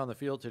got back on the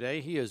field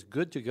today. He is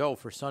good to go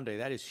for Sunday.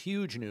 That is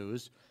huge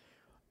news.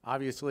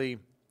 Obviously,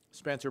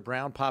 Spencer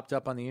Brown popped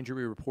up on the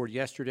injury report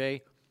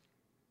yesterday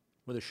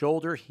with a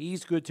shoulder.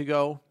 He's good to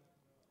go.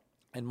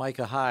 And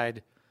Micah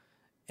Hyde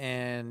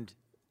and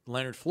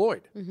Leonard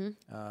Floyd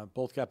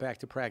both got back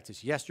to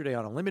practice yesterday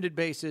on a limited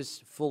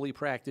basis, fully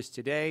practiced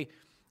today.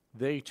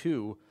 They,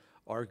 too,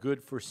 are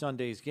good for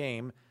Sunday's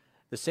game.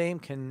 The same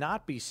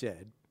cannot be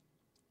said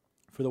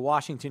for the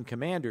Washington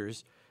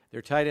Commanders.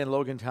 Their tight end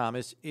Logan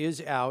Thomas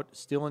is out,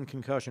 still in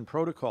concussion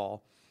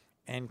protocol,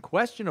 and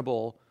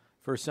questionable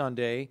for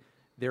Sunday.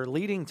 Their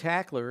leading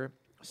tackler,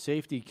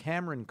 safety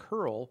Cameron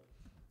Curl,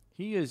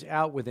 he is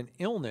out with an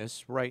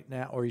illness right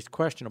now, or he's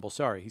questionable,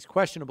 He's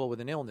questionable with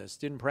an illness,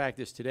 didn't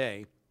practice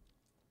today.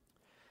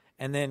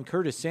 And then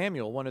Curtis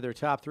Samuel, one of their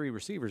top 3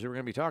 receivers that we're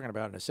going to be talking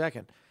about in a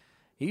second,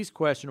 he's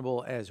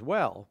questionable as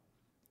well.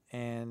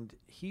 And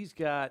he's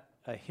got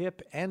a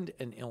hip and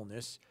an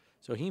illness,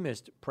 so he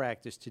missed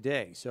practice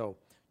today. So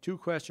 2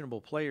 questionable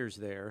players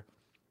there,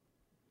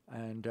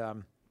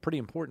 and pretty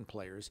important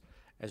players,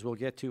 as we'll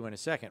get to in a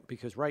second.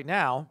 Because right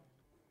now,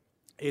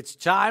 it's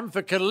time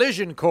for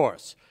Collision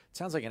Course. It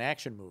sounds like an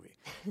action movie.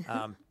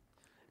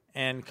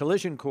 And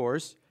Collision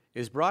Course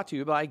is brought to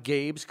you by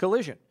Gabe's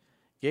Collision.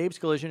 Gabe's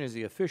Collision is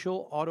the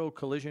official auto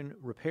collision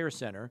repair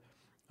center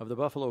of the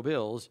Buffalo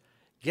Bills.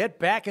 Get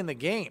back in the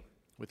game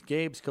with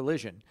Gabe's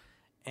Collision.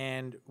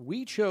 And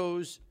we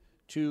chose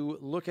to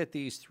look at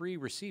these 3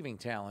 receiving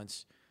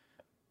talents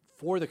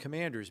for the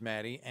Commanders,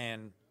 Maddie,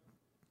 and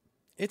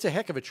it's a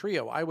heck of a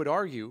trio. I would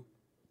argue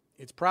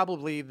it's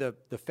probably the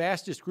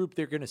fastest group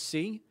they're going to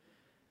see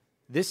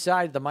this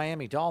side of the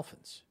Miami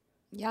Dolphins.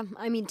 Yeah,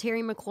 I mean,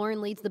 Terry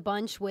McLaurin leads the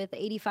bunch with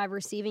 85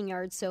 receiving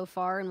yards so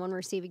far and 1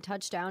 receiving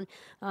touchdown.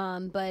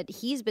 But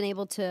he's been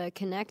able to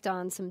connect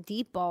on some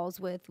deep balls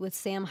with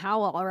Sam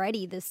Howell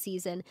already this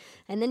season.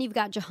 And then you've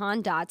got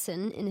Jahan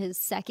Dotson in his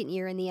second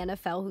year in the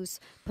NFL, who's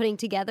putting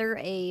together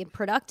a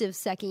productive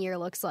second year,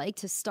 looks like,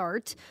 to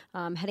start,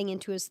 heading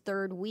into his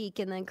 3rd week.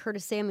 And then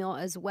Curtis Samuel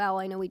as well.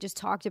 I know we just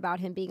talked about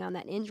him being on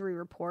that injury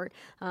report.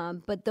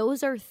 But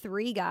those are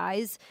 3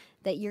 guys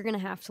that you're going to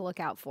have to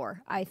look out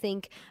for. I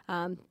think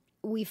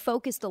we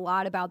focused a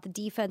lot about the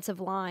defensive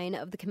line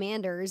of the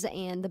Commanders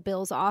and the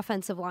Bills'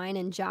 offensive line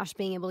and Josh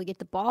being able to get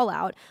the ball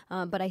out.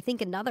 But I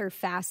think another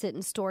facet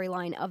and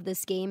storyline of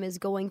this game is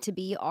going to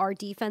be our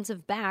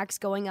defensive backs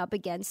going up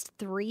against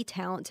 3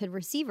 talented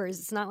receivers.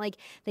 It's not like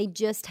they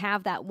just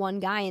have that one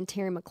guy in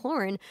Terry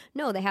McLaurin.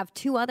 No, they have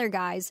 2 other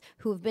guys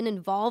who have been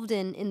involved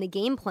in the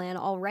game plan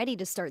already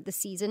to start the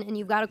season. And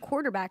you've got a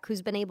quarterback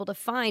who's been able to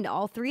find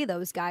all 3 of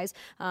those guys.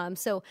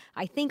 So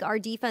I think our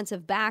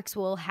defensive backs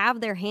will have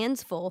their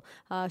hands full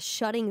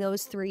shutting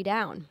those 3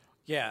 down.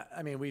 Yeah,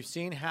 I mean, we've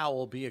seen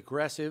Howell be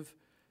aggressive,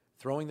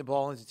 throwing the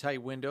ball into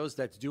tight windows.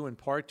 That's due in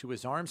part to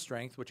his arm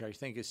strength, which I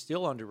think is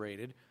still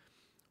underrated.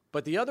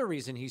 But the other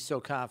reason he's so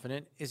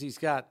confident is he's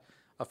got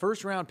a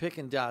first-round pick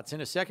in Dotson,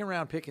 a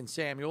second-round pick in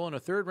Samuel, and a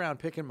third-round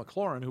pick in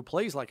McLaurin, who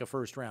plays like a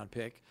first-round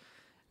pick,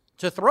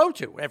 to throw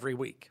to every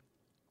week.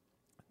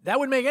 That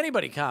would make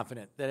anybody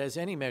confident that has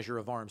any measure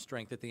of arm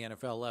strength at the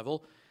NFL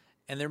level,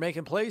 and they're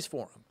making plays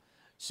for him.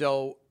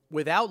 So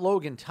without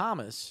Logan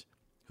Thomas,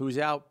 who's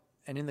out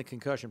and in the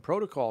concussion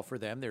protocol for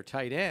them, their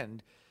tight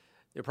end,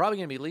 they're probably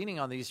going to be leaning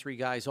on these 3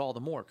 guys all the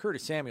more.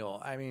 Curtis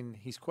Samuel, I mean,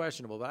 he's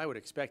questionable, but I would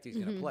expect he's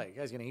going to play. The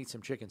guy's going to eat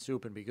some chicken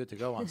soup and be good to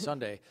go on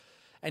Sunday.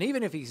 And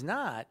even if he's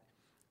not,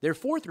 their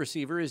 4th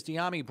receiver is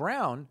De'Ami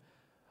Brown,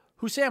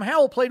 who Sam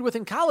Howell played with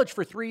in college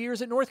for 3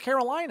 years at North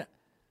Carolina.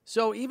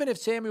 So even if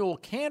Samuel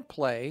can't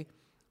play,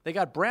 they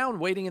got Brown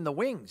waiting in the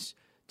wings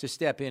to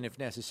step in if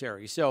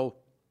necessary. So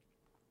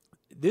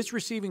this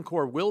receiving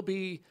core will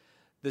be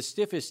the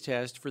stiffest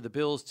test for the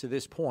Bills to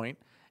this point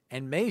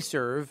and may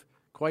serve,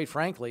 quite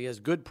frankly, as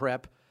good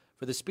prep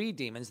for the speed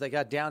demons they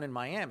got down in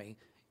Miami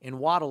in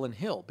Waddle and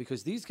Hill,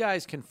 because these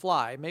guys can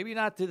fly, maybe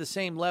not to the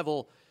same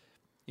level,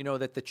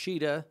 that the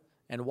Cheetah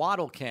and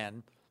Waddle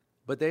can,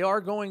 but they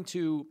are going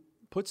to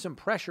put some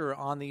pressure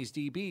on these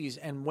DBs.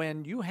 And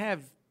when you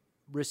have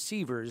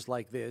receivers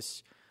like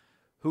this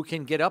who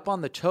can get up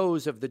on the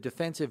toes of the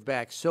defensive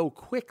back so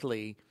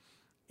quickly,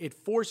 it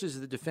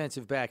forces the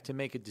defensive back to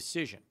make a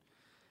decision.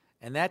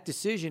 And that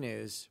decision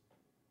is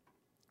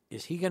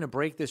he going to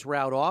break this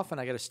route off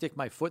and I got to stick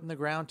my foot in the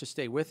ground to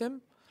stay with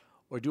him?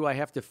 Or do I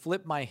have to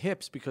flip my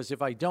hips because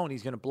if I don't,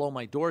 he's going to blow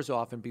my doors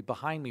off and be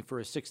behind me for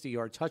a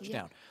 60-yard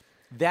touchdown?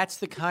 Yeah. That's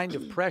the kind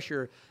of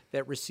pressure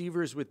that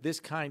receivers with this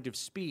kind of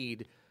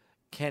speed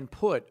can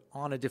put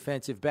on a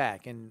defensive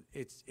back, and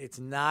it's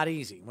not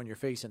easy when you're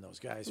facing those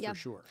guys for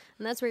sure.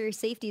 And that's where your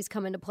safeties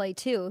come into play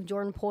too.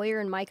 Jordan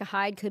Poyer and Micah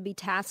Hyde could be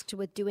tasked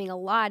with doing a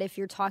lot if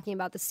you're talking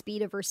about the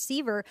speed of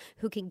receiver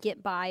who can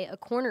get by a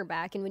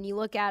cornerback. And when you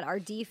look at our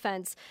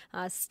defense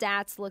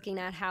stats, looking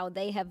at how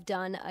they have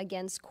done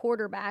against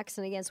quarterbacks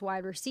and against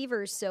wide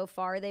receivers so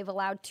far, they've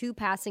allowed 2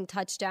 passing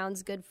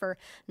touchdowns, good for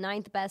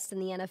 9th best in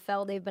the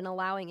NFL. They've been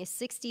allowing a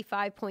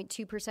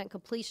 65.2%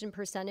 completion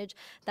percentage.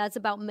 That's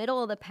about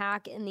middle of the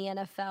pack in the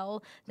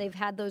NFL. They've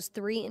had those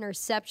 3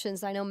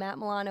 interceptions. I know Matt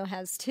Milano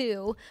has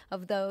 2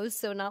 of those,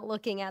 so not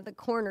looking at the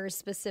corners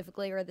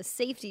specifically or the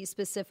safeties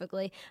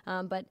specifically,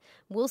 but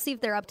we'll see if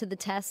they're up to the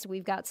test.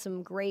 We've got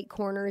some great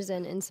corners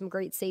and some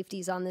great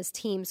safeties on this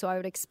team, so I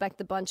would expect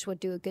the bunch would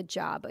do a good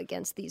job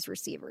against these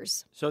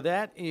receivers. So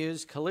that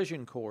is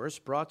Collision Course,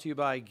 brought to you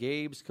by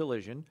Gabe's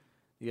Collision,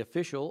 the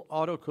official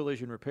auto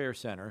collision repair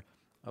center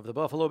of the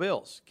Buffalo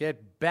Bills.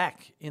 Get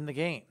back in the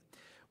game.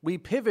 We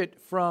pivot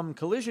from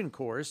Collision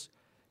Course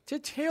to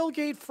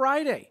Tailgate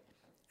Friday.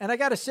 And I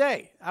got to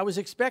say, I was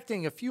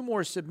expecting a few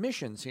more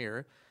submissions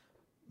here.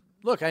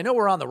 Look, I know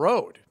we're on the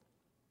road,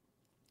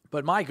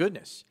 but my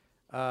goodness.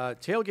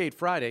 Tailgate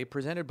Friday,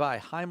 presented by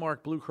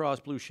Highmark Blue Cross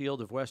Blue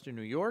Shield of Western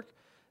New York,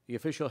 the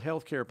official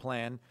healthcare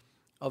plan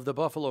of the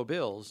Buffalo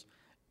Bills.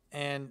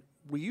 And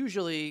we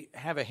usually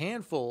have a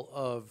handful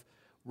of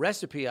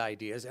recipe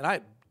ideas. And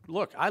I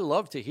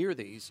love to hear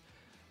these.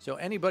 So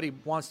anybody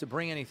wants to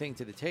bring anything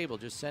to the table,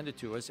 just send it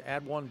to us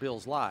at One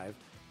Bills Live.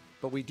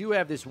 But we do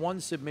have this one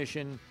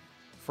submission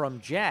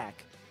from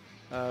Jack,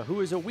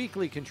 who is a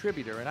weekly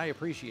contributor, and I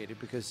appreciate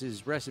it because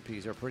his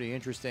recipes are pretty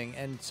interesting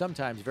and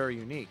sometimes very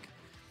unique.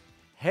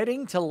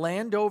 Heading to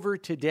Landover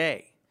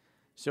today.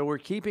 So we're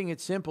keeping it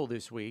simple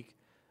this week.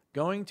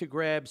 Going to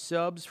grab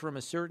subs from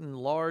a certain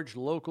large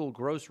local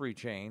grocery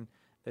chain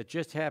that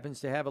just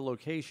happens to have a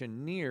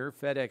location near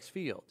FedEx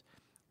Field.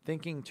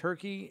 Thinking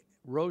turkey,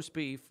 roast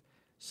beef,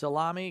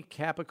 salami,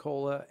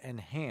 capicola, and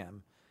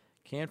ham.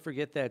 Can't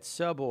forget that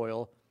sub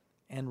oil.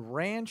 And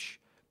ranch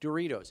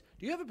Doritos.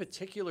 Do you have a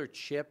particular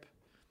chip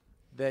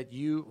that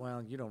you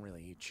don't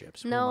really eat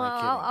chips. No,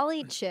 I'll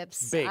eat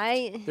chips.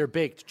 Baked. They're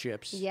baked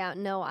chips. Yeah,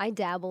 no, I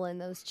dabble in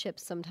those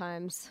chips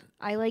sometimes.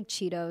 I like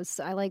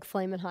Cheetos. I like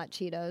Flamin' Hot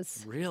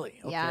Cheetos. Really?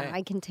 Okay. Yeah,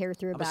 I can tear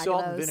through a bag of those. I'm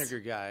a salt and vinegar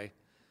guy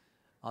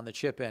on the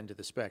chip end of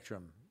the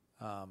spectrum.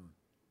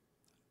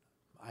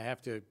 I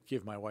have to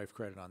give my wife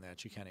credit on that.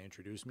 She kind of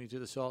introduced me to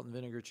the salt and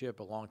vinegar chip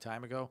a long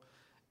time ago,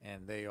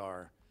 and they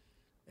are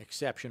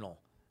exceptional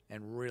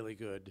and really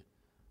good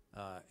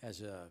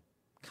as a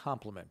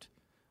complement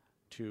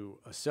to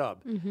a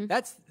sub. Mm-hmm.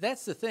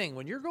 That's the thing.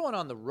 When you're going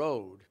on the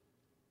road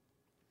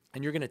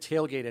and you're going to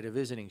tailgate at a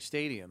visiting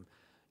stadium,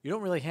 you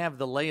don't really have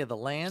the lay of the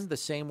land the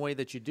same way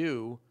that you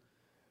do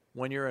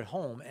when you're at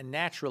home. And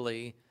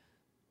naturally,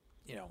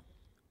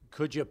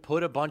 could you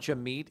put a bunch of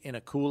meat in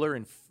a cooler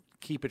and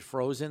keep it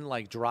frozen,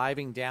 like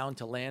driving down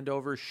to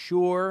Landover?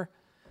 Sure.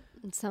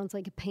 It sounds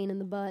like a pain in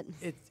the butt.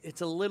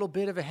 It's a little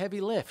bit of a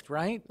heavy lift,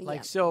 right?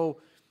 Yeah.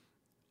 So,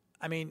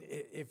 I mean,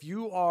 if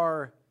you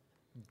are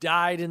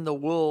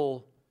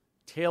dyed-in-the-wool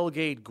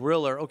tailgate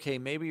griller, okay,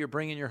 maybe you're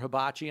bringing your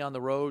hibachi on the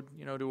road,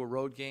 to a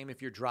road game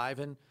if you're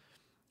driving.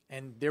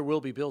 And there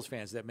will be Bills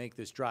fans that make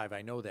this drive.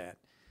 I know that.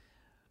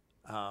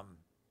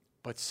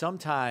 But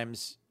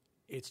sometimes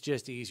it's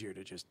just easier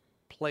to just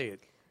play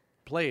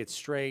it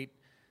straight,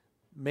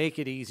 make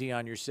it easy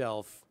on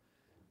yourself.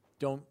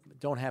 Don't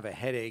have a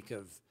headache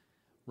of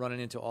running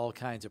into all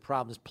kinds of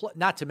problems.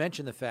 Not to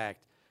mention the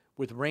fact,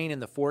 with rain in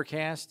the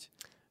forecast,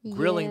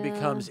 grilling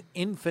becomes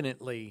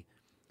infinitely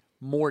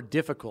more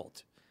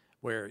difficult,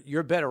 where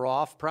you're better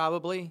off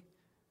probably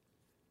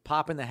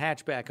popping the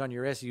hatchback on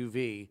your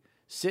SUV,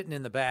 sitting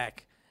in the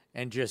back,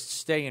 and just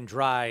staying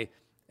dry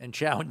and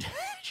chowing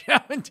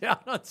down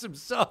on some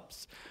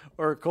subs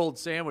or a cold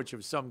sandwich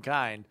of some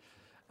kind.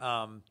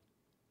 I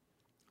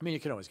mean, you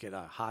can always get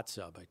a hot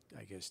sub,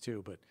 I guess,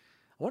 too. But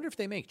I wonder if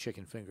they make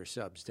chicken finger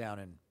subs down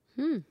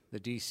in the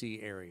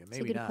D.C. area. Maybe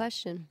That's a good not.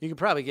 question. You could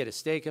probably get a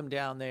Steak-'em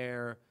down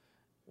there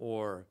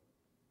or,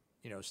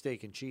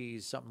 steak and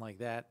cheese, something like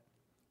that,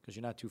 because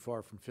you're not too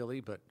far from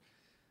Philly. But,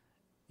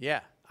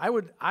 yeah, I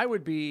would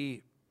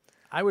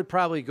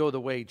probably go the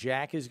way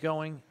Jack is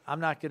going.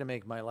 I'm not going to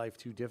make my life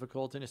too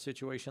difficult in a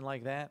situation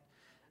like that.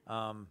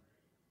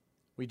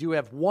 We do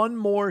have one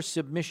more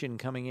submission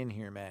coming in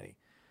here, Maddie.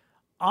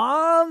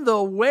 On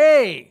the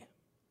way.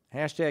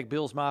 Hashtag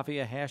Bills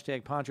Mafia,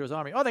 hashtag Poncho's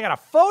Army. Oh, they got a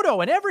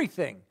photo and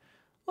everything.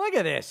 Look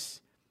at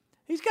this.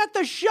 He's got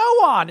the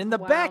show on in the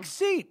back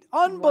seat.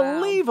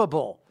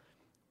 Unbelievable.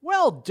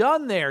 Well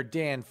done there,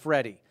 Dan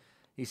Freddy.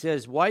 He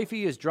says,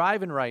 wifey is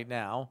driving right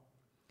now.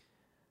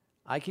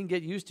 I can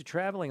get used to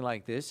traveling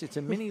like this. It's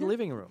a mini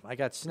living room. I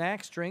got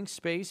snacks, drinks,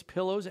 space,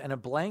 pillows, and a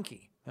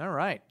blankie. All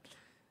right.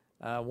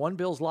 One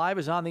Bills Live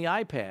is on the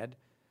iPad.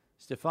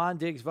 Stefan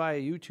digs via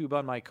YouTube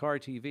on my car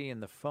TV,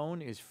 and the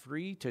phone is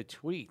free to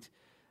tweet.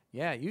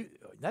 Yeah,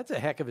 that's a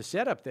heck of a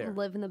setup there.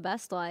 Living the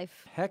best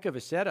life. Heck of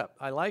a setup.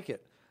 I like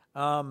it.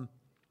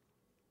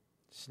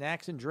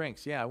 Snacks and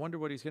drinks. Yeah, I wonder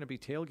what he's going to be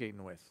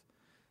tailgating with.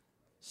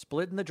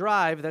 Splitting the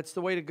drive, that's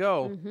the way to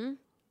go. Mm-hmm.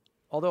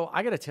 Although,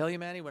 I got to tell you,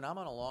 Manny, when I'm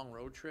on a long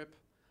road trip,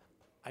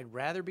 I'd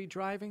rather be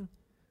driving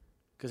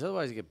because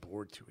otherwise I get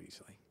bored too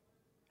easily.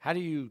 How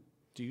do you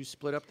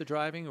split up the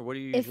driving, or what do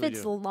you usually do? If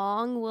it's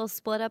long, we'll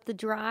split up the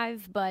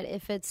drive, but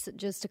if it's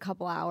just a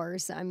couple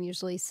hours, I'm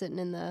usually sitting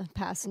in the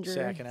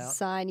passenger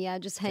side. Yeah,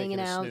 just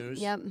hanging out.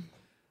 Snooze. Yep,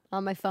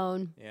 on my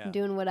phone,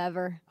 doing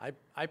whatever.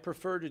 I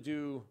prefer to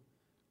do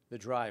the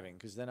driving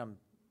because then I'm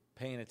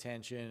paying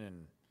attention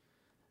and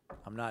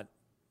I'm not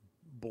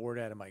bored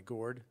out of my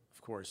gourd.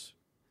 Of course,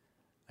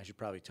 I should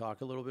probably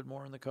talk a little bit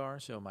more in the car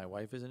so my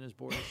wife isn't as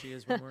bored as she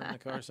is when we're in the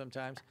car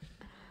sometimes.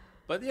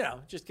 But,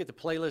 just get the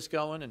playlist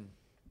going and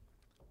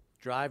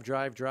drive.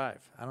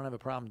 I don't have a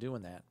problem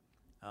doing that.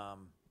 All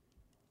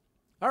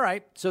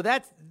right, so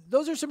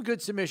those are some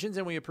good submissions,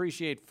 and we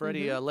appreciate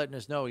Freddie letting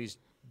us know he's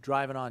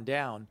driving on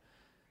down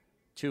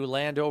to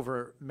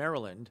Landover,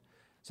 Maryland.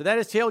 So that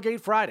is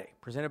Tailgate Friday,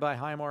 presented by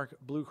Highmark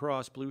Blue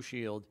Cross Blue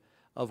Shield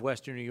of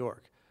Western New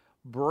York.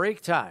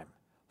 Break time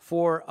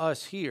for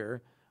us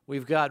here.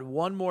 We've got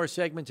one more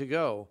segment to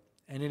go,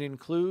 and it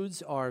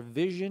includes our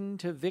Vision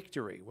to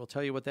Victory. We'll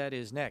tell you what that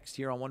is next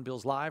here on One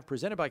Bills Live,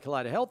 presented by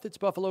Kaleida Health. It's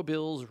Buffalo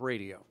Bills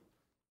Radio.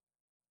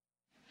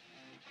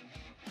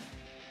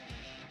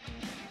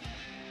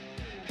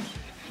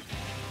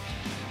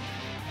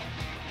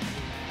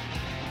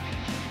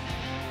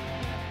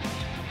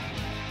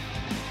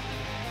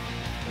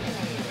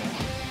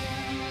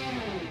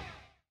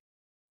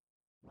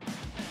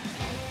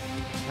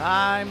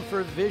 Time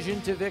for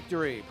Vision to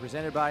Victory,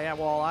 presented by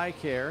Atwall Eye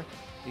Care,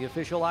 the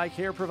official eye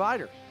care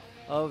provider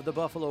of the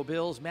Buffalo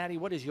Bills. Maddie,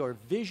 what is your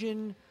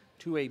vision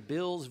to a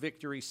Bills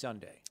victory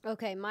Sunday?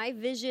 Okay, my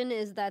vision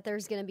is that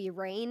there's going to be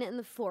rain in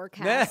the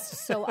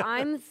forecast. So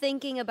I'm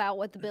thinking about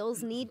what the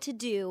Bills need to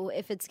do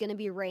if it's going to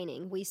be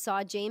raining. We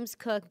saw James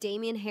Cook,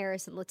 Damian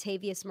Harris, and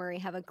Latavius Murray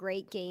have a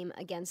great game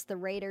against the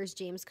Raiders.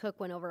 James Cook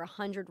went over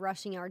 100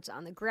 rushing yards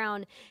on the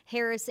ground.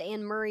 Harris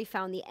and Murray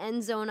found the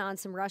end zone on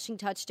some rushing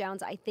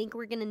touchdowns. I think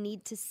we're going to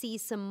need to see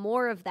some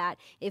more of that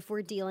if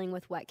we're dealing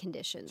with wet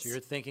conditions. So you're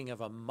thinking of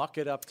a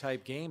muck-it-up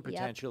type game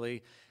potentially.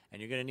 Yep. And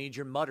you're going to need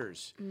your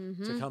mutters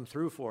to come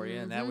through for you,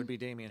 and that would be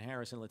Damian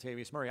Harris and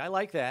Latavius Murray. I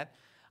like that.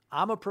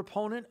 I'm a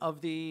proponent of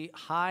the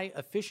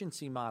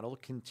high-efficiency model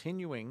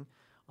continuing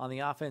on the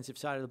offensive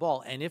side of the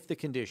ball. And if the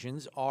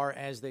conditions are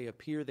as they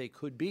appear they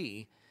could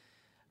be,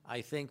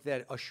 I think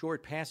that a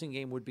short passing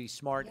game would be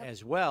smart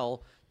as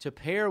well to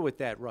pair with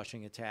that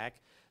rushing attack.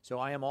 So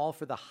I am all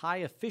for the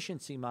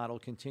high-efficiency model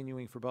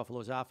continuing for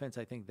Buffalo's offense.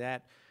 I think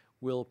that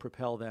will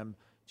propel them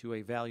to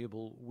a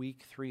valuable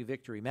Week 3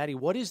 victory. Maddie,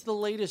 what is the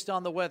latest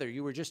on the weather?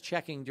 You were just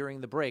checking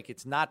during the break.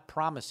 It's not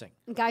promising.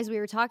 Guys, we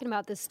were talking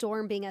about this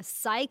storm being a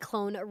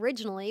cyclone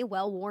originally.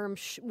 Well,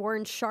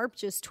 Warren Sharp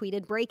just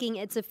tweeted, breaking,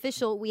 it's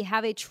official. We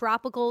have a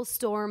tropical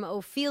storm,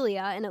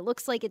 Ophelia, and it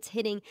looks like it's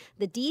hitting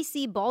the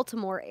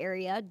D.C.-Baltimore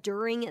area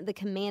during the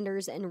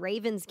Commanders and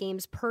Ravens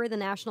games per the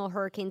National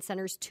Hurricane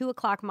Center's 2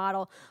 o'clock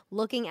model,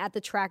 looking at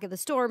the track of the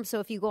storm. So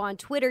if you go on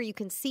Twitter, you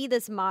can see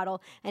this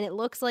model, and it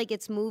looks like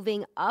it's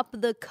moving up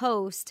the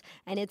coast,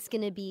 and it's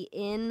going to be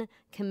in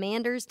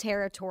Commanders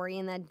territory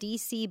in that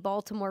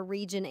D.C.-Baltimore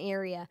region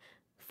area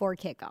for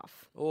kickoff.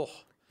 Oh,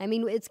 I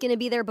mean, it's going to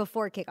be there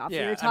before kickoff.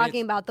 Yeah, You're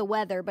talking about the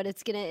weather, but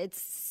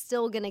it's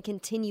still going to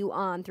continue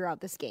on throughout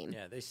this game.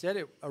 Yeah, they said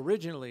it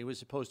originally was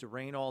supposed to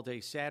rain all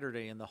day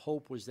Saturday, and the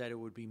hope was that it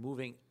would be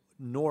moving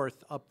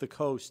north up the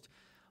coast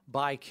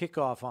by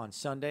kickoff on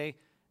Sunday.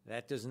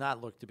 That does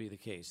not look to be the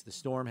case. The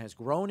storm has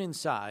grown in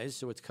size,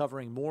 so it's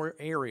covering more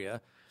area,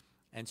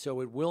 and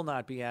so it will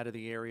not be out of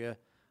the area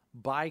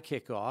by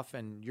kickoff.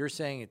 And they're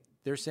saying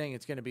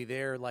it's going to be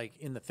there like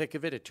in the thick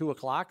of it at 2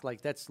 o'clock.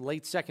 Like that's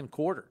late second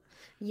quarter.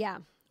 Yeah.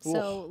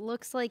 So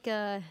looks like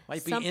might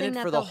be something in it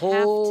that for the they'll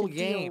whole have to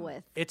game. deal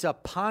with. It's a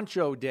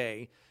poncho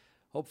day.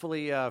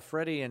 Hopefully,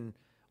 Freddie and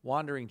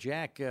Wandering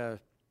Jack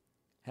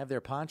have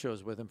their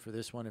ponchos with them for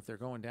this one if they're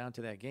going down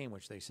to that game,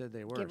 which they said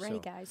they were. Get ready, so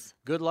guys.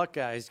 Good luck,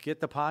 guys. Get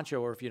the poncho,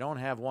 or if you don't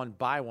have one,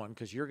 buy one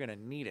because you're going to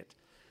need it,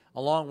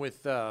 along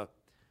with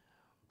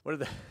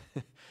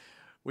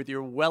with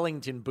your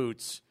Wellington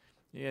boots.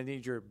 You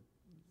need your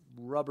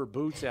rubber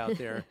boots out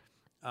there.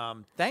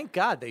 Thank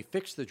God they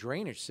fixed the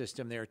drainage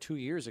system there 2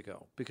 years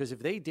ago, because if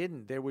they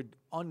didn't, there would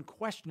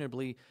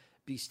unquestionably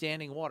be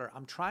standing water.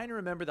 I'm trying to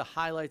remember the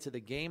highlights of the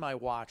game I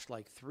watched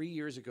like 3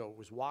 years ago. It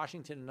was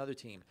Washington, another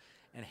team,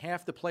 and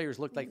half the players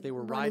looked like they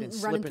were riding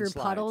slip and through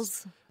slides.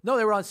 Puddles? No,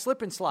 they were on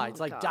slip and slides,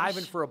 gosh.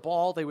 diving for a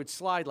ball. They would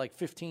slide like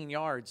 15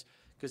 yards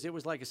because it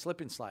was like a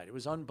slip and slide. It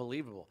was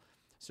unbelievable.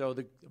 So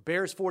the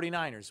Bears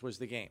 49ers was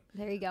the game.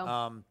 There you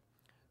go.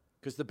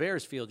 Because the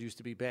Bears field used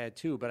to be bad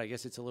too, but I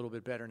guess it's a little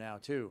bit better now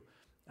too.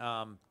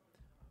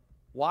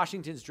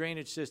 Washington's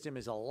drainage system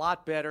is a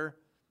lot better,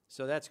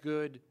 so that's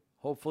good.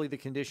 Hopefully the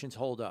conditions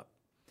hold up.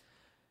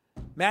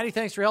 Maddie,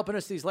 thanks for helping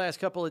us these last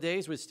couple of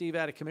days with Steve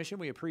out of commission.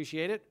 We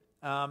appreciate it.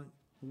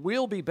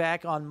 We'll be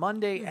back on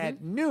Monday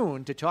at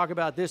noon to talk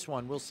about this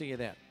one. We'll see you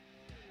then.